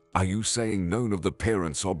 "Are you saying none of the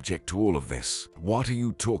parents object to all of this?" "What are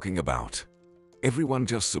you talking about? Everyone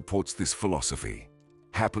just supports this philosophy,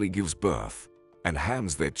 happily gives birth, and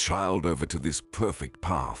hands their child over to this perfect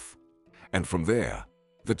path. And from there,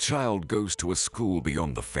 the child goes to a school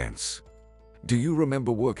beyond the fence. Do you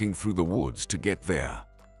remember working through the woods to get there?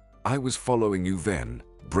 I was following you then,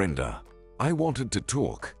 Brenda. I wanted to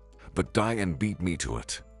talk, but Diane beat me to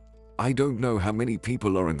it. I don't know how many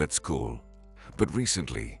people are in that school, but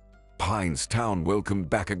recently, Pines Town welcomed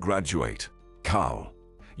back a graduate, Carl.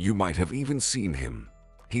 You might have even seen him.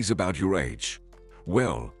 He's about your age.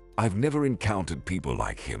 Well, I've never encountered people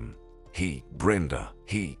like him. Brenda,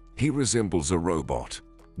 he resembles a robot,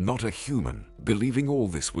 not a human." Believing all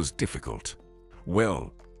this was difficult.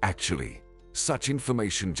 Well, actually, such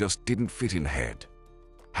information just didn't fit in head.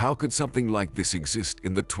 How could something like this exist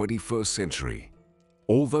in the 21st century?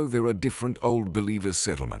 Although there are different old believers'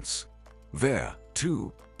 settlements, there,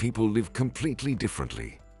 too, people live completely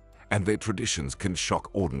differently, and their traditions can shock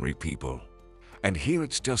ordinary people. And here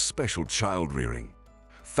it's just special child rearing,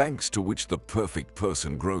 thanks to which the perfect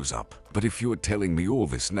person grows up. But if you are telling me all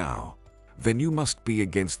this now, then you must be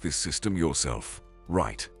against this system yourself,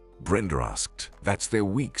 right? Brenda asked. That's their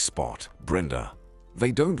weak spot, Brenda.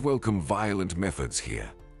 They don't welcome violent methods here,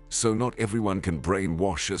 so not everyone can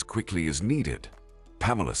brainwash as quickly as needed,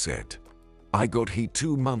 Pamela said. I got here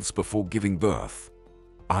 2 months before giving birth.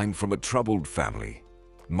 I'm from a troubled family.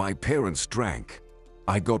 My parents drank.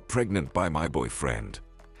 I got pregnant by my boyfriend,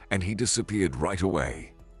 and he disappeared right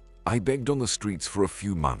away. I begged on the streets for a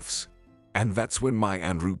few months, and that's when my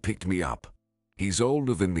Andrew picked me up. He's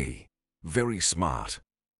older than me, very smart,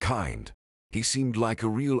 kind. He seemed like a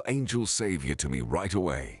real angel savior to me right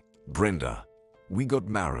away. Brenda, we got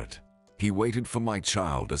married. He waited for my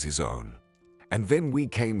child as his own. And then we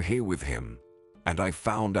came here with him, and I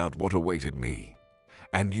found out what awaited me.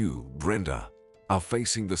 And you, Brenda, are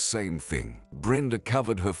facing the same thing. Brenda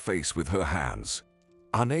covered her face with her hands,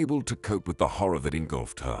 unable to cope with the horror that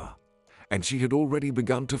engulfed her. And she had already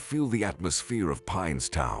begun to feel the atmosphere of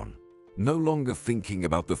Pinestown, no longer thinking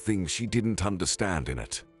about the things she didn't understand in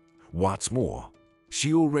it. What's more,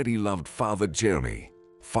 she already loved Father Jeremy,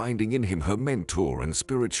 finding in him her mentor and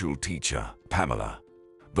spiritual teacher, Pamela.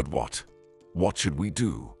 But what should we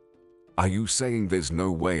do? Are you saying there's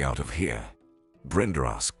no way out of here? Brenda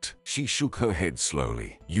asked. She shook her head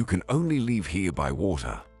slowly. You can only leave here by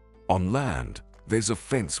water. On land, there's a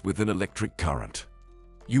fence with an electric current.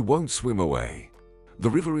 You won't swim away. The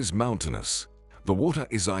river is mountainous. The water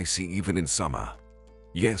is icy even in summer.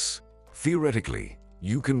 Yes, theoretically,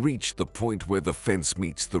 you can reach the point where the fence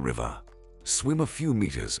meets the river. Swim a few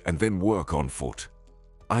meters and then work on foot.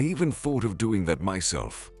 I even thought of doing that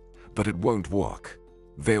myself, but it won't work.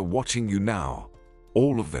 They're watching you now.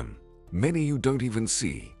 All of them. Many you don't even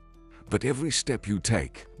see. But every step you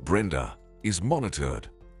take, Brenda, is monitored.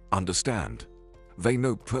 Understand? They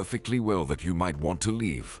know perfectly well that you might want to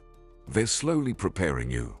leave. They're slowly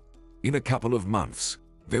preparing you. In a couple of months,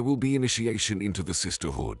 there will be initiation into the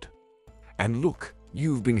sisterhood. And look,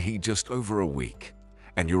 you've been here just over a week,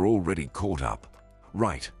 and you're already caught up.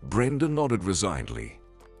 Right, Brenda nodded resignedly.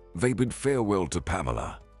 They bid farewell to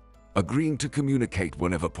Pamela, agreeing to communicate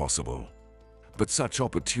whenever possible. But such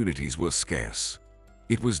opportunities were scarce.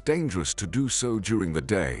 It was dangerous to do so during the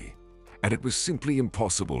day, and it was simply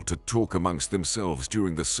impossible to talk amongst themselves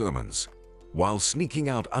during the sermons, while sneaking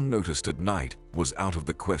out unnoticed at night was out of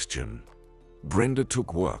the question. Brenda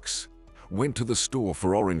took works, went to the store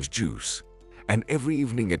for orange juice, and every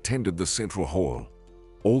evening attended the central hall.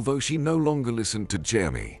 Although she no longer listened to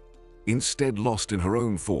Jeremy, instead lost in her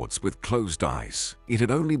own thoughts with closed eyes. It had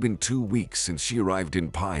only been 2 weeks since she arrived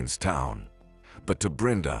in Pinestown, but to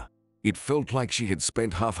Brenda, it felt like she had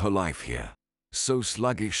spent half her life here. So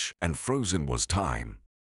sluggish and frozen was time.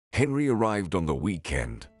 Henry arrived on the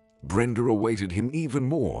weekend. Brenda awaited him even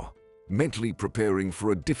more, mentally preparing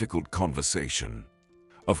for a difficult conversation.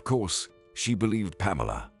 Of course, she believed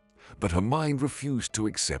Pamela, but her mind refused to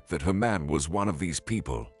accept that her man was one of these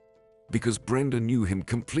people, because Brenda knew him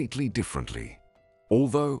completely differently.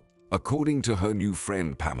 Although, according to her new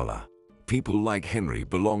friend Pamela, people like Henry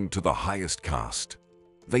belonged to the highest caste.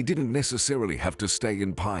 They didn't necessarily have to stay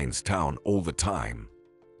in Pinestown all the time.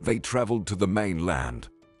 They traveled to the mainland,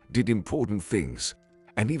 did important things,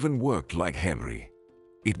 and even worked like Henry.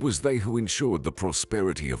 It was they who ensured the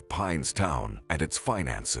prosperity of Pinestown and its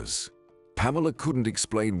finances. Pamela couldn't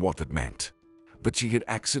explain what that meant, but she had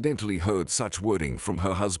accidentally heard such wording from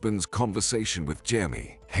her husband's conversation with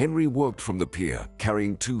Jeremy. Henry worked from the pier,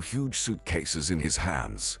 carrying 2 huge suitcases in his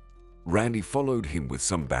hands. Randy followed him with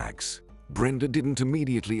some bags. Brenda didn't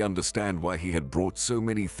immediately understand why he had brought so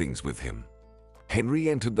many things with him. Henry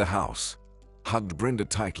entered the house, hugged Brenda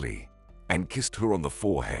tightly, and kissed her on the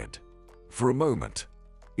forehead. For a moment,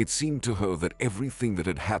 it seemed to her that everything that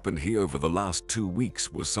had happened here over the last 2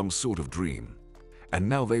 weeks was some sort of dream, and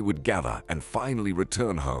now they would gather and finally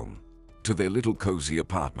return home to their little cozy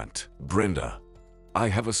apartment. Brenda, I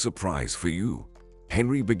have a surprise for you,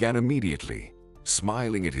 Henry began immediately,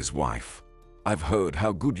 smiling at his wife. I've heard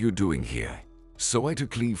how good you're doing here, so I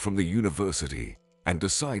took leave from the university and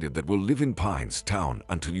decided that we'll live in Pinestown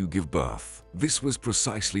until you give birth. This was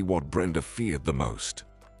precisely what Brenda feared the most,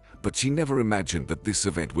 but she never imagined that this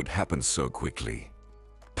event would happen so quickly.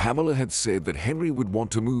 Pamela had said that Henry would want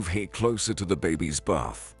to move here closer to the baby's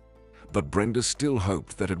birth, but Brenda still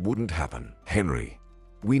hoped that it wouldn't happen. Henry,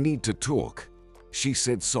 we need to talk, she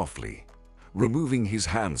said softly, removing his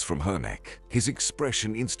hands from her neck. His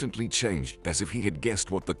expression instantly changed, as if he had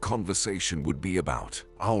guessed what the conversation would be about.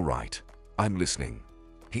 All right, I'm listening,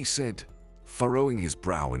 he said, furrowing his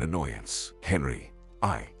brow in annoyance. Henry,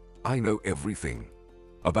 I know everything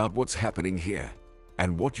about what's happening here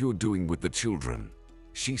and what you're doing with the children,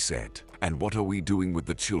 she said. And what are we doing with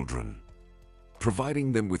the children?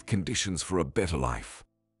 Providing them with conditions for a better life,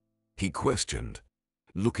 he questioned,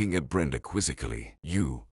 looking at Brenda quizzically.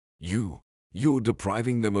 You're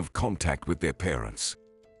depriving them of contact with their parents,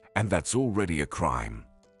 and that's already a crime,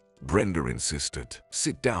 Brenda insisted.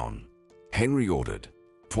 Sit down, Henry ordered,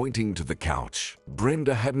 pointing to the couch.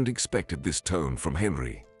 Brenda hadn't expected this tone from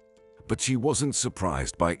Henry, but she wasn't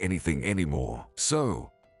surprised by anything anymore.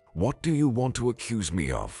 "So, what do you want to accuse me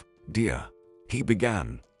of, dear?" he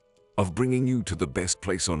began. "Of bringing you to the best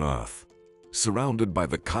place on earth, surrounded by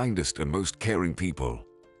the kindest and most caring people.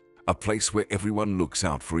 A place where everyone looks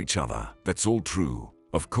out for each other. That's all true,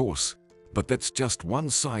 of course, but that's just one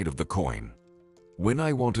side of the coin. When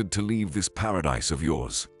I wanted to leave this paradise of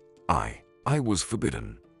yours, I was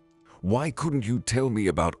forbidden. Why couldn't you tell me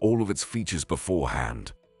about all of its features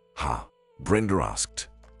beforehand?" "Huh?" Brenda asked,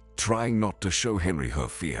 trying not to show Henry her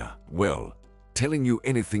fear. "Well, telling you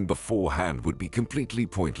anything beforehand would be completely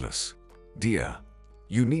pointless. Dear,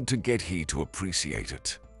 you need to get here to appreciate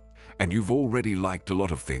it. And you've already liked a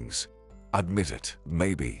lot of things. Admit it,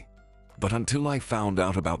 maybe. But until I found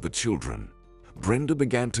out about the children, Brenda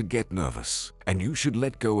began to get nervous. And you should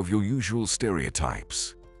let go of your usual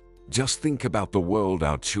stereotypes. Just think about the world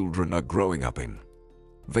our children are growing up in.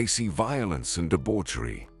 They see violence and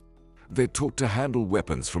debauchery. They're taught to handle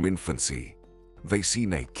weapons from infancy. They see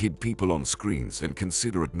naked people on screens and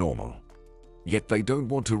consider it normal. Yet they don't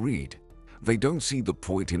want to read. They don't see the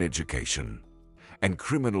point in education. And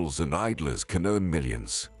criminals and idlers can earn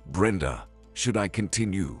millions." "Brenda, should I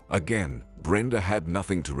continue?" Again, Brenda had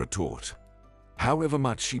nothing to retort. However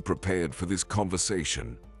much she prepared for this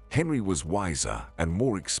conversation, Henry was wiser and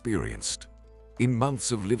more experienced. In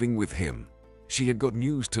months of living with him, she had got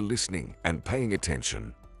used to listening and paying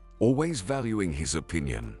attention, always valuing his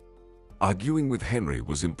opinion. Arguing with Henry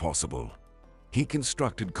was impossible. He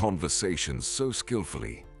constructed conversations so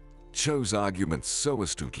skillfully, chose arguments so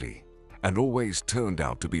astutely, and always turned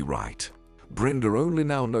out to be right. Brenda only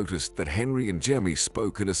now noticed that Henry and Jeremy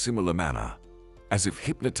spoke in a similar manner, as if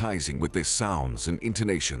hypnotizing with their sounds and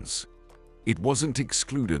intonations. It wasn't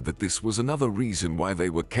excluded that this was another reason why they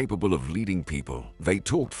were capable of leading people. They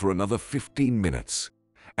talked for another 15 minutes,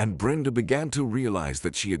 and Brenda began to realize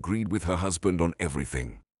that she agreed with her husband on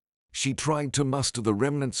everything. She tried to muster the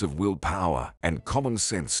remnants of willpower and common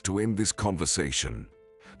sense to end this conversation.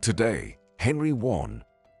 Today, Henry won,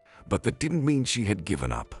 but that didn't mean she had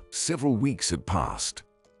given up. Several weeks had passed.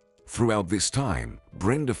 Throughout this time,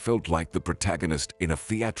 Brenda felt like the protagonist in a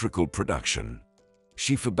theatrical production.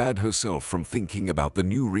 She forbade herself from thinking about the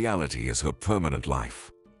new reality as her permanent life.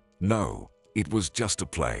 No, it was just a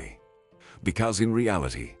play. Because in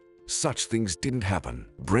reality, such things didn't happen.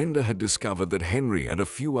 Brenda had discovered that Henry and a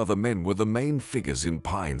few other men were the main figures in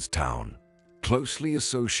Pines Town, closely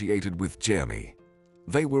associated with Jeremy.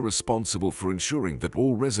 They were responsible for ensuring that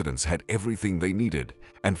all residents had everything they needed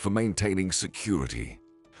and for maintaining security.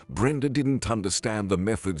 Brenda didn't understand the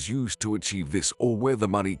methods used to achieve this or where the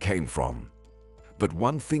money came from. But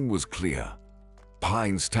one thing was clear.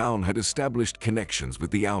 Pines Town had established connections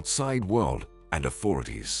with the outside world and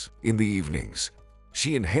authorities. In the evenings,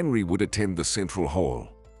 she and Henry would attend the central hall.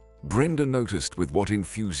 Brenda noticed with what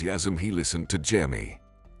enthusiasm he listened to Jeremy.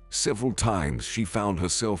 Several times she found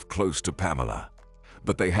herself close to Pamela,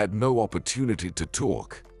 but they had no opportunity to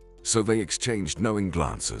talk, so they exchanged knowing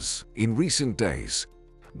glances. In recent days,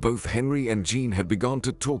 both Henry and Jean had begun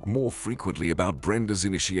to talk more frequently about Brenda's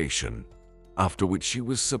initiation, after which she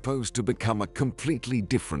was supposed to become a completely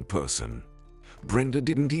different person. Brenda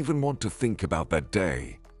didn't even want to think about that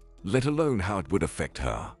day, let alone how it would affect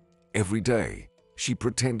her. Every day, she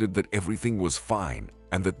pretended that everything was fine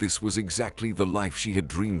and that this was exactly the life she had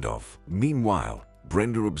dreamed of. Meanwhile,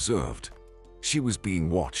 Brenda observed. She was being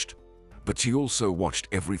watched, but she also watched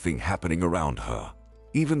everything happening around her,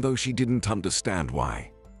 even though she didn't understand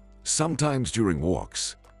why. Sometimes during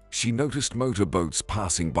walks, she noticed motorboats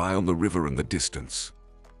passing by on the river in the distance.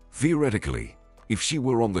 Theoretically, if she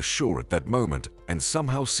were on the shore at that moment and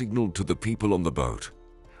somehow signaled to the people on the boat,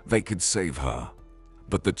 they could save her.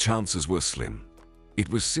 But the chances were slim. It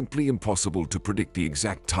was simply impossible to predict the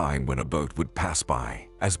exact time when a boat would pass by.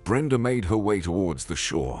 As Brenda made her way towards the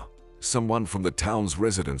shore, someone from the town's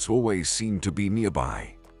residents always seemed to be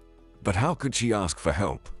nearby. But how could she ask for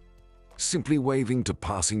help? Simply waving to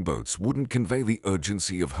passing boats wouldn't convey the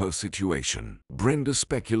urgency of her situation. Brenda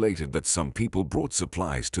speculated that some people brought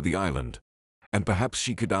supplies to the island, and perhaps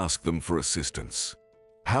she could ask them for assistance.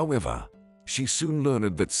 However, she soon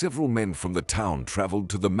learned that several men from the town traveled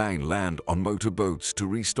to the mainland on motorboats to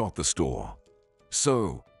restock the store.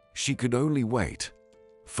 So, she could only wait,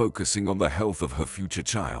 focusing on the health of her future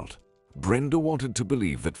child. Brenda wanted to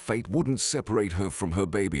believe that fate wouldn't separate her from her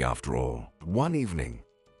baby after all. One evening,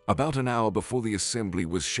 about an hour before the assembly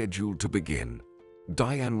was scheduled to begin,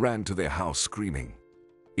 Diane ran to their house screaming.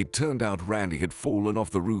 It turned out Randy had fallen off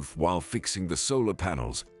the roof while fixing the solar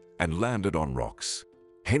panels and landed on rocks.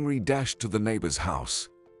 Henry dashed to the neighbor's house,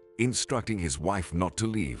 instructing his wife not to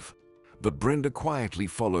leave. But Brenda quietly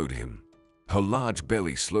followed him. Her large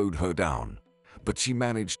belly slowed her down, but she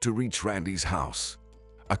managed to reach Randy's house.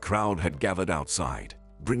 A crowd had gathered outside,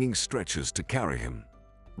 bringing stretchers to carry him.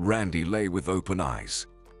 Randy lay with open eyes,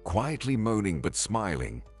 quietly moaning but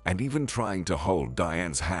smiling, and even trying to hold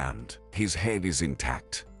Diane's hand. His head is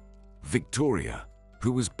intact. Victoria,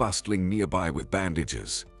 who was bustling nearby with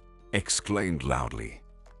bandages, exclaimed loudly,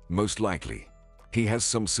 "Most likely, he has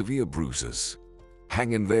some severe bruises.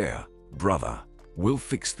 Hang in there, brother. We'll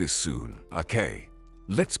fix this soon, okay?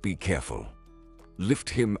 Let's be careful. Lift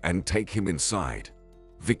him and take him inside."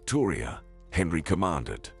 "Victoria," Henry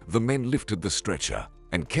commanded. The men lifted the stretcher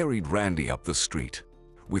and carried Randy up the street,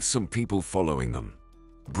 with some people following them.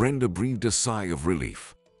 Brenda breathed a sigh of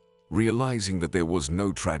relief, realizing that there was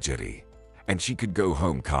no tragedy, and she could go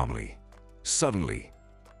home calmly. Suddenly,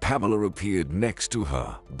 Pamela appeared next to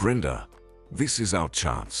her. "Brenda, this is our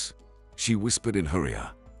chance," she whispered in her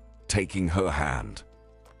ear, taking her hand.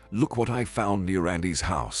 "Look what I found near Randy's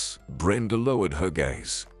house." Brenda lowered her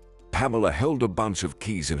gaze. Pamela held a bunch of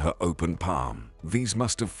keys in her open palm. These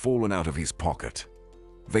must have fallen out of his pocket.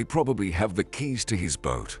 They probably have the keys to his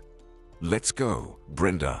boat. "Let's go,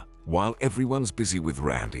 Brenda, while everyone's busy with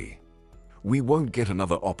Randy. We won't get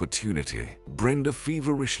another opportunity." Brenda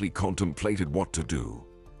feverishly contemplated what to do.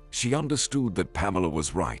 She understood that Pamela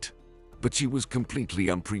was right, but she was completely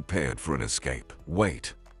unprepared for an escape.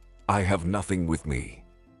 "Wait, I have nothing with me.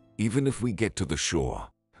 Even if we get to the shore,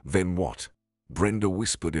 then what?" Brenda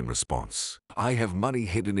whispered in response. "I have money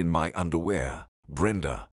hidden in my underwear,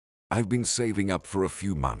 Brenda. I've been saving up for a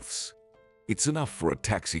few months. It's enough for a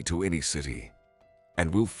taxi to any city,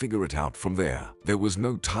 and we'll figure it out from there." There was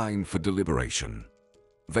no time for deliberation.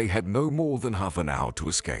 They had no more than half an hour to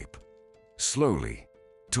escape. Slowly,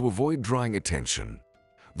 to avoid drawing attention,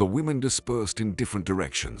 the women dispersed in different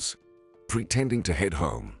directions, pretending to head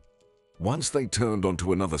home. Once they turned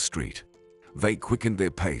onto another street, they quickened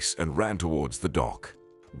their pace and ran towards the dock.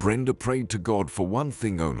 Brenda prayed to God for one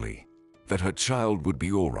thing only, that her child would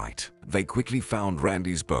be all right. They quickly found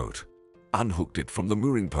Randy's boat, unhooked it from the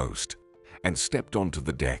mooring post, and stepped onto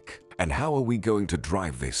the deck. "And how are we going to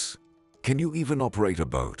drive this? Can you even operate a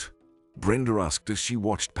boat?" Brenda asked as she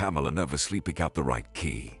watched Pamela nervously pick out the right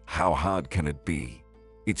key. "How hard can it be?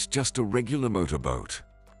 It's just a regular motorboat.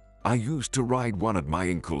 I used to ride one at my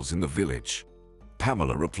uncle's in the village,"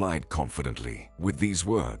 Pamela replied confidently. With these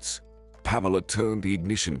words, Pamela turned the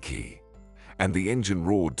ignition key, and the engine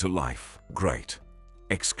roared to life. "Great!"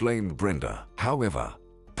 exclaimed Brenda. However,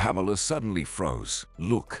 Pamela suddenly froze.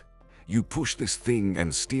 "Look, you push this thing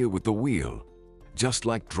and steer with the wheel, just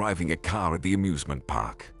like driving a car at the amusement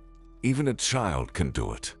park. Even a child can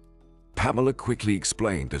do it," Pamela quickly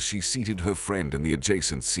explained as she seated her friend in the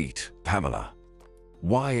adjacent seat. "Pamela,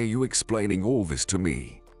 why are you explaining all this to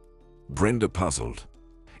me?" Brenda puzzled.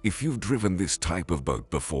 "If you've driven this type of boat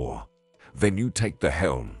before, then you take the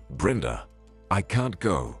helm." "Brenda, I can't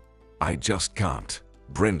go. I just can't.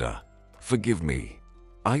 Brenda, forgive me.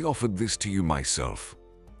 I offered this to you myself.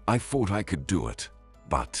 I thought I could do it,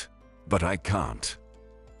 but I can't.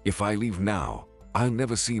 If I leave now, I'll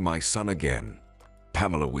never see my son again,"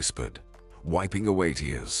 Pamela whispered, wiping away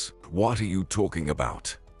tears. "What are you talking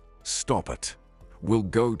about? Stop it. We'll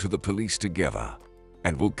go to the police together,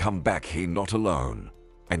 and we'll come back here not alone,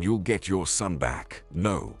 and you'll get your son back."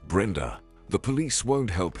 "No, Brenda, the police won't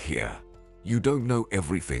help here. You don't know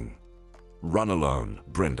everything. Run alone,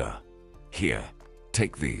 Brenda. Here,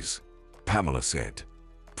 take these," Pamela said,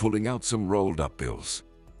 pulling out some rolled-up bills.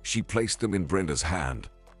 She placed them in Brenda's hand,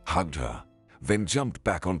 hugged her, then jumped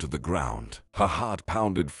back onto the ground. Her heart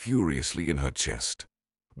pounded furiously in her chest.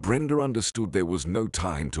 Brenda understood there was no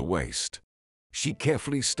time to waste. She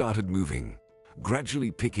carefully started moving, gradually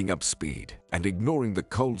picking up speed and ignoring the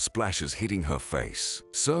cold splashes hitting her face.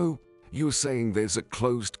 "So, you're saying there's a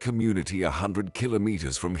closed community 100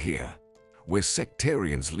 kilometers from here, where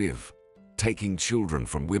sectarians live, taking children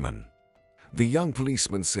from women?" the young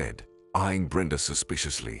policeman said, eyeing Brenda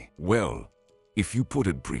suspiciously. "Well, if you put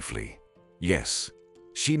it briefly, yes,"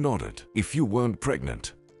 she nodded. "If you weren't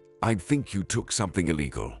pregnant, I'd think you took something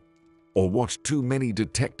illegal, or watched too many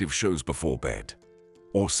detective shows before bed,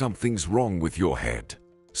 or something's wrong with your head."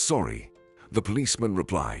 "Sorry," the policeman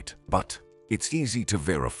replied, "but it's easy to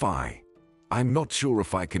verify. I'm not sure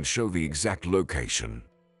if I can show the exact location.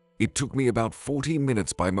 It took me about 40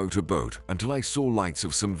 minutes by motorboat until I saw lights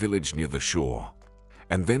of some village near the shore.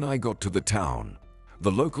 And then I got to the town.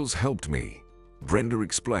 The locals helped me," Brenda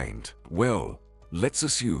explained. "Well, let's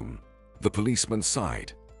assume," the policeman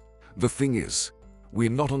sighed. "The thing is, we're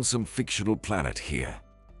not on some fictional planet here.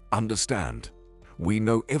 Understand? We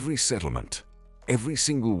know every settlement. Every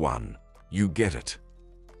single one. You get it?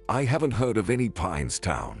 I haven't heard of any Pines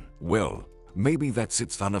Town. Well, maybe that's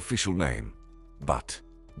its unofficial name. But,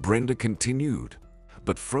 Brenda continued,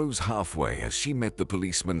 but froze halfway as she met the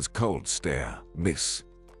policeman's cold stare. Miss,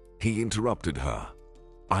 he interrupted her.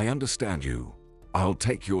 I understand you. I'll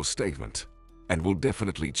take your statement, and we'll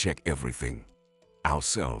definitely check everything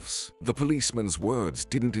ourselves. The policeman's words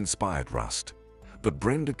didn't inspire trust, but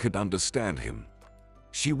Brenda could understand him.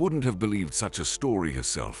 She wouldn't have believed such a story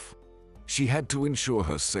herself. She had to ensure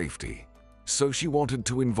her safety, so she wanted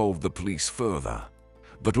to involve the police further.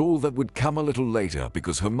 But all that would come a little later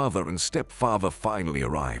because her mother and stepfather finally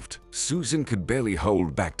arrived. Susan could barely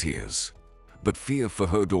hold back tears, but fear for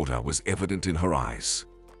her daughter was evident in her eyes.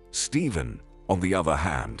 Stephen, on the other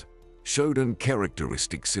hand, showed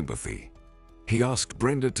uncharacteristic sympathy. He asked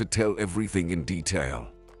Brenda to tell everything in detail.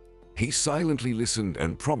 He silently listened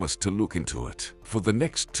and promised to look into it. For the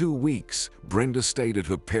next 2 weeks, Brenda stayed at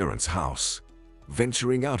her parents' house,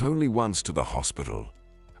 venturing out only once to the hospital,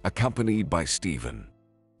 accompanied by Stephen.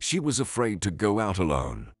 She was afraid to go out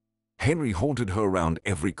alone. Henry haunted her around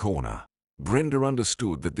every corner. Brenda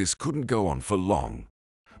understood that this couldn't go on for long,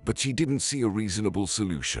 but she didn't see a reasonable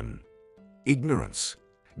solution. Ignorance,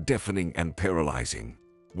 deafening and paralyzing,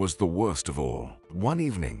 was the worst of all. One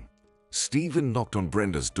evening, Stephen knocked on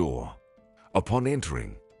Brenda's door. Upon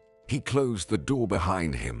entering, he closed the door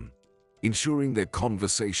behind him, ensuring their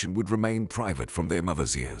conversation would remain private from their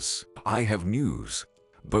mother's ears. I have news,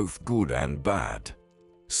 both good and bad,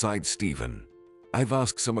 sighed Stephen. I've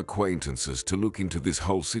asked some acquaintances to look into this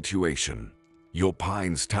whole situation. Your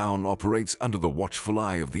Pines Town operates under the watchful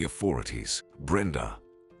eye of the authorities, Brenda.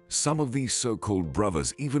 Some of these so-called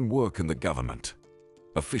brothers even work in the government.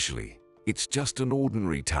 Officially, it's just an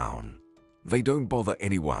ordinary town. They don't bother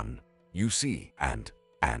anyone, you see, and,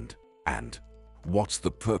 what's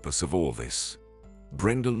the purpose of all this?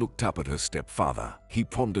 Brenda looked up at her stepfather. He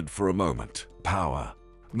pondered for a moment. Power,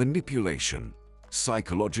 manipulation,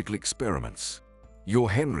 psychological experiments. Your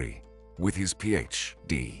Henry, with his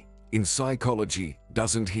PhD in psychology,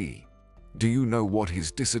 doesn't he? Do you know what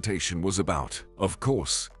his dissertation was about? Of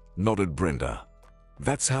course, nodded Brenda.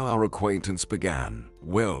 That's how our acquaintance began.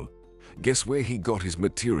 Well, guess where he got his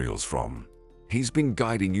materials from? He's been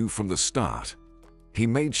guiding you from the start. He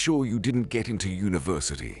made sure you didn't get into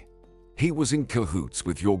university. He was in cahoots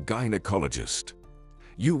with your gynecologist.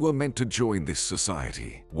 You were meant to join this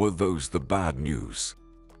society. Were those the bad news?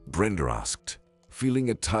 Brenda asked, feeling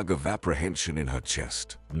a tug of apprehension in her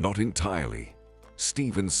chest. Not entirely.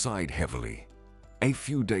 Stephen sighed heavily. A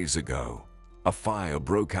few days ago, a fire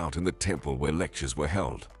broke out in the temple where lectures were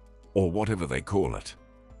held, or whatever they call it.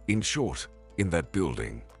 In short, in that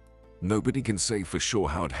building. Nobody can say for sure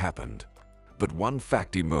how it happened, but one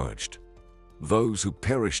fact emerged. Those who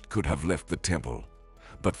perished could have left the temple,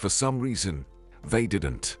 but for some reason, they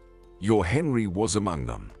didn't. Your Henry was among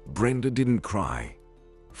them. Brenda didn't cry.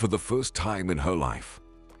 For the first time in her life,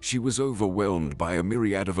 she was overwhelmed by a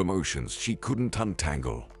myriad of emotions she couldn't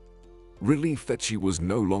untangle. Relief that she was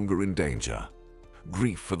no longer in danger.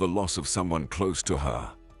 Grief for the loss of someone close to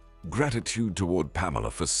her. Gratitude toward Pamela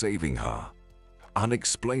for saving her.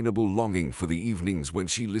 Unexplainable longing for the evenings when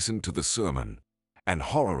she listened to the sermon, and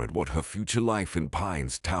horror at what her future life in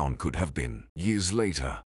Pines Town could have been. Years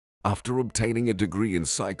later, after obtaining a degree in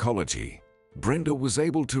psychology, Brenda was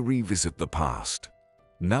able to revisit the past.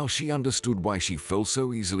 Now she understood why she fell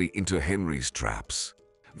so easily into Henry's traps.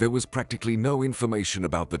 There was practically no information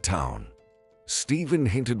about the town. Stephen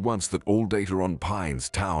hinted once that all data on Pines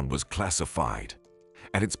Town was classified,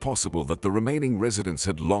 and it's possible that the remaining residents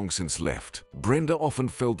had long since left. Brenda often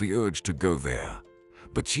felt the urge to go there,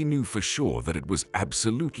 but she knew for sure that it was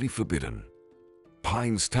absolutely forbidden.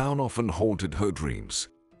 Pines Town often haunted her dreams,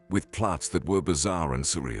 with plots that were bizarre and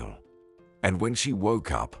surreal. And when she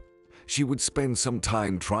woke up, she would spend some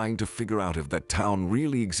time trying to figure out if that town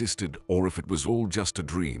really existed or if it was all just a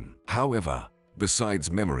dream. However,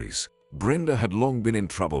 besides memories, Brenda had long been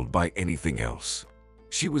troubled by anything else.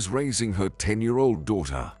 She was raising her 10-year-old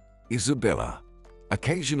daughter, Isabella,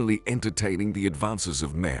 occasionally entertaining the advances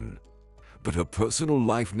of men, but her personal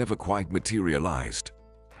life never quite materialized,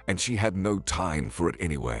 and she had no time for it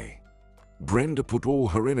anyway. Brenda put all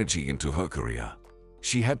her energy into her career.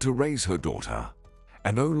 She had to raise her daughter,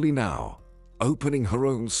 and only now, opening her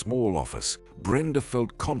own small office, Brenda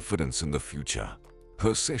felt confidence in the future.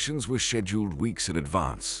 Her sessions were scheduled weeks in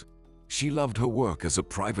advance. She loved her work as a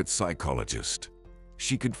private psychologist.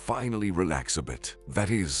 She could finally relax a bit. That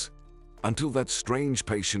is, until that strange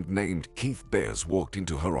patient named Keith Bears walked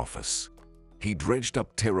into her office. He dredged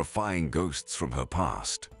up terrifying ghosts from her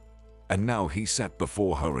past. And now he sat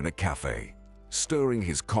before her in a cafe, stirring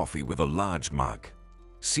his coffee with a large mug,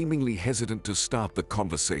 seemingly hesitant to start the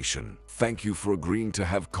conversation. "Thank you for agreeing to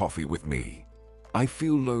have coffee with me. I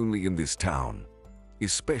feel lonely in this town,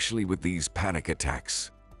 especially with these panic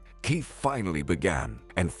attacks." Keith finally began,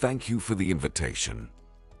 "And thank you for the invitation.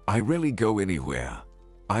 I rarely go anywhere.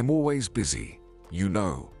 I'm always busy. You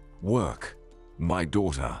know, work. My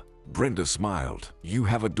daughter." Brenda smiled. "You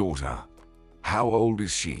have a daughter. How old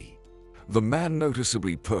is she?" The man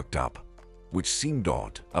noticeably perked up, which seemed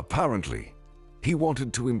odd. Apparently, he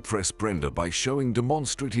wanted to impress Brenda by showing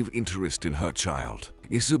demonstrative interest in her child.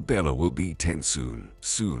 "Isabella will be 10 soon."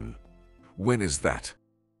 "Soon? When is that?"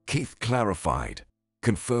 Keith clarified,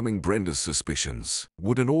 confirming Brenda's suspicions.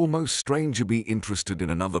 Would an almost stranger be interested in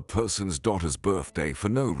another person's daughter's birthday for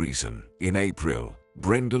no reason? "In April."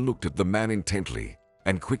 Brenda looked at the man intently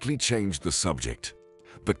and quickly changed the subject.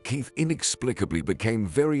 But Keith inexplicably became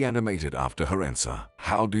very animated after her answer.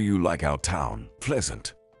 "How do you like our town?"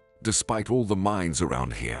 "Pleasant, despite all the mines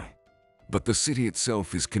around here. But the city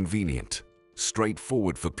itself is convenient,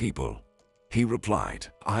 straightforward for people," he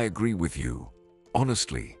replied. "I agree with you.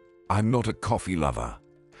 Honestly, I'm not a coffee lover,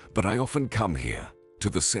 but I often come here, to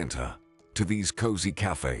the center, to these cozy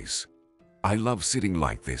cafes. I love sitting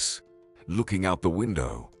like this, looking out the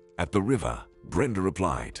window, at the river." Brenda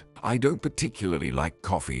replied, "I don't particularly like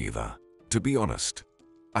coffee either. To be honest,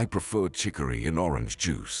 I prefer chicory and orange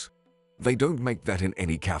juice. They don't make that in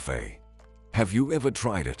any cafe." "Have you ever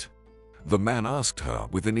tried it?" the man asked her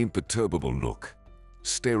with an imperturbable look,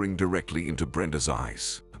 staring directly into Brenda's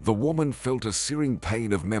eyes. The woman felt a searing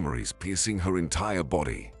pain of memories piercing her entire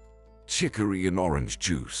body. Chicory and orange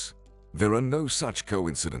juice. There are no such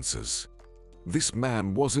coincidences. This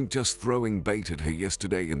man wasn't just throwing bait at her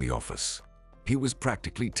yesterday in the office. He was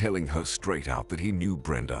practically telling her straight out that he knew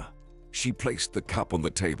Brenda. She placed the cup on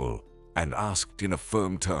the table and asked in a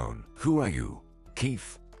firm tone, "Who are you,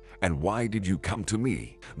 Keith? And why did you come to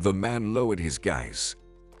me?" The man lowered his gaze,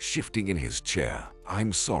 shifting in his chair.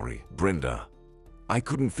 "I'm sorry, Brenda. I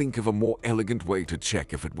couldn't think of a more elegant way to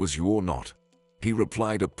check if it was you or not," he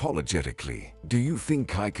replied apologetically. "Do you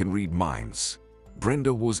think I can read minds?"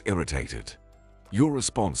 Brenda was irritated. "Your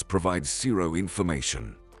response provides zero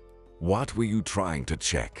information. What were you trying to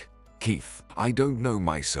check?" "Keith, I don't know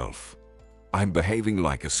myself. I'm behaving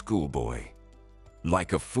like a schoolboy."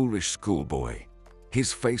 "Like a foolish schoolboy."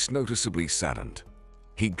 His face noticeably saddened.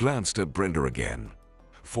 He glanced at Brenda again.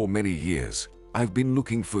 "For many years, I've been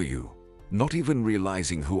looking for you, not even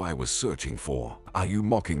realizing who I was searching for. Are you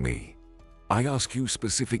mocking me? I ask you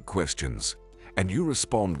specific questions, and you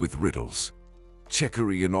respond with riddles.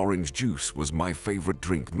 Chicory and orange juice was my favorite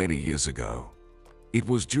drink many years ago. It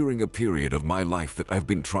was during a period of my life that I've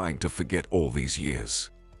been trying to forget all these years.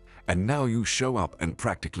 And now you show up and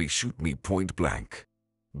practically shoot me point blank."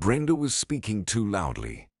 Brenda was speaking too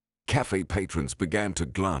loudly. Cafe patrons began to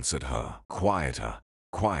glance at her. "Quieter,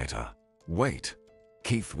 quieter. Wait,"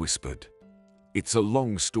 Keith whispered. "It's a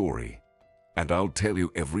long story, and I'll tell you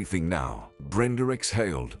everything now." Brenda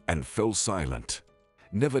exhaled and fell silent,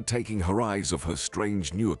 never taking her eyes off her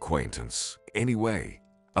strange new acquaintance. "Anyway,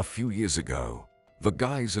 a few years ago, the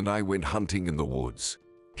guys and I went hunting in the woods."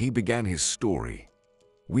 He began his story.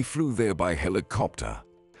 "We flew there by helicopter,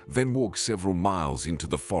 then walked several miles into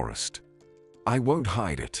the forest. I won't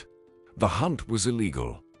hide it. The hunt was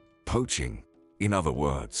illegal. Poaching, in other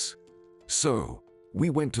words. So,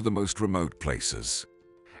 we went to the most remote places.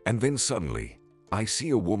 And then suddenly, I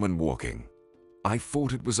see a woman walking. I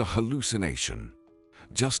thought it was a hallucination.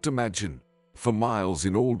 Just imagine, for miles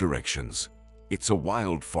in all directions, it's a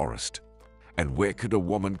wild forest. And where could a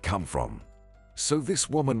woman come from? So this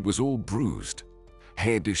woman was all bruised,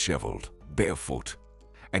 hair disheveled, barefoot.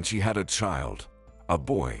 And she had a child, a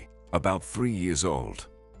boy, about 3 years old.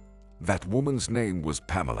 That woman's name was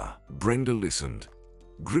Pamela." Brenda listened,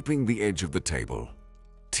 gripping the edge of the table.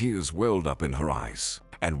 Tears welled up in her eyes.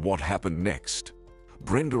 "And what happened next?"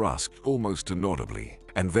 Brenda asked almost inaudibly.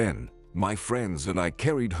 "And then, my friends and I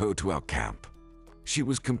carried her to our camp. She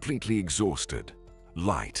was completely exhausted,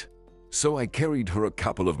 light. So I carried her a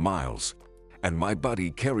couple of miles, and my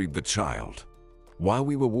buddy carried the child. While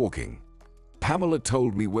we were walking, Pamela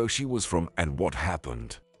told me where she was from and what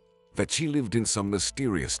happened. That she lived in some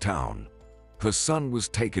mysterious town. Her son was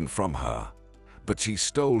taken from her, but she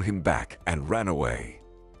stole him back and ran away.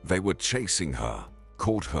 They were chasing her,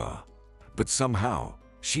 caught her, but somehow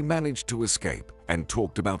she managed to escape and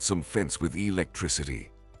talked about some fence with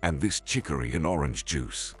electricity and this chicory and orange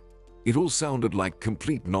juice. It all sounded like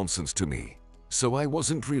complete nonsense to me, so I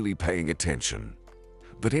wasn't really paying attention.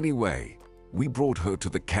 But anyway, we brought her to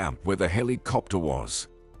the camp where the helicopter was,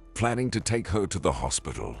 planning to take her to the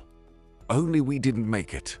hospital. Only we didn't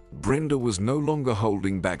make it. Brenda was no longer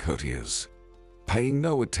holding back her tears, paying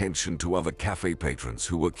no attention to other cafe patrons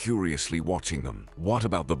who were curiously watching them. "What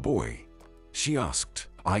about the boy?" she asked.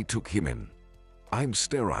 "I took him in. I'm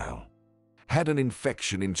sterile. Had an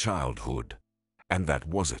infection in childhood. And that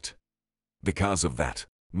was it. Because of that,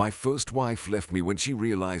 my first wife left me when she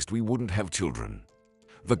realized we wouldn't have children.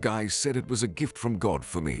 The guy said it was a gift from God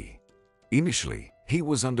for me. Initially, he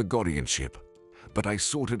was under guardianship, but I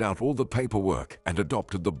sorted out all the paperwork and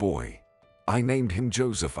adopted the boy. I named him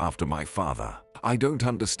Joseph after my father. I don't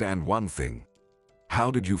understand one thing.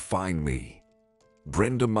 How did you find me?"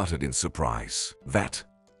 Brenda muttered in surprise. "That,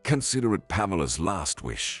 consider it Pamela's last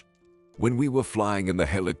wish. When we were flying in the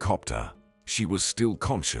helicopter, she was still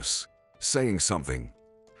conscious, saying something,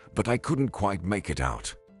 but I couldn't quite make it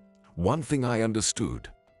out. One thing I understood,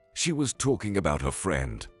 she was talking about her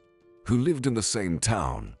friend, who lived in the same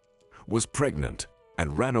town, was pregnant,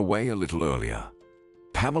 and ran away a little earlier.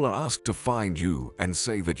 Pamela asked to find you and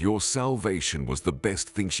say that your salvation was the best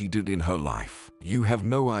thing she did in her life. You have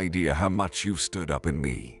no idea how much you've stirred up in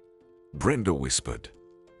me," Brenda whispered.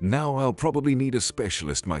 "Now I'll probably need a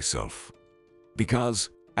specialist myself. Because,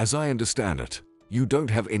 as I understand it, you don't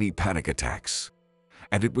have any panic attacks.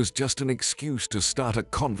 And it was just an excuse to start a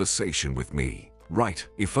conversation with me, right?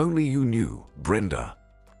 If only you knew, Brenda,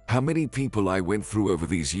 how many people I went through over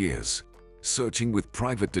these years, searching with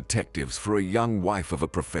private detectives for a young wife of a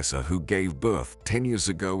professor who gave birth 10 years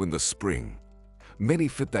ago in the spring. Many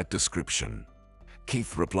fit that description,"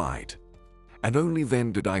 Keith replied. "And only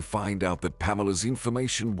then did I find out that Pamela's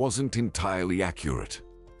information wasn't entirely accurate.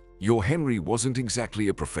 Your Henry wasn't exactly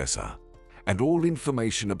a professor, and all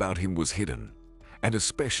information about him was hidden, and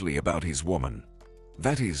especially about his woman.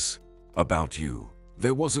 That is, about you.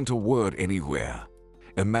 There wasn't a word anywhere.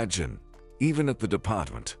 Imagine, even at the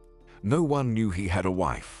department, no one knew he had a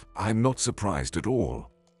wife." "I'm not surprised at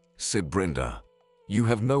all," said Brenda. "You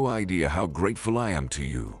have no idea how grateful I am to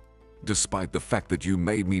you, despite the fact that you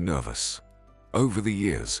made me nervous. Over the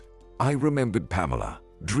years, I remembered Pamela,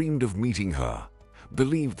 dreamed of meeting her,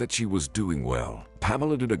 believed that she was doing well.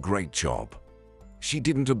 Pamela did a great job. She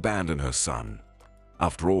didn't abandon her son.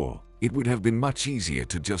 After all, it would have been much easier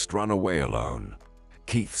to just run away alone,"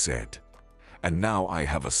 Keith said. "And now I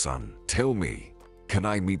have a son. Tell me, can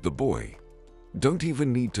I meet the boy? Don't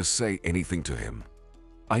even need to say anything to him.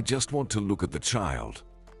 I just want to look at the child.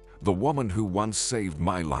 The woman who once saved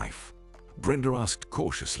my life." Brenda asked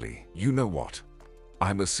cautiously. "You know what?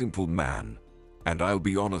 I'm a simple man, and I'll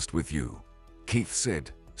be honest with you," Keith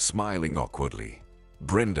said, smiling awkwardly.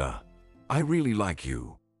 "Brenda, I really like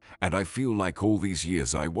you, and I feel like all these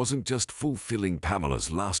years I wasn't just fulfilling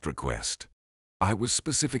Pamela's last request. I was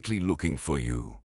specifically looking for you.